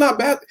 because it's not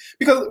bad.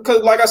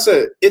 Because like I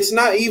said, it's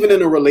not even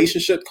in a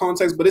relationship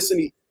context, but it's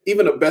in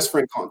even a best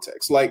friend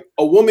context. Like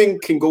a woman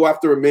can go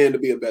after a man to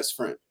be a best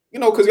friend, you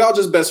know, because y'all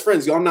just best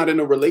friends. Y'all not in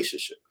a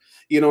relationship.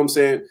 You know what I'm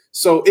saying?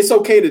 So it's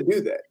okay to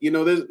do that. You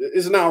know,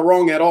 it's not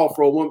wrong at all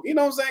for a woman. You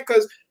know what I'm saying?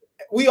 Because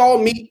we all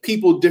meet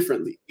people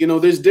differently. You know,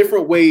 there's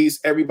different ways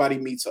everybody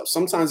meets up.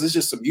 Sometimes it's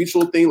just a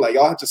mutual thing. Like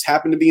y'all just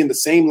happen to be in the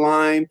same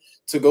line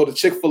to go to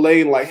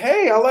Chick-fil-A and like,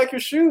 hey, I like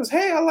your shoes.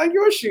 Hey, I like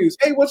your shoes.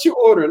 Hey, what you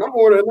ordering? I'm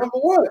ordering number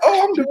one.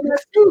 Oh, I'm doing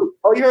that too.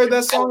 Oh, you heard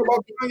that song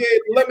about Kanye,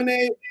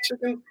 lemonade,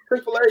 chicken,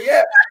 Chick-fil-A?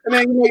 Yeah. And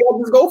then, you know, y'all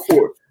just go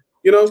for it.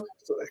 You know,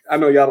 so I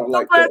know y'all don't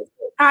like that.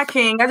 Hi,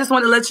 King. I just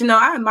want to let you know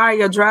I admire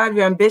your drive,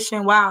 your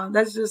ambition. Wow,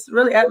 that's just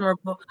really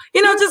admirable.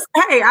 You know, just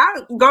hey,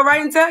 I go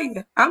right and tell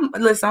you. I'm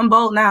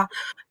bold now.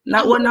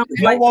 Not what no.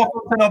 Don't walk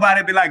up to nobody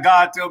and be like,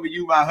 God told me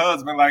you my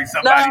husband, like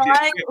somebody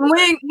did.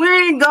 We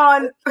ain't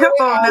going. Come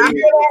on now.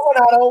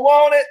 I don't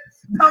want it.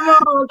 Come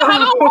on.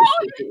 Come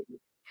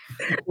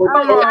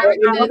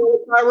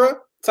on.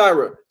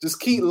 Tyra, just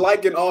keep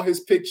liking all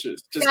his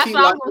pictures. Just That's keep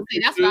what I'm liking gonna say.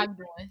 That's what I'm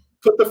doing.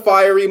 Put the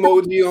fire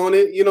emoji on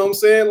it. You know what I'm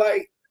saying?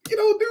 Like, you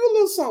know, do a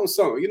little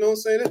something. You know what I'm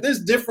saying? There's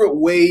different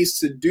ways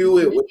to do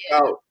it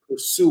without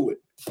pursue it.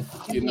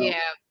 You know? Yeah.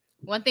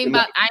 One thing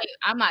about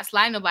I'm not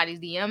sliding nobody's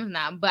DMs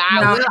now, but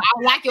I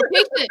like your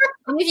picture.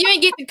 And if you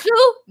ain't get the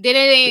clue, then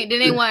it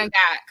ain't one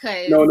got.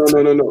 Cause No.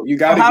 You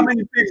got. So how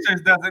many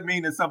pictures does it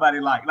mean that somebody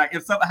like? Like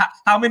if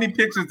how many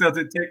pictures does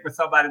it take for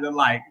somebody to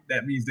like?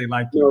 That means they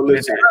like you. No,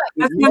 listen.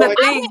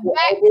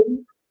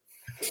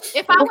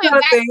 If I went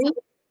back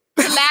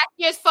to last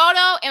year's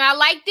photo and I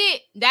liked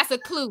it, that's a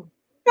clue.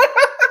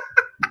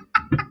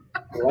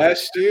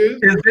 Last year?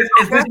 Is this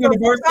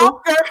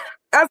universal?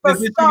 That's a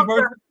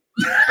stalker.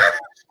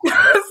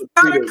 That's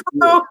not a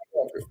clue.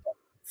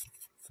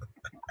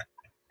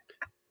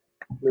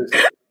 What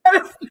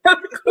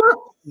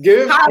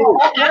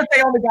if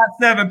they only got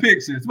 7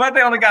 pictures? What if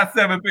they only got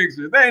 7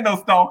 pictures? They ain't no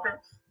stalker.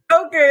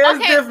 Okay,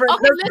 that's different.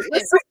 Okay,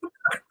 listen.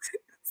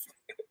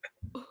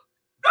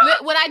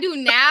 What I do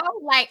now,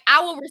 like I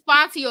will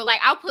respond to you,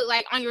 like I'll put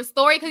like on your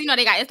story because you know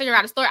they got Instagram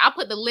out of story. I'll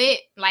put the lit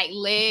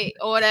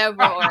or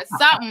whatever or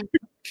something.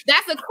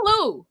 That's a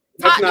clue.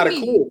 That's not a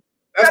clue.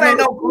 That's not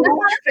no clue.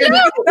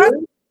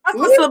 That's a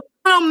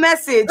subliminal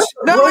message.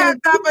 No, on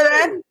top of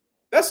that.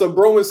 That's a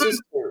bro and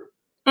sister.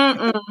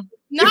 No,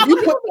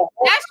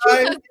 that's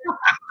true.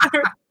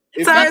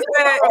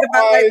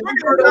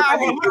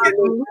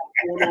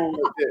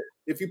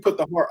 If you put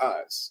the heart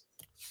eyes.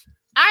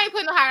 I ain't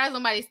putting no heart eyes on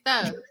somebody's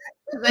stuff.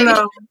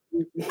 No.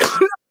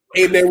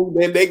 And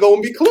then they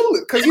gonna be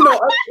clueless because you know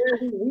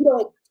we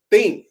don't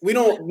think, we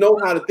don't know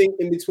how to think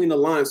in between the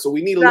lines, so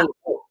we need a little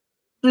help.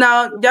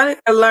 No, y'all need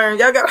to learn.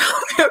 Y'all got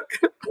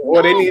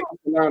or they need to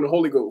learn the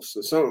Holy Ghost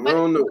or something. I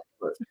don't know.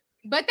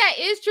 But that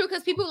is true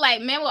because people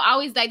like men will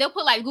always like they'll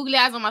put like googly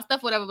eyes on my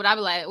stuff, whatever. But I'll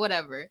be like,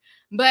 whatever.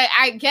 But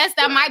I guess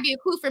that might be a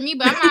clue for me.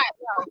 But I'm not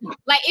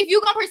like if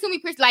you gonna pursue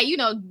me, like you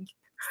know,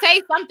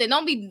 say something.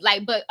 Don't be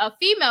like. But a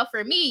female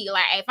for me,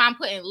 like if I'm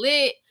putting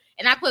lit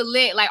and I put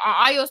lit like on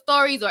all your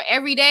stories or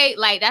every day,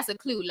 like that's a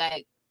clue.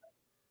 Like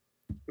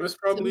that's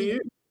probably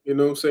it. You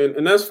know what I'm saying?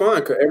 And that's fine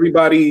because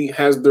everybody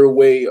has their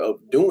way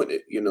of doing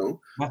it. You know.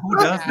 But who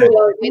does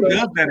that? Who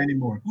does that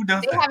anymore? Who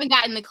does that? They haven't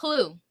gotten the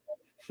clue.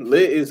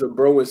 Lit is a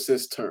bro and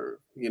sis term.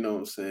 You know what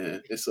I'm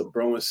saying? It's a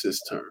bro and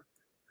sis term.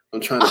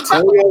 I'm trying to tell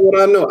you what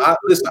I know.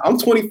 Listen, I'm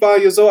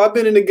 25 years old. I've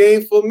been in the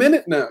game for a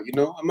minute now. You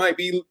know, I might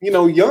be, you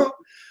know, young,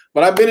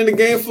 but I've been in the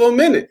game for a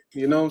minute.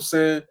 You know what I'm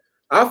saying?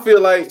 I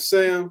feel like,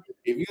 Sam,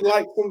 if you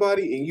like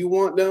somebody and you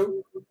want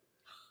them,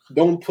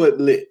 don't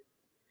put lit.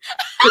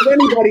 Because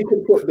anybody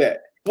can put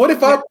that. What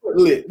if I put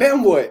lit?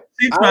 Then what?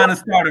 She's trying to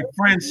start a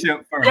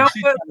friendship first. Right.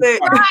 That's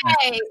lit.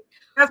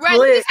 Let's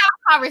have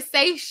a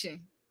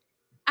conversation.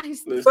 But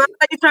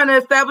are you trying to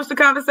establish the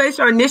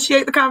conversation or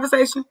initiate the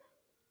conversation?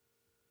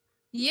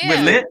 Yeah.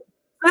 With lit?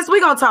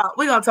 We gonna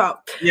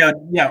talk. Yeah.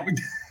 No.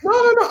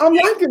 I'm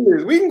liking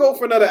this. We can go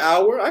for another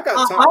hour. I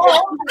got time.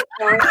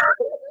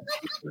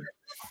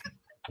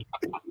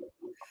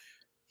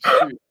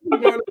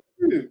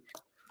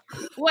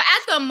 Well,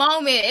 at the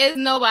moment, there's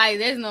nobody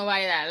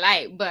that I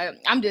like, but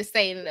I'm just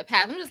saying in the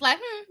past, I'm just like,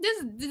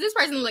 this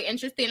person look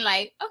interesting,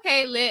 like,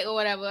 okay, lit or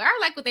whatever. I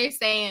like what they're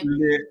saying.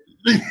 Lit.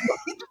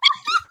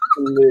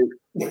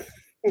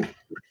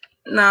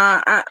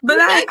 Nah, but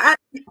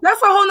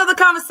that's a whole nother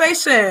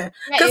conversation.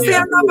 Because see,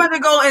 I'm not about to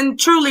go and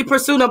truly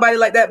pursue nobody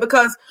like that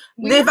because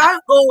if I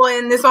go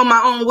and it's on my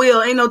own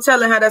will, ain't no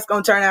telling how that's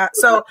gonna turn out.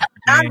 So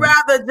I'd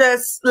rather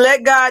just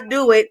let God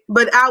do it,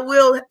 but I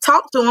will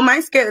talk to him. I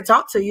ain't scared to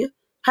talk to you.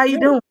 How you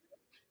doing?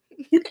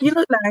 You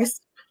look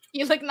nice.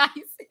 You look nice.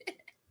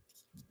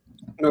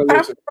 No,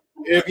 listen.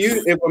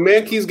 If a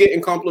man keeps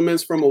getting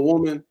compliments from a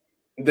woman,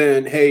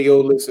 then hey, yo,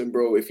 listen,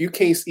 bro. If you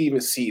can't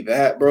even see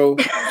that, bro,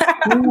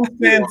 who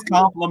sends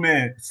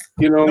compliments?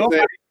 You know what I'm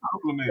saying?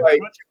 Compliments.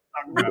 Like,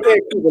 you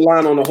can't keep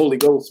relying on the Holy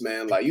Ghost,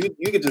 man. Like you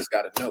just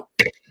gotta know.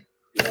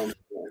 You know what I'm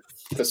saying?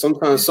 Because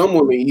sometimes some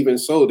women, even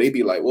so, they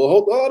be like,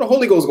 well, the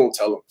Holy Ghost gonna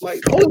tell them. Like,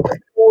 the Holy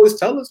Ghost always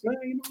tell us, man.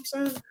 You know what I'm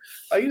saying?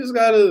 Like, you just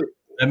gotta.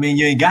 I mean,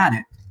 you ain't got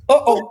it.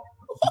 Uh-oh.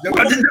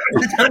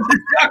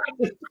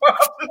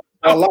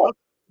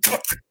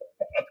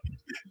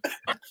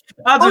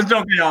 I'm just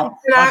joking, y'all.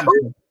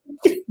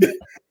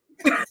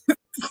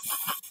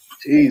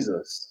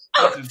 Jesus.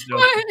 I'm just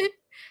joking.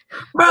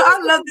 Bro, I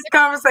love this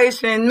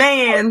conversation,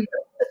 man.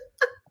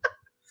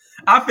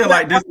 I feel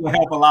like this will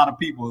help a lot of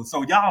people.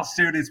 So y'all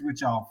share this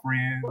with y'all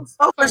friends.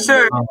 Oh, for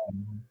sure. Um,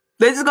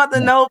 They just got to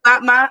know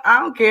about my.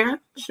 I don't care.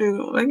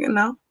 Shoot, they can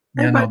know.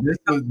 you know,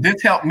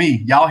 this helped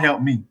me. Y'all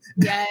helped me.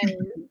 Yes.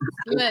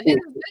 Look, this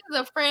is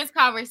a friends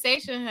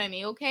conversation,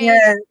 honey. Okay.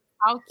 Yes.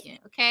 Talking.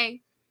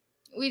 Okay.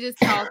 We just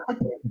talk.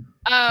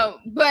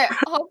 But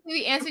hopefully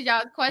we answered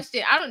y'all's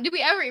question. Did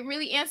we ever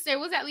really answer?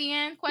 Was that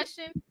Leanne's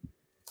question?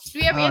 Did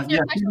we ever answer Yeah,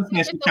 your she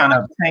question? was trying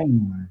to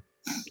obtain one.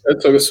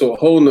 That took us to a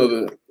whole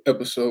nother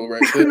episode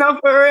right there. No,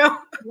 for real.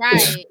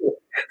 Right.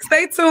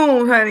 Stay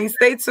tuned, honey.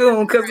 Stay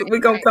tuned, because we're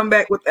gonna come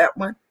back with that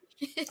one.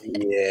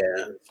 Yeah.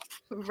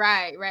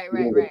 Right.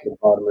 We'll get to the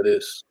bottom of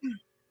this.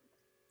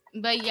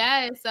 But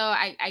yeah, so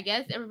I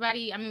guess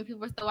everybody,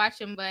 people are still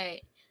watching, but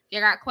if you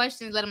got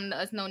questions, let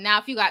us know now.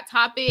 If you got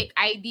topic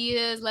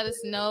ideas, let us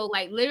know.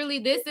 Like literally,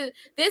 this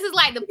is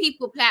like the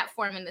people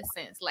platform in a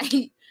sense. Like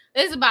this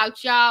is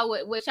about y'all,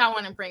 what y'all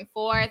want to bring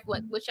forth,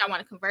 what y'all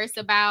want to converse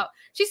about.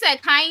 She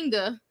said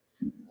kinda.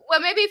 Well,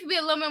 maybe if you be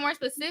a little bit more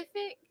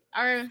specific,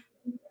 or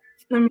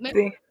Let me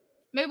see.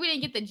 maybe we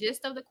didn't get the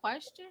gist of the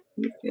question.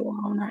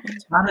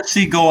 How does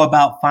she go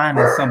about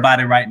finding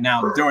somebody right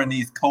now during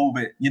these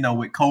COVID? You know,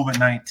 with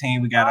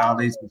COVID-19, we got all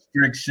these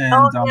restrictions.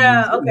 Oh, all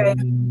yeah, these okay.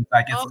 things.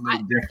 Like it's a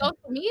little different. Social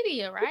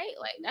media, right?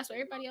 Like that's what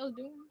everybody else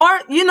doing. Or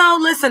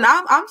listen,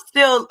 I'm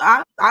still.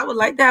 I would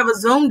like to have a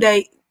Zoom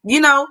date.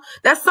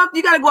 That's something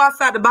you got to go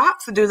outside the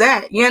box to do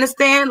that. You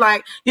understand?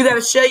 Like you got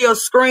to share your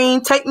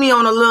screen. Take me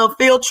on a little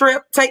field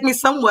trip. Take me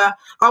somewhere.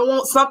 I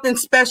want something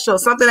special,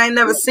 something I ain't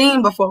never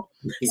seen before.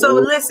 So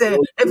listen,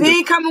 if he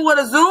ain't coming with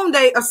a Zoom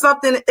date or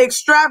something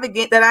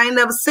extravagant that I ain't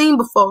never seen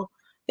before,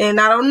 then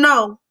I don't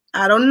know.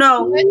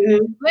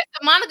 Listen,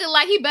 Monica,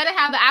 like he better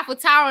have the Eiffel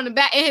Tower on the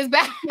back in his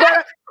back.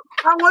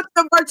 I want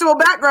the virtual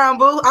background,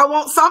 boo. I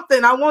want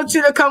something. I want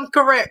you to come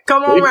correct.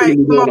 Come on, right?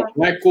 Come on.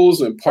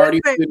 Blackpools and Party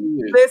City.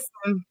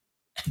 Listen.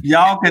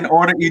 Y'all can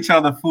order each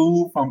other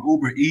food from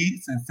Uber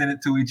Eats and send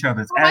it to each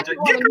other's address.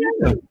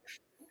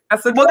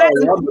 That's a Well, good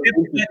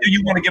do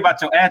you want to give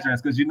out your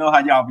address? Because you know how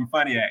y'all be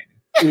funny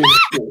acting.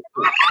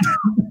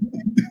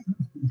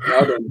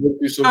 Y'all done been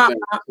through some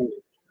things.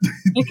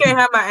 You can't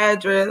have my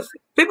address.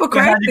 People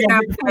crazy.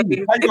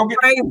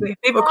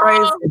 People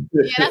crazy.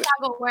 Yeah, that's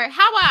not gonna work.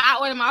 How about I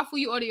order my food,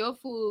 you order your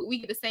food, we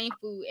get the same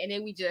food, and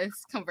then we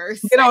just converse.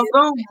 Get on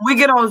Zoom. We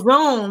get on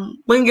Zoom.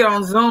 We can get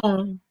on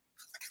Zoom.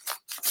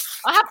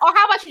 Or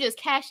how about you just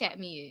cash at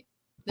me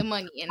the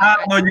money? And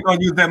I know you're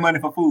gonna use that money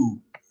for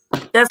food.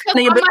 That's I'm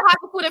gonna have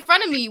the food in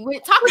front of me. We're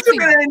talking to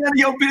you. Ain't none of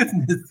your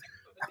business.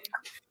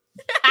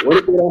 What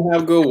if they don't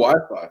have good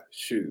Wi-Fi?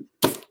 Shoot.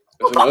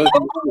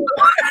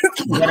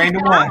 That ain't the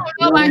one. I don't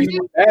know about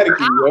you.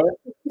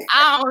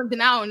 I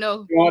don't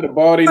know. You want to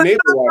borrow their neighbor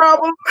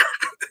problem.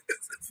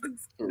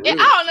 I don't know. If a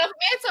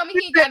man told me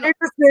he ain't got no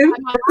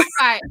Wi-Fi,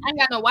 I ain't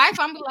got no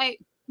Wi-Fi, I'm be like.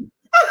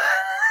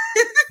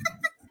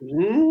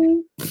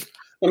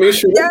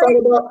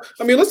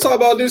 Let's talk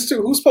about this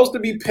too. Who's supposed to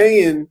be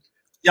paying?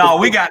 Y'all,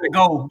 we got to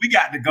go. We've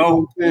been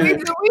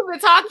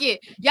talking.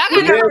 Y'all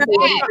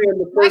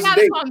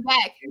gotta come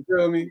back. You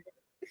feel me?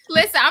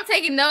 Listen, I'm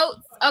taking notes.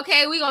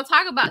 Okay, we gonna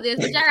talk about this,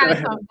 but y'all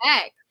gotta come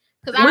back.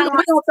 We're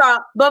gonna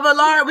talk. But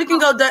Laura, we can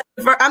go Dutch.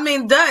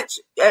 Dutch.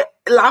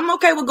 I'm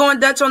okay with going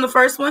Dutch on the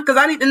first one because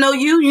I need to know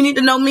you. You need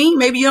to know me.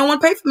 Maybe you don't want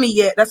to pay for me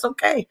yet. That's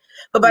okay.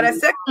 But by that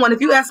second one, if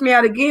you ask me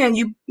out again,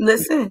 you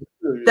listen.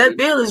 That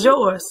bill is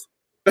yours.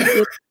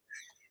 It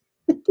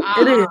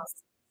is.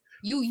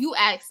 You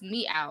asked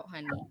me out,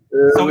 honey.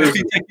 So if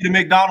he take you to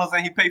McDonald's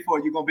and he pay for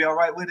it, you gonna be all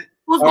right with it?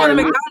 Who's going to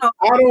McDonald's?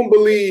 I don't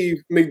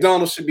believe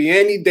McDonald's should be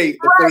any date.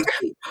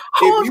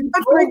 Who's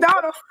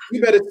McDonald's?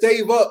 You better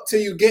save up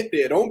till you get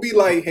there. Don't be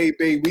like, hey,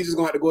 babe, we just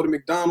gonna have to go to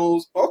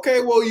McDonald's.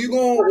 Okay, well, you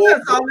gonna. Well,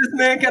 that's all this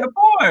man can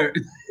afford.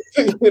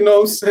 You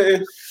know what I'm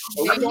saying?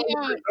 He better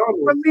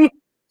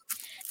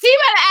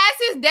ask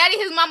his daddy,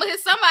 his mama,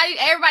 his somebody,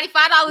 everybody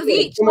 $5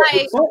 each.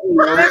 Like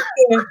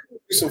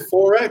some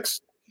 4X.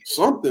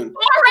 Something.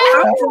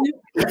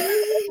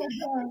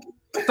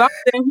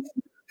 Something.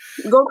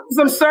 Go do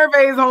some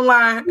surveys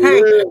online. Hey,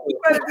 you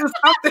better do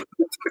something.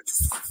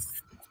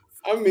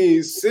 I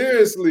mean,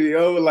 seriously,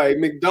 like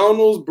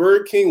McDonald's,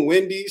 Burger King,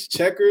 Wendy's,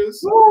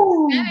 Checkers.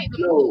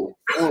 No,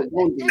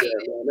 don't do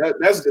that, man.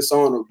 That's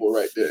dishonorable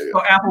right there. So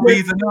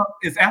Applebee's enough?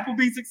 Is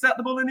Applebee's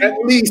acceptable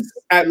anymore?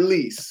 At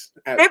least.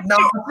 If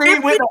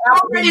we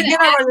already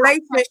get a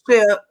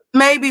relationship,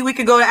 maybe we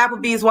could go to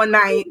Applebee's one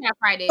night.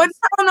 But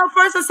on the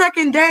first or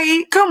second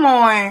date, come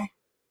on.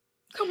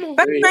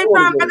 At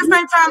the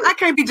same time, I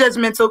can't be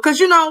judgmental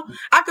because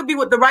I could be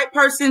with the right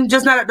person,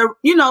 just not at the.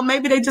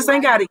 Maybe they just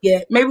ain't got it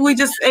yet. Maybe we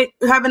just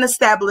haven't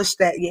established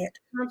that yet.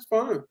 That's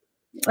fine,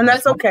 and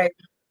that's okay.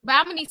 But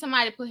I'm gonna need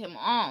somebody to put him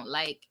on.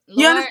 Like,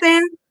 Lord, you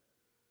understand?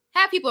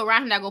 Have people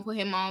around him that gonna put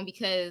him on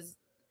because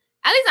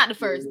at least not the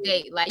first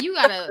date. Like you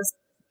gotta.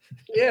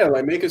 Yeah,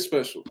 like make it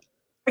special.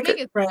 Make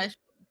it special.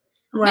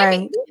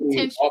 Right.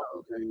 Intentional.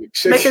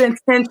 Make it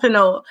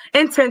intentional,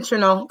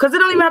 because it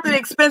don't even have to be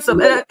expensive.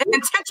 An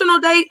intentional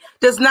date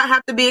does not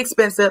have to be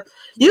expensive.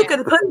 You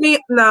could put me.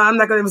 No, I'm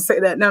not gonna even say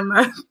that. Never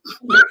mind.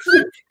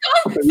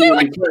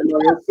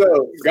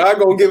 God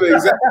gonna give it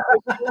exactly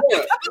what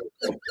you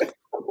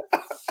want.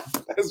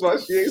 That's why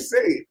she ain't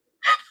saying.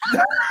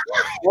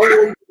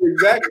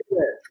 Exactly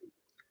that.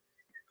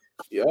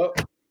 Yup.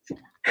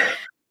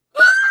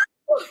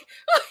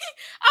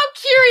 I'm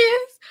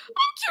curious.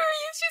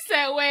 She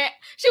said, "Wait."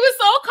 She was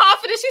so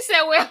confident. She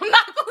said, "Wait, I'm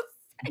not gonna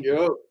say."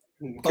 Yup.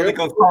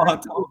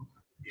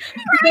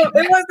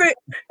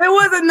 It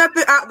wasn't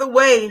nothing out the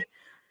way.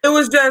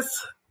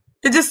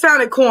 It just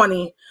sounded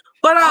corny.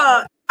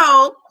 But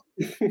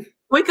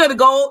we could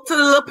go to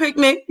the little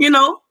picnic,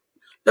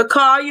 the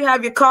car, you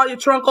have your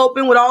trunk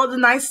open with all the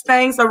nice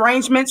things,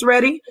 arrangements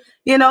ready.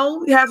 You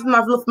have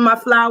my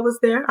flowers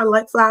there. I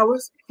like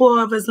flowers.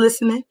 Whoever's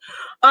listening.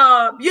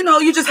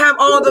 You just have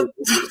all the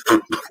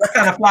What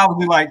kind of flowers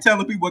you like? Tell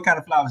the people what kind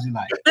of flowers you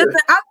like. Listen,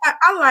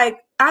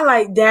 I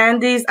like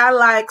dandies. I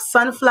like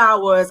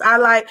sunflowers. I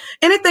like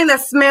anything that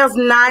smells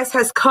nice,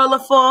 has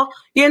colorful.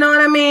 You know what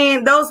I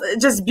mean? Those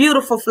just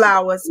beautiful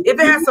flowers. If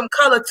it has some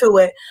color to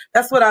it,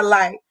 that's what I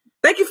like.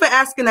 Thank you for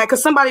asking that,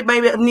 because somebody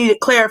maybe needed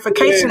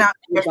clarification out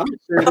there.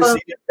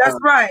 That's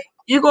right.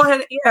 You go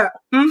ahead. Yeah.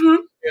 Mm-hmm.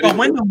 But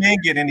when do men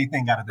get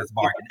anything out of this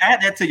bargain?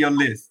 Add that to your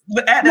list.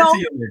 Add that to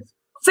your list.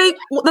 See,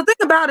 the thing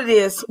about it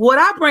is, what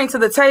I bring to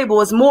the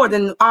table is more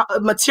than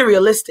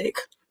materialistic.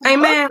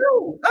 Amen.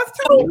 That's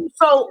true.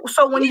 So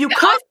when you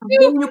come,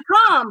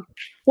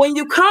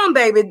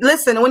 baby,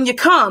 listen, when you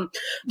come,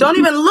 don't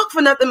even look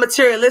for nothing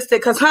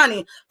materialistic, because,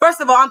 honey, first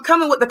of all, I'm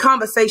coming with the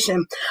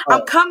conversation.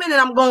 I'm coming and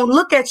I'm going to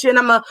look at you and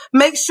I'm going to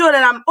make sure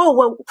that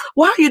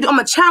why are you, I'm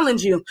going to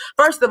challenge you.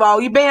 First of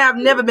all, you may have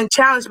never been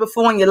challenged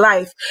before in your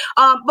life.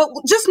 But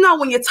just know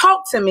when you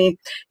talk to me,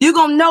 you're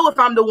going to know if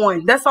I'm the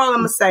one. That's all I'm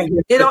going to say.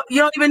 You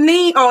don't even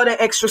need all that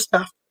extra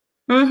stuff.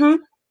 Mm-hmm.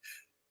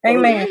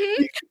 Amen.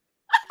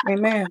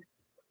 Amen.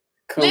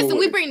 Listen,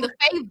 we bring the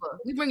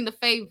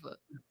favor.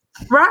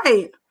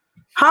 Right.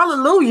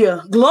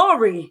 Hallelujah.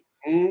 Glory.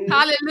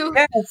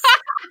 Hallelujah. Yes.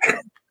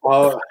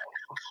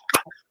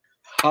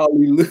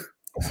 Hallelujah.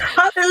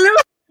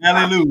 Hallelujah.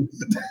 Hallelujah.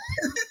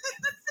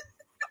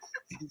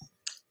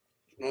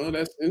 Oh,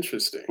 that's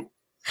interesting.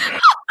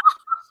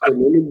 So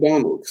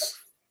McDonald's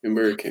and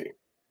Burger King.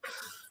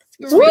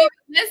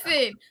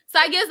 Listen. So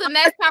I guess the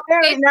next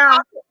conversation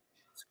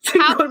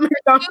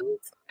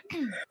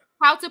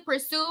how to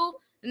pursue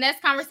the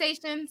next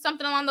conversation,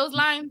 something along those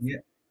lines. Yeah.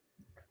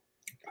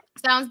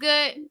 Sounds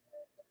good.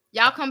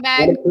 Y'all come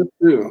back.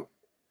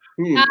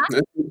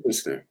 That's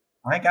interesting.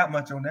 I ain't got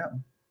much on that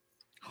one.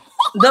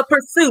 The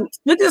pursuit.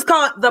 We just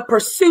call it the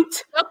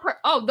pursuit. The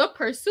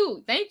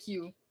pursuit. Thank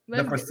you.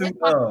 The pursuit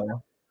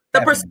of.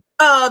 The pursuit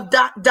of ...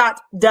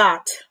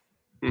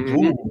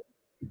 Mm-hmm.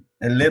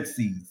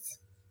 Ellipses.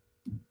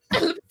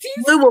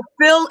 We will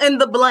fill in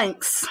the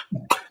blanks.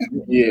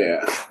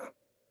 Yeah.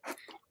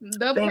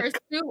 The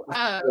pursuit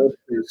of. The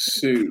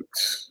pursuit.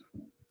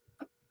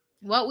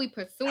 What we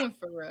pursuing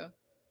for real.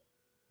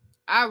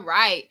 All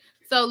right.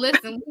 So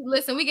listen,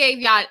 we gave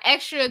y'all an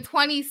extra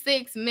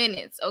 26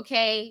 minutes,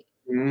 okay?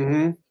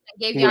 Mm-hmm. I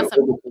gave y'all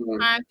some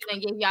time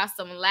and gave y'all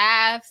some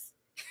laughs.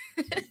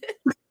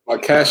 My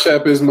Cash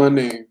App is my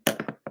name.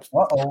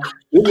 Uh-oh.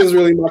 This is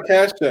really my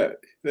Cash App.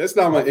 That's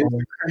not my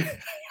Instagram.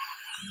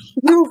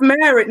 You've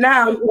married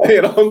now. I'm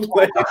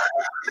playing.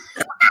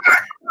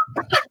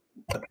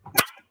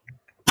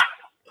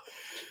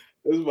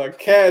 This is my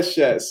Cash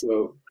App,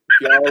 so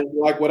if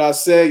y'all like what I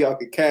said, y'all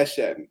can Cash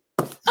App me.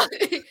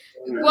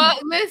 Well,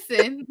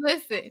 listen.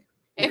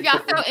 If y'all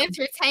feel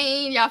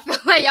entertained, y'all feel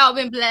like y'all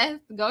been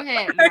blessed, go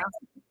ahead now.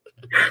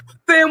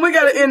 Sam, we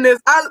gotta end this.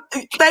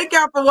 Thank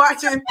y'all for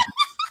watching.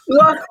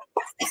 Good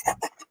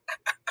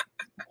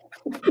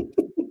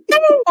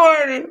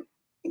morning.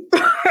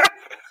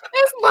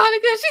 It's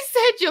Monica. She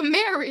said you're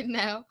married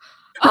now.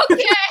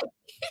 Okay.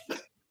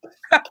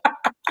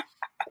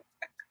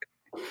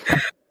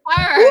 All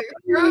right.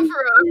 For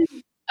real.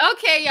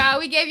 Okay, y'all.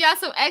 We gave y'all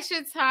some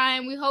extra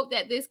time. We hope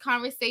that this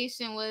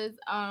conversation was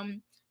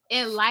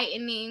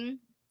enlightening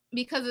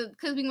because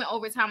we went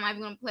over time. I'm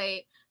going to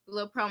play a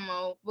little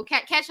promo. We'll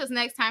catch us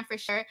next time for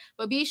sure.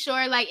 But be sure,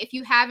 if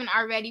you haven't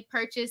already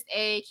purchased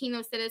a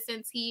Kingdom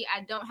Citizen tee,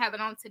 I don't have it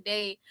on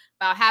today,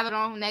 but I'll have it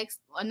on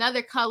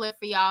another color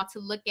for y'all to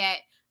look at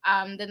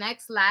the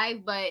next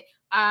live. But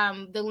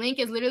the link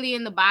is literally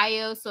in the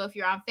bio. So if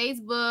you're on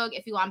Facebook,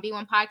 if you want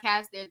B1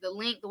 Podcast, there's the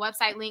link, the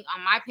website link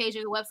on my page,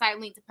 or the website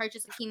link to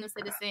purchase a Kingdom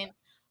Citizen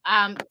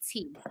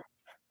tee.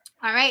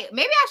 All right.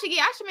 Maybe I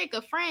should make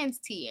a friend's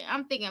tee.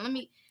 I'm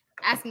thinking,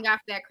 asking God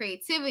for that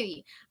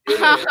creativity.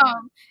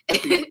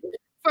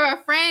 For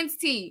a friend's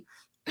tee.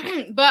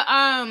 But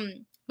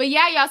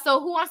yeah, y'all.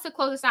 So who wants to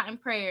close us out in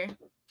prayer?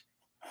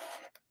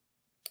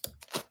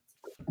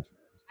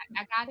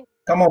 I got it.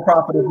 Come on,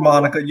 Prophetess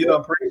Monica. You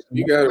done preached.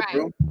 You got it,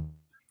 bro.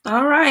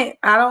 All right.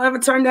 I don't ever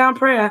turn down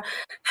prayer.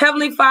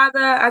 Heavenly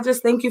Father, I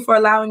just thank you for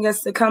allowing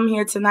us to come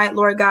here tonight,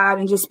 Lord God,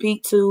 and just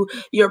speak to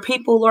your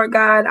people, Lord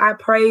God. I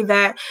pray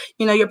that,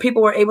 your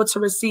people were able to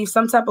receive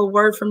some type of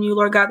word from you,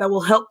 Lord God, that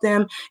will help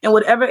them in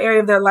whatever area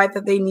of their life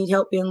that they need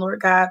help in, Lord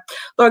God.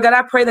 Lord God,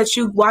 I pray that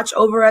you watch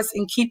over us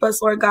and keep us,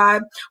 Lord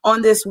God,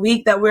 on this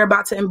week that we're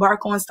about to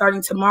embark on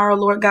starting tomorrow,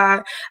 Lord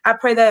God. I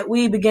pray that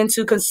we begin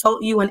to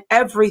consult you in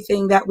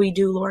everything that we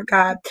do, Lord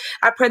God.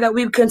 I pray that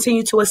we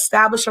continue to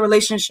establish a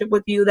relationship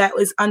with you that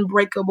is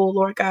unbreakable,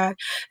 Lord God.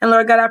 And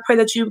Lord God, I pray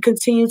that you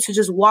continue to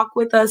just walk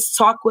with us,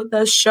 talk with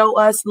us, show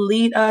us,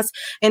 lead us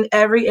in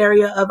every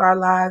area of our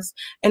lives.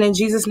 And in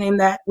Jesus' name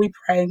that we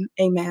pray.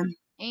 Amen.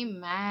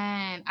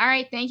 Amen. All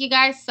right. Thank you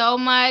guys so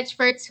much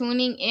for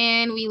tuning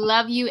in. We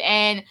love you,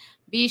 and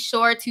be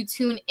sure to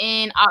tune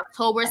in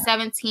October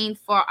 17th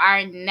for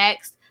our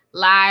next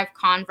live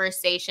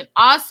conversation.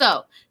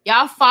 Also,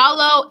 y'all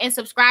follow and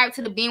subscribe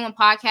to the Being One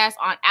podcast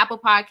on Apple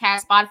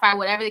Podcasts, Spotify,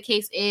 whatever the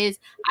case is.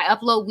 I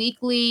upload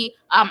weekly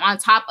on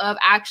top of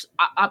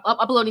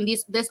uploading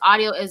this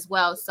audio as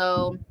well.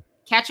 So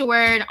catch a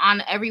word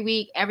on every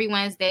week, every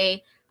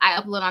Wednesday. I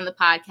upload on the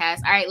podcast.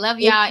 All right, love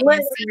y'all. It's lit,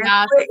 and see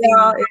y'all.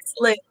 y'all. It's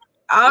lit.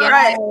 All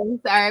right. All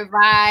right,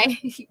 bye.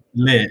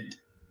 Lit.